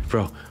somewhere.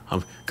 Bro,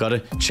 I've gotta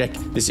check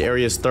this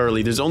area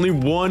thoroughly. There's only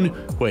one.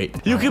 Wait,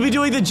 you could be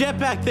doing the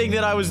jetpack thing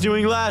that I was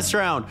doing last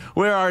round.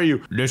 Where are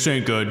you? This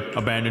ain't good.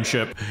 Abandoned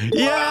ship.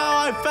 Yeah,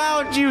 I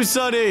found you,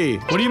 Sonny.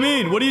 What do you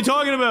mean? What are you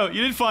talking about?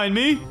 You didn't find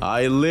me.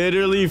 I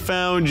literally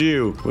found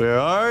you. Where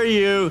are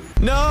you?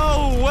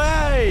 No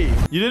way.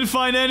 You didn't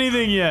find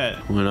anything yet.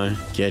 When I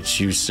get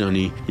you,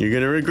 Sonny, you're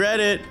gonna regret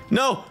it.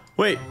 No,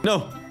 wait,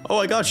 no. Oh,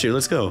 I got you.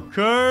 Let's go.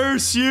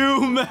 Curse you,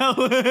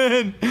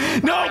 Melon.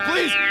 No,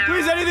 please,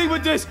 anything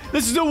but this.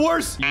 This is the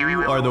worst.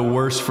 You are the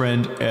worst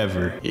friend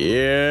ever.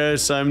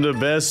 Yes, I'm the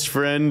best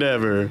friend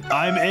ever.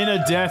 I'm in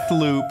a death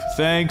loop.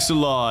 Thanks a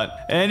lot.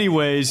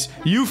 Anyways,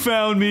 you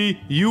found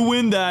me. You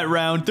win that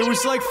round. There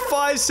was like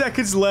 5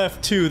 seconds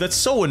left, too. That's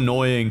so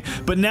annoying.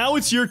 But now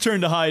it's your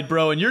turn to hide,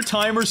 bro, and your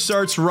timer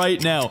starts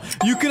right now.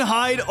 You can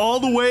hide all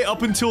the way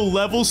up until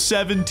level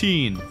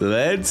 17.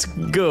 Let's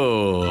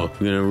go.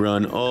 I'm gonna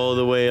run all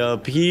the way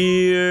up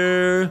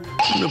here.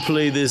 I'm gonna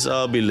play this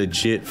I'll be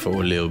legit for a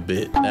little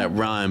bit. That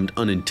rhymed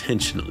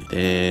unintentionally.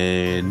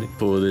 And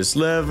pull this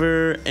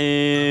lever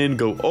and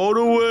go all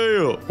the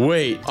way up.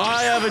 Wait,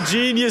 I have a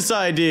genius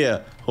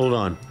idea. Hold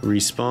on.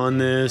 Respawn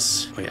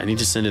this. Wait, I need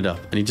to send it up.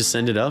 I need to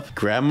send it up.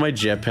 Grab my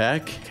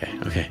jetpack.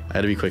 Okay. I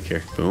had to be quick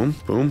here. Boom.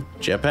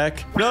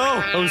 Jetpack. No!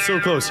 I was so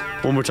close.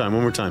 One more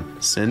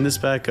time. Send this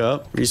back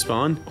up.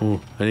 Respawn.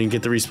 Oh, I didn't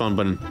get the respawn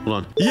button.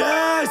 Hold on.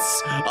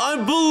 Yes!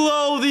 I'm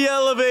below the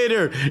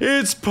elevator.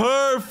 It's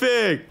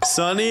perfect.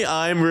 Sonny,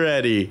 I'm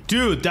ready.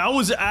 Dude, that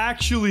was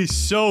actually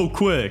so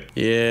quick.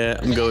 Yeah,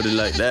 I'm goated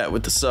like that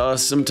with the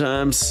sauce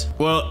sometimes.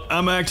 Well,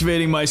 I'm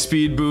activating my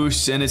speed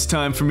boost, and it's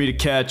time for me to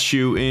catch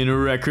you in a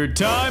record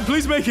time.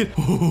 Please make it.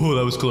 Oh,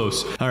 that was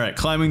close. All right,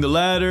 climbing the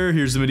ladder.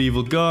 Here's the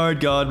medieval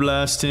guard. God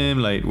blast him.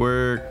 Light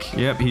work.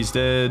 Yep, he's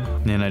dead.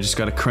 And I just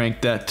gotta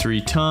crank that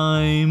 3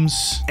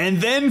 times.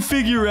 And then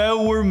figure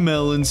out where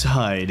Melon's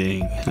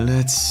hiding.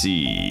 Let's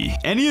see.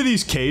 Any of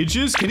these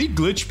cages? Can he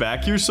glitch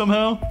back here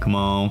somehow? Come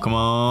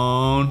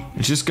on.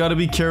 I just gotta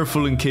be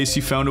careful in case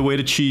he found a way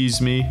to cheese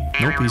me.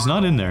 Nope, he's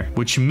not in there.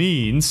 Which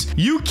means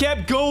you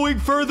kept going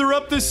further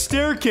up this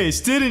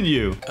staircase, didn't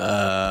you?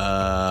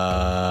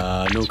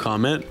 No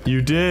comment.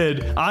 You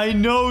did. I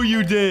know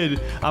you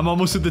did. I'm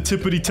almost at the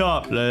tippity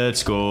top.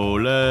 Let's go.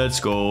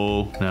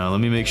 Now,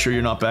 let me make sure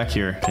you're not back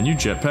here. Can you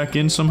jetpack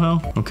in somehow?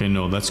 Okay,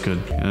 no, that's good.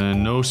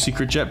 No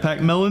secret jetpack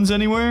melons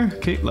anywhere?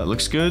 Okay, that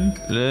looks good.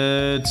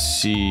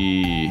 Let's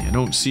see. I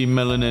don't see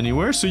Melon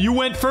anywhere, so you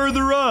went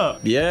further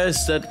up.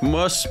 Yes, that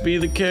must be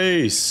the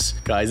case.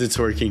 Guys, it's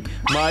working.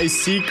 My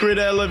secret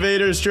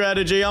elevator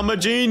strategy. I'm a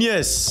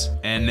genius.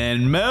 And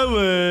then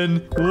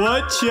Melon,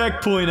 what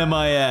checkpoint am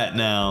I at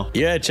now?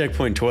 Yeah,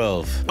 checkpoint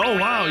 12. Oh,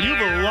 wow, you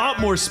have a lot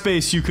more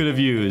space you could have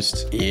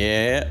used.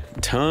 Yeah,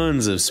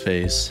 tons of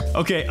space.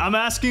 Okay, I'm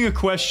asking a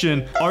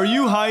question. Are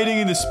you hiding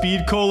in the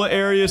speed cola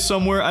area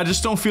somewhere? I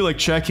just don't feel like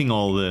checking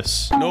all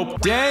this.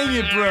 Nope. Dang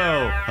it,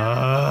 bro.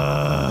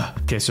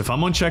 Okay, so if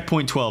I'm on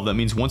checkpoint 12, that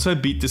means once I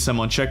beat this, I'm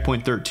on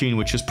checkpoint 13,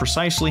 which is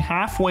precisely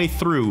halfway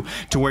through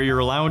to where you're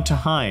allowed to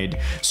hide.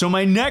 So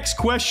my next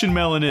question,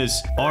 Melon,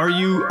 is, are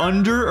you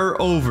under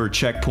or over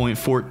checkpoint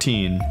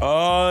 14?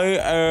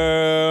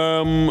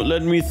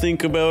 Let me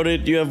think about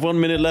it. You have 1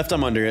 minute left.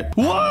 I'm under it.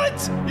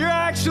 What? You're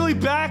actually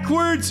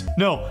backwards?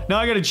 No, now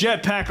I gotta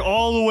jetpack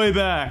all the way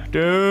back.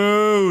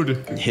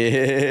 Dude.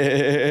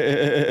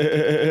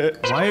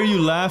 Why are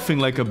you laughing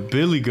like a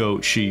billy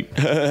goat sheep?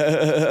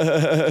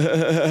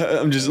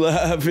 I'm just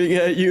laughing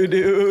at you,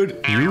 dude.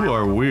 You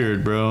are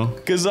weird, bro.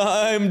 Cause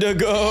I'm the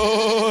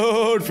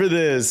goat for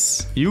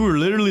this. You were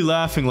literally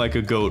laughing like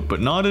a goat, but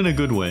not in a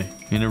good way.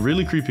 In a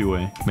really creepy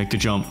way. Make the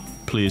jump,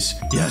 please.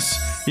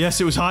 Yes,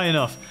 it was high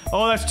enough.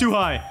 Oh, that's too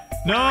high.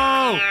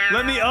 No,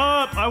 let me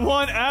up. I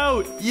want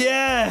out.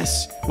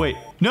 Yes. Wait,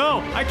 no,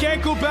 I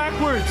can't go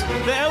backwards.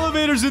 The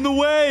elevator's in the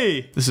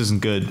way. This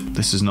isn't good.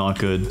 This is not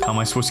good. How am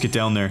I supposed to get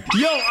down there?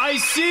 Yo, I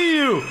see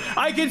you.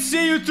 I can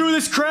see you through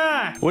this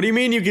crack. What do you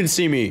mean you can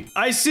see me?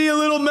 I see a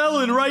little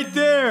melon right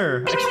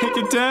there. I can't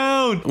get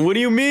down. What do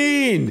you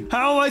mean?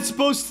 How am I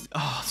supposed to...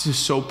 Oh, this is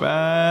so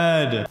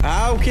bad.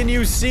 How can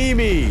you see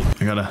me?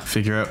 I gotta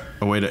figure out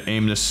a way to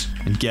aim this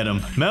and get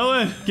him.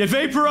 Melon, get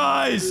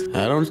vaporized.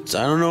 I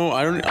don't know.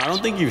 I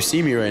don't think you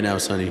see me right now,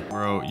 Sonny.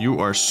 Bro, you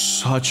are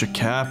such a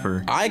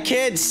capper. I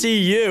can't see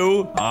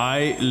you.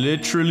 I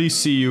literally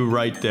see you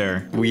right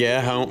there.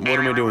 Yeah, what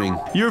am I doing?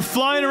 You're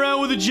flying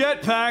around with a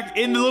jetpack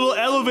in the little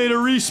elevator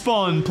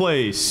respawn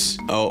place.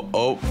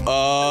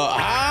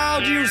 How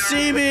do you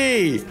see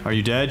me? Are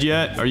you dead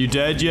yet?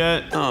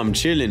 I'm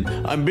chilling.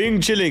 I'm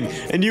being chilling.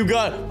 And you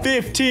got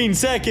 15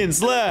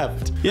 seconds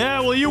left. Yeah,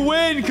 well, you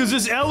win because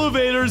this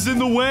elevator's in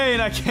the way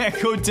and I can't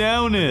go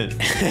down it.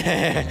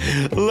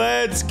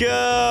 Let's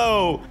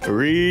go.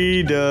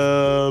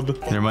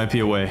 Redub. There might be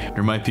a way.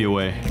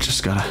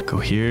 Just gotta go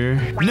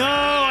here. No,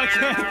 I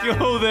can't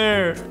go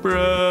there.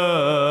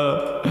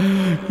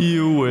 Bruh.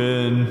 You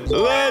win.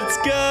 Let's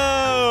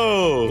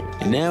go.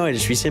 And now I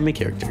just reset my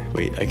character.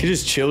 Wait, I could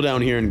just chill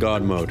down here in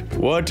God mode.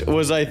 What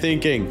was I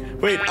thinking?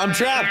 Wait, I'm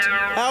trapped.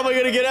 How am I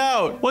gonna get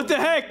out? What the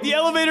heck? The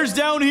elevator's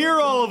down here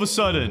all of a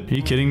sudden. Are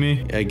you kidding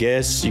me? I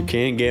guess you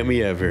can't get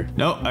me ever.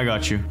 No, I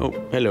got you. Oh,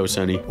 hello,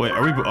 Sonny. Wait,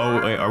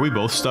 are we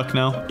both stuck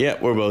now? Yeah,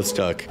 we're both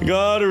stuck.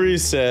 Gotta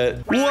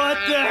reset. What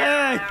the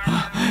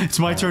heck? It's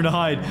my turn to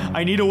hide.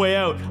 I need a way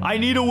out. I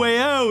need a way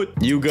out.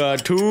 You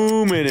got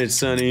 2 minutes,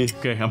 Sonny.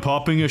 Okay, I'm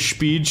popping a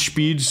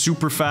speed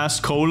super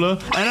fast cola,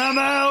 and I'm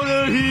out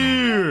of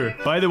here.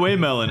 By the way,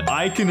 Melon,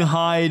 I can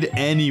hide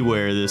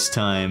anywhere this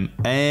time.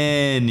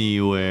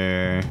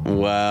 Anywhere.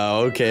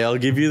 Wow, okay, I'll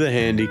give you the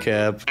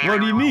handicap. What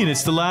do you mean?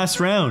 It's the last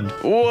round.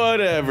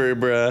 Whatever,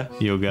 bruh.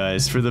 Yo,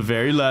 guys, for the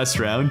very last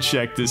round,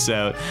 check this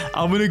out.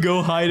 I'm gonna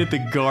go hide at the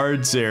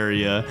guards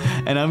area,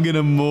 and I'm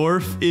gonna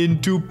morph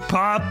into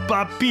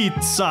Papa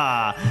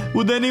Pizza.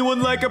 Would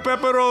anyone like a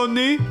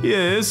pepperoni?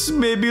 Yes,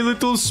 maybe a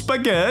little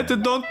spaghetti.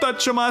 Don't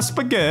touch my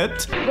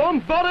spaghetti.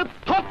 Somebody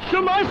touch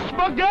my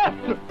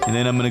spaghetti! And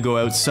then I'm gonna go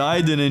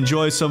outside and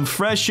enjoy some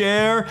fresh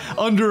air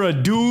under a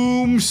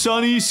doom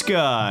sunny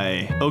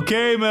sky.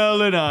 Okay,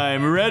 Melon,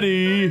 I'm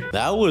ready.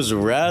 That was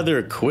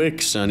rather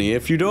quick, Sonny.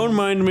 If you don't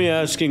mind me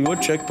asking,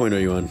 what checkpoint are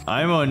you on?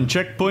 I'm on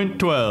checkpoint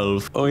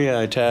 12. Oh yeah,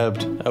 I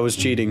tabbed. I was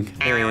cheating.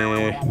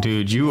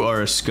 Dude, you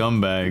are a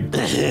scumbag.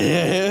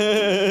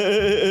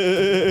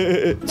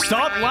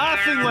 Stop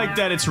laughing like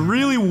that. It's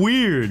really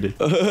weird.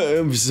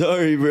 I'm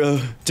sorry, bro.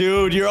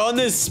 Dude, you're on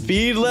this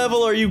speed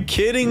level? Are you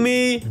kidding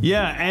me?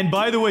 Yeah, and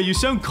by the way, you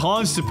sound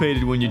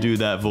constipated when you do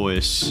that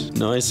voice.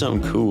 No, I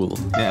sound cool.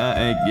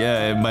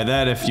 Yeah, by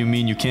that, if you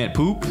mean you can't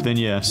poop, then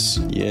yes.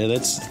 Yeah,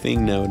 that's the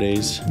thing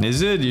nowadays.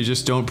 Is it? You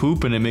just don't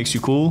poop and it makes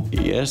you cool?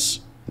 Yes.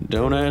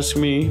 Don't ask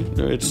me.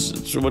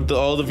 It's what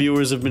all the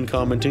viewers have been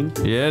commenting.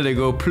 Yeah, they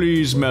go,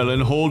 please,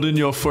 Melon, hold in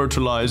your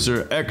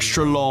fertilizer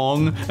extra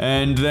long,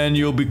 and then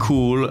you'll be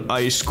cool,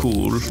 ice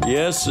cool.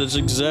 Yes, that's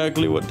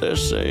exactly what they're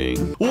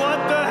saying.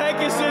 What the heck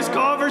is this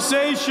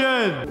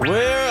conversation?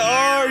 Where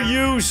are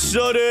you,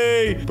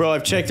 Sonny? Bro,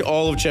 I've checked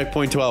all of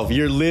checkpoint 12.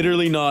 You're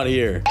literally not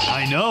here.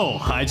 I know.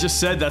 I just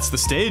said that's the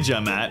stage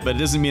I'm at, but it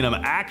doesn't mean I'm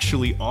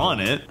actually on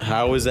it.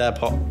 How is that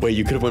Wait,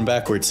 you could have went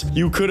backwards.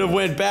 You could have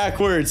went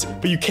backwards,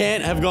 but you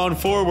can't have gone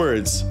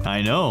forwards.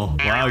 I know.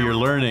 Wow, you're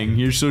learning.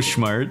 You're so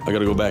smart. I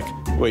gotta go back.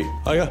 Wait,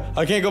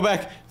 I can't go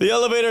back. The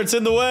elevator, it's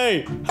in the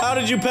way. How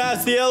did you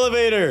pass the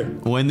elevator?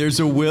 When there's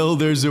a will,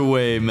 there's a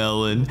way,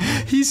 Melon.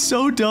 He's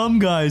so dumb,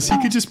 guys.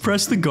 He could just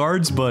press the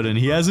guards button.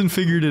 He hasn't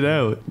figured it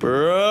out.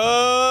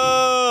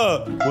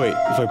 Bro! Wait,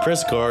 if I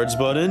press guards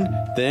button,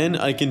 then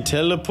I can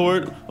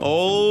teleport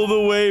all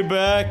the way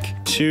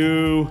back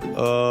to,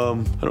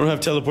 I don't have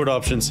teleport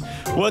options.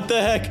 What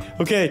the heck?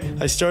 Okay,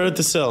 I start at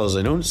the cells.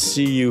 I don't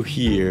see you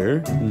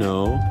here.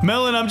 No.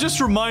 Melon, I'm just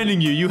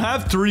reminding you, you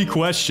have 3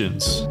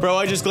 questions. Bro,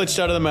 I just glitched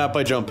out of the map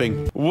by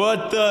jumping.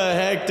 What the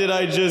heck did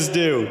I just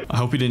do? I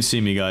hope you didn't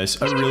see me,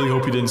 guys. I really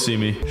hope you didn't see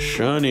me.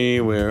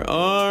 Shani, where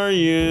are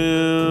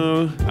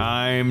you?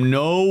 I'm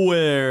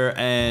nowhere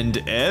and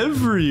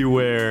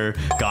everywhere.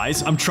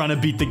 Guys, I'm trying to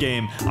beat the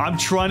game. I'm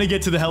trying to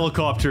get to the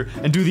helicopter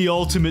and do the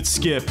ultimate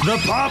skip. The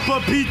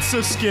Papa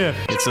Pizza skip.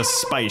 It's a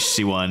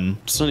spicy one.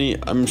 Sonny,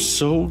 I'm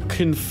so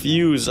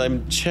confused.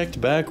 I'm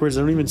checked backwards.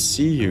 I don't even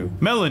see you.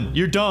 Melon,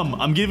 you're dumb.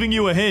 I'm giving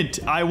you a hint.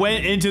 I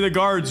went into the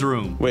guards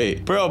room.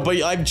 Wait, bro,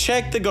 but I've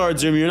checked the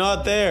guards room. You're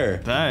not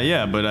there.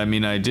 Yeah, but I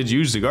mean, I did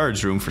use the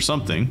guards room for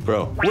something.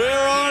 Bro, where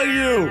are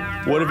you?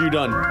 What have you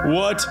done?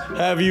 What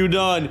have you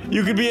done?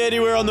 You could be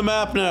anywhere on the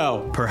map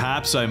now.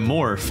 Perhaps I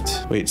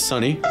morphed. Wait,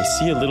 Sonny, I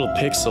see a little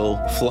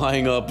pixel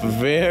flying up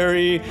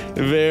very,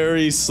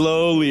 very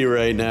slowly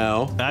right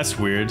now. That's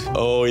weird.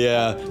 Oh,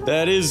 yeah,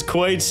 that is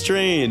quite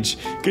strange.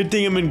 Good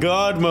thing I'm in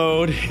God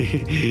mode.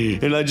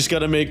 And I just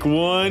gotta make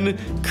one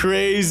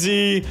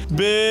crazy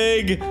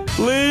big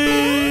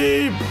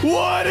leap.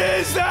 What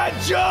is that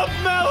jump,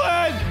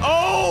 Melon?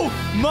 Oh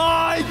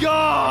my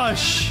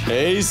gosh.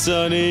 Hey,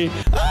 Sonny.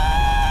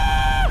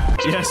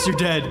 Yes, you're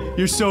dead.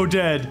 You're so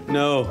dead.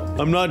 No,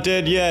 I'm not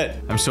dead yet.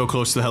 I'm so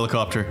close to the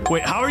helicopter.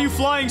 Wait, how are you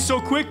flying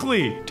so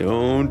quickly?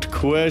 Don't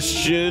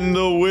question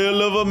the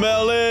will of a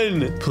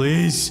melon.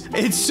 Please.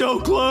 It's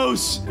so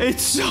close.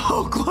 It's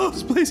so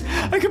close. Please.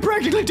 I can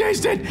practically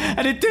taste it.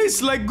 And it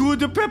tastes like good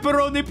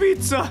pepperoni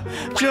pizza.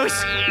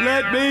 Just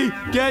let me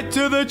get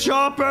to the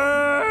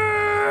chopper.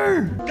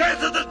 Get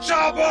to the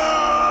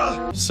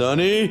chopper!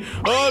 Sonny,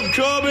 I'm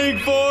coming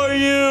for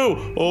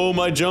you. Oh,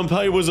 my jump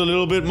height was a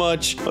little bit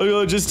much.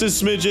 Oh, just a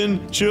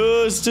smidgen.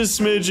 Just a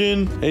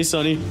smidgen. Hey,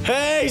 Sonny.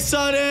 Hey,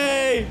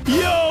 Sonny!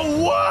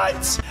 Yo,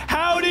 what?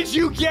 How did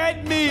you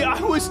get me? I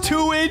was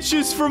 2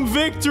 inches from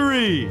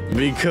victory.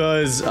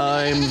 Because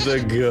I'm the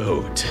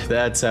GOAT.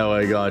 That's how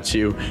I got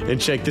you. And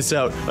check this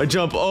out. I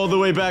jump all the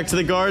way back to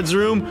the guards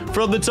room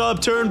from the top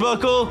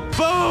turnbuckle.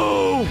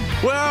 Boom!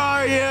 Where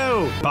are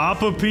you?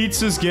 Papa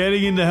Pizza's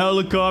getting in the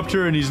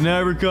helicopter and he's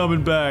never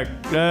coming back.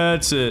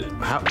 That's it.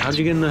 How'd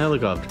you get in the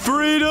helicopter?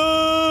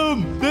 Freedom!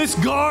 boom! This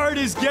guard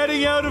is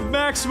getting out of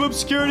maximum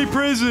security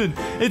prison.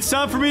 It's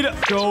time for me to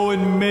go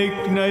and make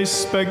nice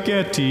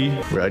spaghetti.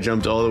 Where I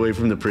jumped all the way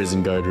from the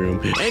prison guard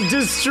room and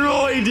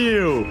destroyed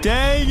you.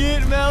 Dang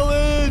it,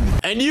 Melon!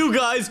 And you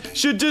guys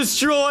should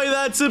destroy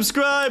that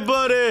subscribe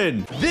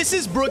button. This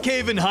is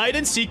Brookhaven hide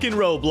and seek in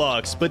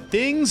Roblox, but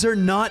things are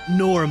not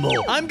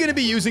normal. I'm gonna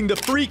be using the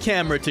free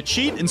camera to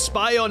cheat and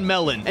spy on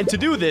Melon. And to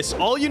do this,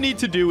 all you need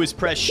to do is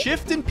press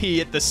Shift and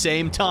P at the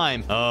same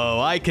time. Oh,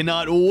 I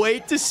cannot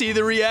wait to see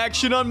the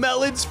reaction on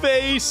Melon's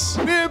face.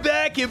 We're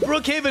back in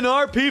Brookhaven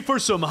RP for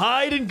some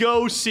hide and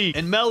go seek.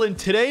 And Melon,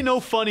 today no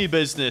funny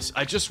business.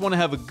 I just want to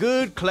have a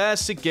good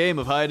classic game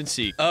of hide and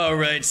seek. All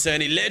right,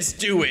 Sonny, let's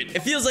do it.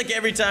 It feels like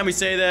every time we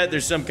say that,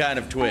 there's some kind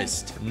of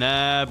twist.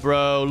 Nah,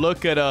 bro,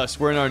 look at us.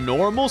 We're in our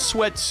normal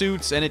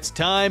sweatsuits, and it's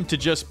time to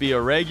just be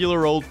a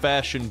regular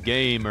old-fashioned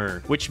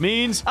gamer. Which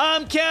means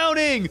I'm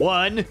counting.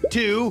 1,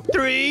 2,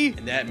 3.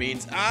 And that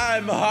means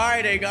I'm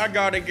hiding. I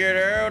gotta get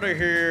out of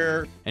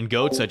here. And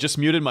goats, I just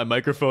muted my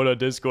microphone on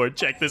Discord.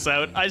 Check this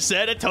out. I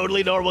said a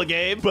totally normal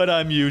game, but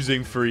I'm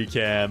using free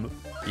cam.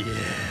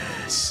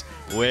 Yes.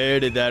 Where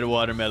did that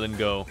watermelon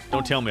go?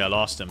 Don't tell me I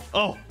lost him.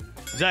 Oh.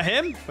 Is that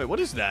him? Wait, what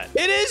is that?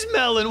 It is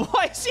Melon.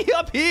 Why is he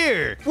up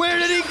here? Where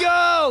did he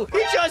go? He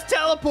just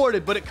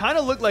teleported, but it kind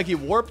of looked like he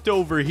warped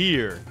over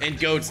here. And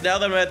goats, now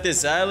that I'm at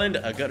this island,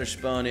 I gotta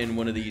spawn in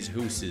one of these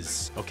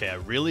hooses. Okay, I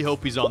really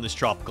hope he's on this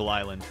tropical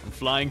island. I'm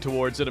flying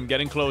towards it. I'm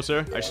getting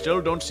closer. I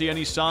still don't see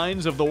any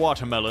signs of the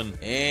watermelon.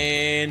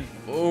 And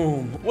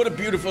boom. What a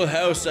beautiful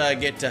house I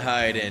get to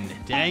hide in.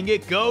 Dang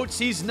it, goats.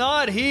 He's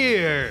not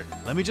here.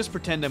 Let me just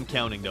pretend I'm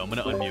counting, though. I'm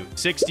gonna unmute.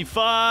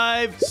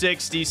 65,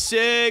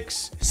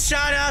 66.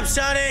 Shut up,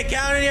 Sonny!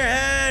 Count in your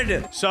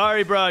head!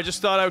 Sorry, bro. I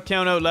just thought I would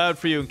count out loud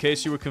for you in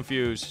case you were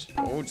confused.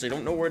 Goats, I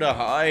don't know where to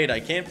hide. I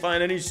can't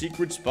find any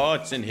secret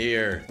spots in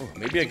here. Oh,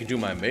 maybe I could do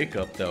my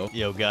makeup, though.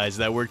 Yo, guys,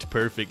 that worked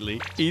perfectly.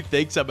 He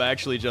thinks I'm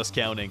actually just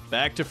counting.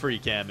 Back to free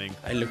camming.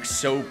 I look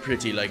so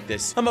pretty like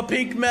this. I'm a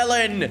pink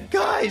melon!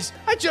 Guys,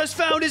 I just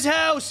found his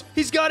house.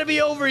 He's got to be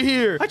over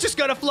here. I just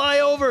got to fly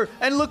over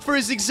and look for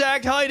his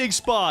exact hiding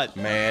spot.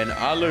 Man,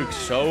 I look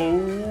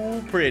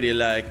so pretty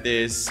like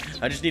this.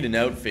 I just need an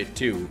outfit,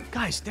 too.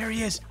 Guys, there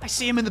he is. I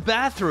see him in the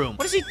bathroom.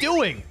 What is he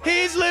doing?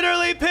 He's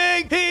literally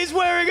pink. He's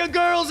wearing a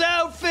girl's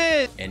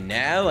outfit. And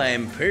now I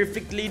am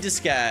perfectly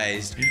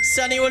disguised.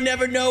 Sonny will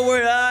never know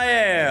where I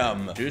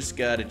am. Just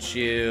gotta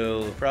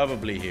chill.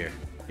 Probably here.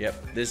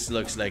 Yep, this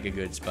looks like a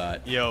good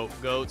spot. Yo,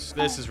 goats,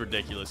 this is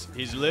ridiculous.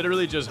 He's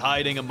literally just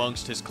hiding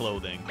amongst his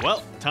clothing.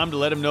 Well, time to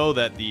let him know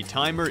that the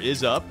timer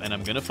is up and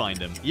I'm gonna find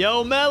him.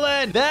 Yo,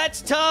 Melon,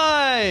 that's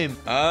time!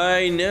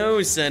 I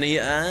know, Sonny.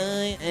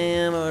 I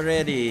am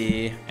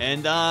ready.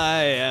 And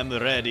I am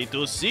ready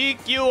to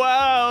seek you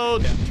out.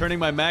 I'm turning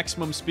my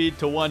maximum speed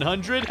to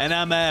 100 and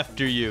I'm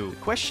after you. The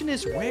question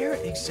is, where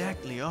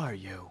exactly are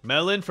you?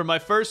 Melon, for my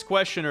first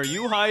question, are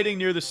you hiding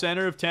near the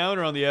center of town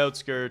or on the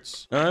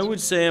outskirts? I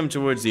would say I'm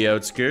towards the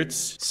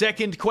outskirts.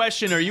 Second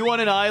question, are you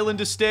on an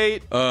island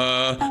estate?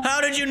 How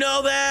did you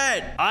know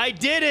that? I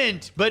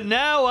didn't, but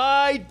now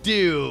I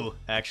do.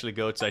 Actually,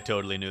 goats, I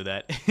totally knew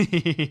that.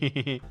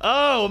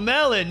 Oh,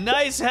 Melon,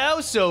 nice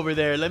house over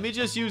there. Let me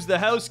just use the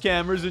house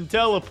cameras and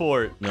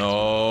teleport.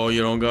 No,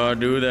 you don't gotta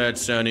do that,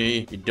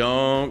 Sonny. You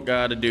don't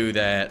gotta do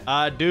that.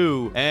 I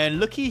do. And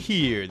looky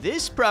here.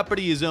 This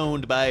property is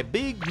owned by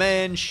Big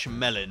Man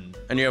Schmelon.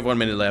 And you have 1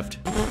 minute left.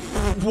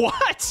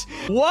 What?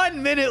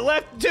 1 minute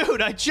left?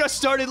 Dude, I just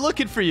started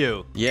looking for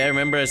you. Yeah,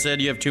 remember I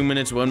said you have 2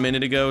 minutes 1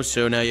 minute ago,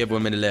 so now you have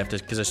 1 minute left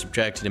because I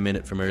subtracted a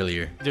minute from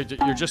earlier.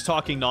 You're just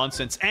talking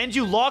nonsense. And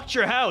you locked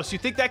your house. You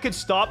think that could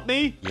stop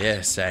me?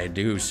 Yes, I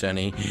do,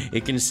 Sonny.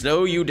 It can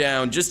slow you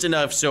down just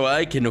enough so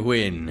I can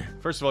win.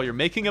 First of all, you're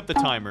making up the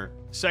timer.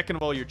 Second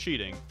of all, you're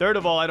cheating. Third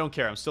of all, I don't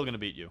care. I'm still gonna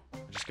beat you. I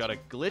just gotta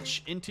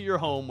glitch into your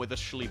home with a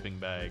sleeping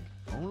bag.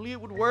 If only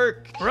it would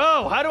work.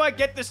 Bro, how do I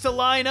get this to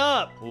line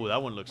up? Ooh,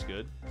 that one looks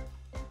good.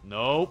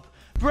 Nope.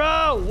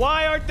 Bro,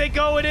 why aren't they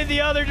going in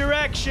the other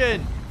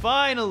direction?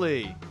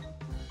 Finally.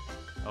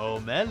 Oh,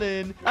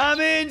 Melon,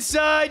 I'm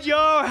inside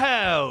your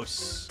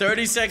house.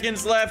 30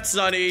 seconds left,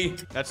 Sonny.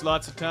 That's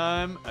lots of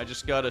time. I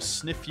just gotta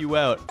sniff you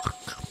out.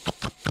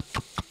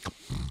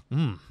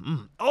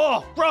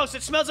 Oh, gross,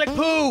 it smells like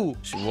poo.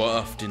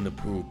 Waft in the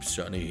poop,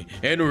 Sonny,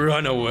 and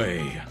run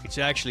away. It's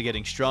actually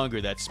getting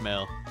stronger, that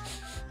smell.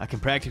 I can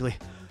practically...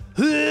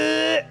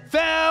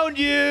 Found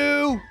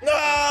you!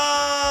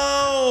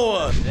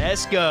 No!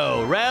 Let's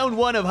go. Round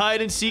 1 of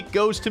hide and seek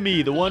goes to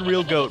me, the one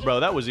real goat, bro.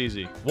 That was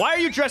easy. Why are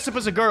you dressed up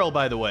as a girl,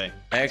 by the way?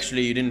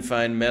 Actually, you didn't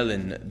find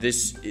Melon.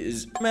 This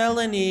is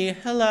Melanie.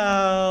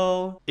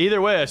 Hello.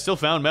 Either way, I still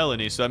found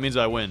Melanie, so that means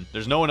I win.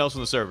 There's no one else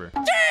on the server.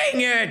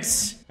 Dang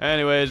it!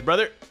 Anyways,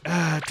 brother,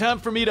 time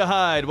for me to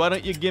hide. Why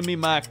don't you give me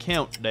my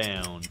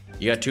countdown?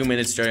 You got 2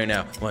 minutes starting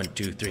now. 1,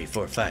 2, 3,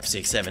 4, 5,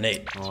 6, 7,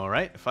 8. All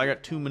right, if I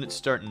got 2 minutes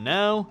starting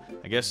now,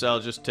 I guess I'll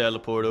just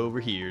teleport over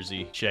here,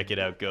 Z. Check it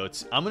out,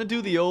 goats. I'm gonna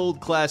do the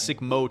old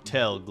classic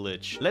motel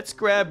glitch. Let's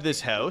grab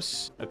this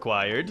house.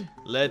 Acquired.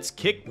 Let's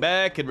kick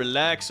back and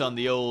relax on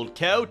the old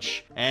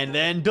couch, and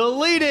then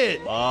delete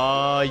it.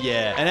 Oh,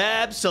 yeah. An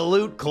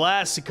absolute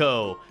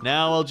classico.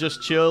 Now I'll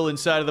just chill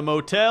inside of the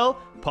motel,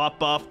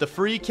 pop off the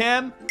free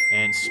cam,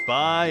 and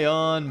spy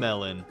on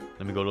Melon.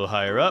 Let me go a little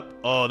higher up.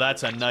 Oh,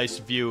 that's a nice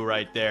view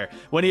right there.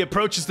 When he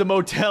approaches the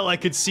motel, I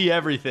could see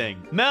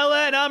everything.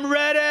 Melon, I'm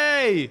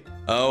ready!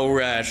 All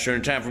right, sure,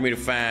 time for me to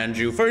find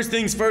you. First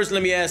things first,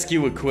 let me ask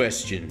you a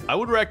question. I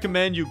would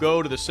recommend you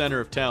go to the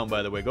center of town,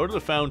 by the way. Go to the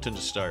fountain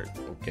to start.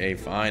 Okay,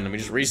 fine. Let me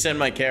just reset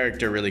my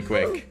character really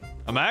quick.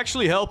 I'm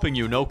actually helping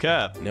you, no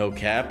cap. No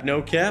cap,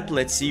 no cap.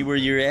 Let's see where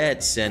you're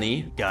at,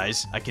 Sonny.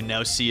 Guys, I can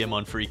now see him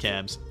on free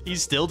cams.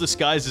 He's still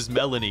disguised as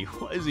Melanie.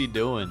 What is he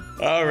doing?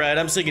 All right,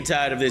 I'm sick and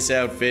tired of this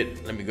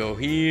outfit. Let me go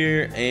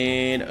here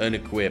and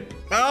unequip.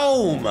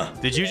 Boom!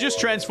 Did you just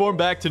transform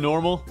back to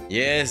normal?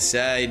 Yes,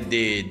 I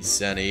did,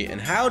 Sonny. And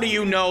how do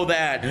you know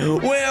that?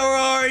 Where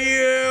are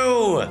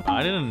you?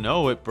 I didn't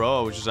know it,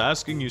 bro. I was just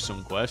asking you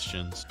some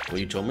questions. Well,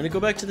 you told me to go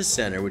back to the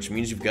center, which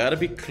means you've got to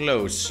be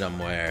close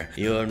somewhere.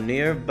 You're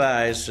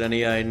nearby,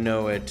 Sonny. I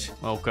know it.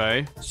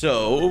 Okay.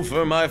 So,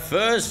 for my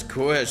first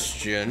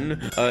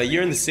question,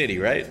 you're in the city,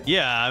 right?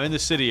 Yeah, I'm in the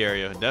city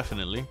area,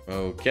 definitely.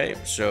 Okay,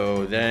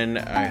 so then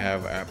I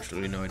have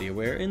absolutely no idea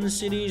where in the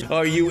city.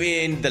 Are you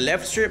in the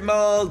left strip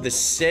mall, the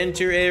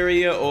center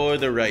area, or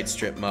the right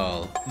strip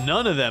mall?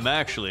 None of them,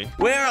 actually.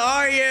 Where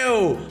are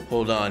you?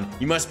 Hold on,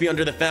 you must be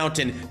under the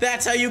fountain.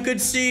 That's how you could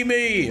see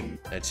me.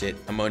 That's it,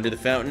 I'm under the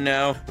fountain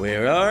now.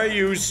 Where are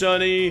you,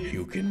 Sonny?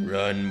 You can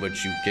run,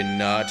 but you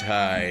cannot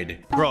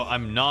hide. Bro,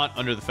 I'm not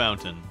under the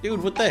fountain.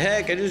 Dude, what the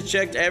heck? I just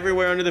checked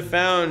everywhere under the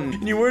fountain,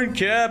 and you weren't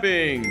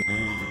capping.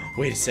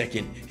 Wait a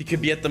second, he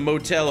could be at the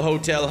Motel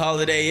Hotel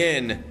Holiday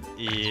Inn.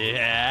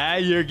 Yeah,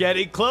 you're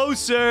getting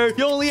closer.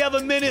 You only have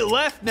a minute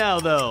left now,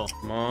 though.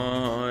 Come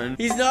on.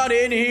 He's not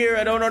in here,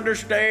 I don't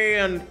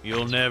understand.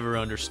 You'll never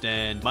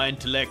understand. My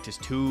intellect is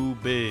too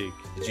big.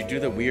 Did you do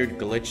the weird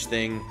glitch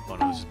thing? Oh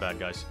no, this is bad,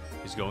 guys.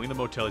 He's going in the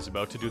motel. He's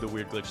about to do the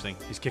weird glitch thing.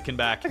 He's kicking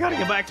back. I gotta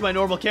get back to my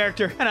normal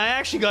character. And I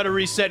actually gotta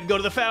reset and go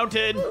to the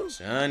fountain.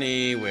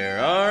 Sonny, where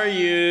are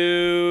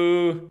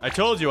you? I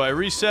told you, I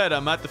reset.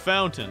 I'm at the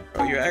fountain.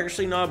 Oh, you're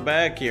actually not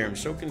back here. I'm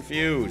so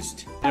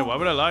confused. Yeah, why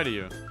would I lie to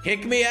you?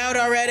 Kick me out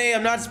already.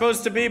 I'm not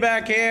supposed to be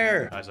back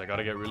here. Guys, I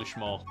gotta get really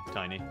small.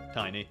 Tiny,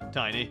 tiny,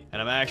 tiny.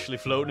 And I'm actually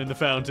floating in the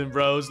fountain,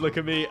 bros. Look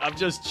at me. I'm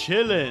just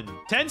chilling.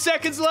 10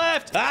 seconds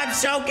left. I'm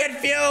so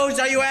confused.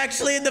 Are you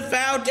actually in the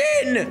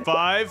fountain?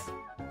 5,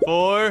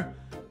 4,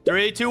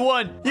 3, 2,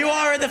 1. You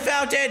are in the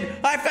fountain.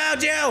 I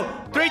found you.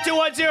 3, 2,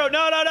 1, 0.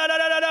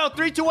 No.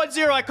 3, 2, 1,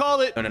 0. I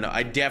call it. No.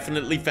 I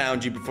definitely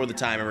found you before the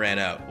timer ran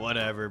out.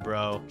 Whatever,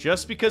 bro.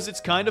 Just because it's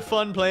kind of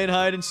fun playing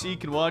hide and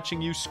seek and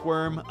watching you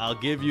squirm, I'll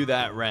give you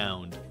that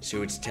round.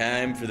 So it's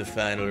time for the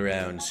final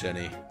round,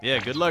 Sonny. Yeah,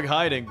 good luck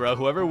hiding, bro.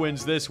 Whoever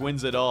wins this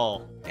wins it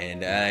all.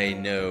 And I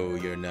know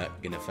you're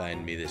not gonna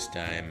find me this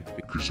time.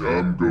 Cause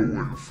I'm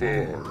going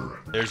far.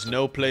 There's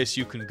no place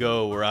you can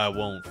go where I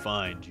won't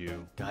find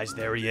you. Guys,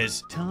 there he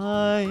is.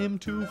 Time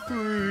to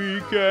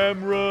free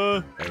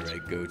camera.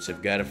 Alright, goats,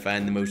 I've got to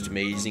find the most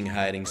amazing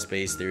hiding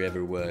space there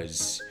ever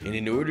was. And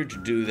in order to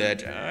do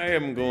that, I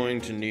am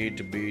going to need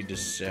to be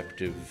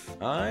deceptive.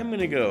 I'm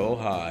gonna go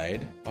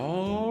hide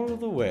all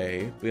the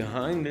way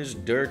behind this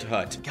dirt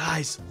hut.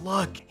 Guys,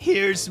 look.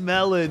 Here's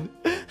Melon.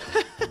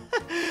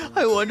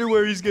 I wonder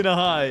where he's gonna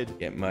hide.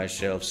 Get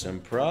myself some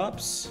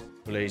props.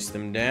 Place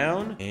them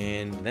down,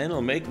 and then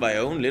I'll make my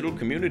own little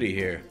community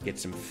here. Get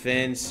some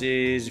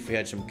fences. If we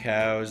had some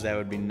cows, that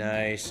would be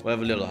nice. We'll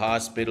have a little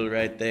hospital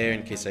right there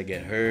in case I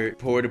get hurt.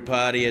 Porta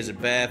potty as a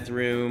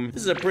bathroom.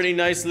 This is a pretty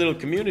nice little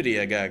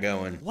community I got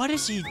going. What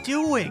is he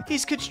doing?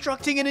 He's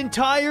constructing an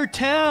entire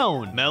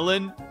town.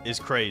 Melon is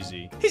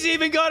crazy. He's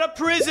even got a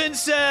prison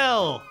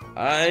cell.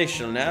 I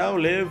shall now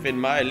live in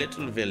my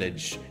little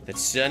village that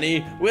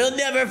Sonny will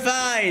never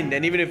find.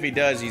 And even if he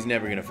does, he's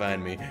never gonna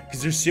find me.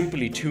 Because there's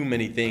simply too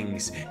many things.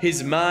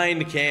 His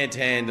mind can't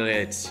handle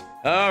it.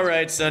 All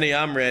right, Sonny,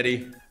 I'm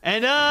ready.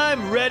 And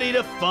I'm ready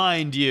to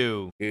find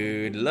you.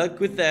 Good luck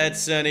with that,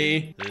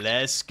 Sonny.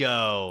 Let's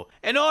go.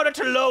 In order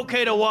to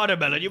locate a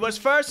watermelon, you must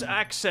first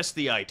access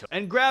the item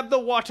and grab the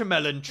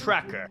watermelon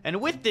tracker.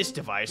 And with this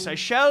device, I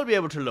shall be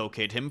able to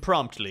locate him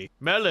promptly.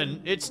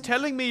 Melon, it's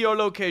telling me your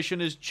location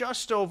is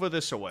just over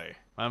this way.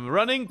 I'm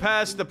running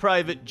past the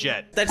private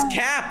jet. That's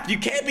capped. You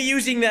can't be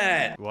using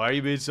that. Why are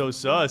you being so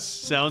sus?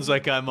 Sounds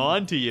like I'm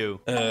on to you.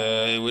 What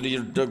are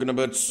you talking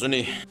about,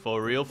 Sonny?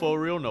 For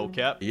real, no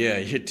cap? Yeah,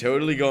 you're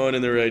totally going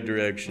in the right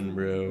direction,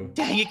 bro.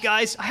 Dang it,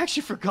 guys. I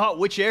actually forgot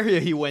which area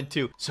he went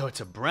to. So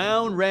it's a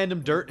brown random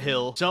dirt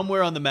hill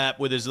somewhere on the map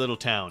with his little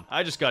town.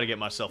 I just gotta get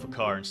myself a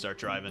car and start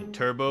driving.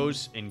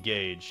 Turbos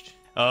engaged.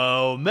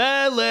 Oh,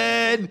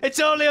 Melon!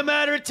 It's only a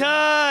matter of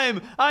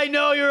time! I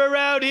know you're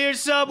around here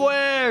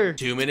somewhere!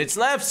 2 minutes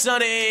left,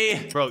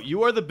 Sunny. Bro,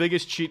 you are the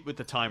biggest cheat with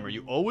the timer.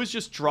 You always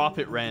just drop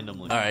it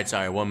randomly. All right,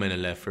 sorry. 1 minute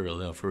left. For real,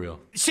 though. For real.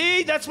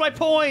 See? That's my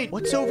point!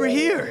 What's over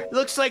here?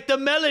 Looks like the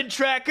Melon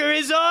tracker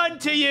is on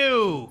to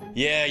you!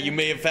 Yeah, you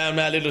may have found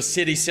my little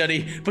city,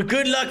 Sunny, but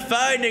good luck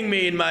finding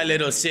me in my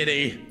little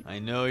city. I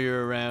know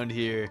you're around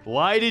here.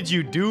 Why did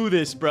you do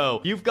this,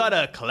 bro? You've got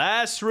a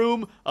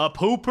classroom, a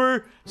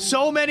pooper,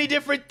 so many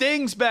different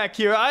things back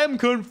here. I am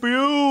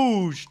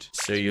confused.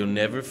 So you'll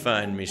never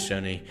find me,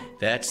 Sunny.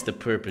 That's the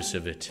purpose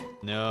of it.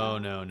 No.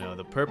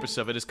 The purpose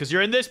of it is because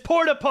you're in this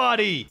porta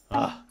potty.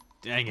 Ah,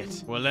 dang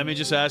it. Well, let me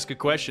just ask a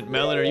question.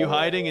 Melon, are you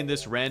hiding in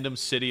this random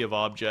city of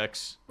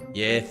objects?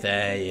 Yes, I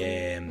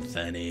am,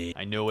 Sunny.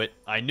 I know it.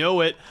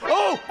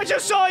 Oh, I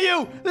just saw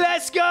you.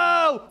 Let's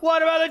go.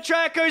 Watermelon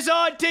tracker's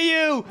on to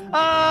you.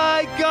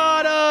 I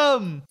got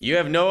him. You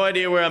have no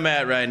idea where I'm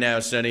at right now,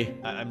 Sunny.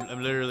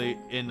 I'm literally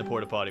in the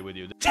porta potty with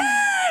you.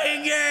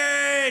 Dang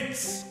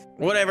it!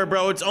 Whatever,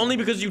 bro. It's only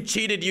because you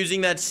cheated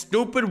using that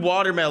stupid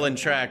watermelon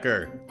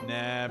tracker.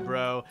 Nah,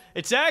 bro.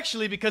 It's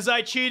actually because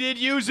I cheated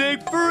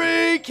using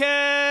free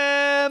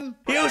cam.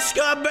 You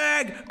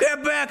scumbag!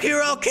 Get back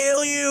here, I'll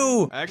kill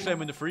you! Actually,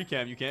 I'm in the free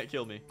cam. You can't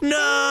kill me.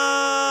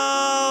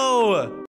 No!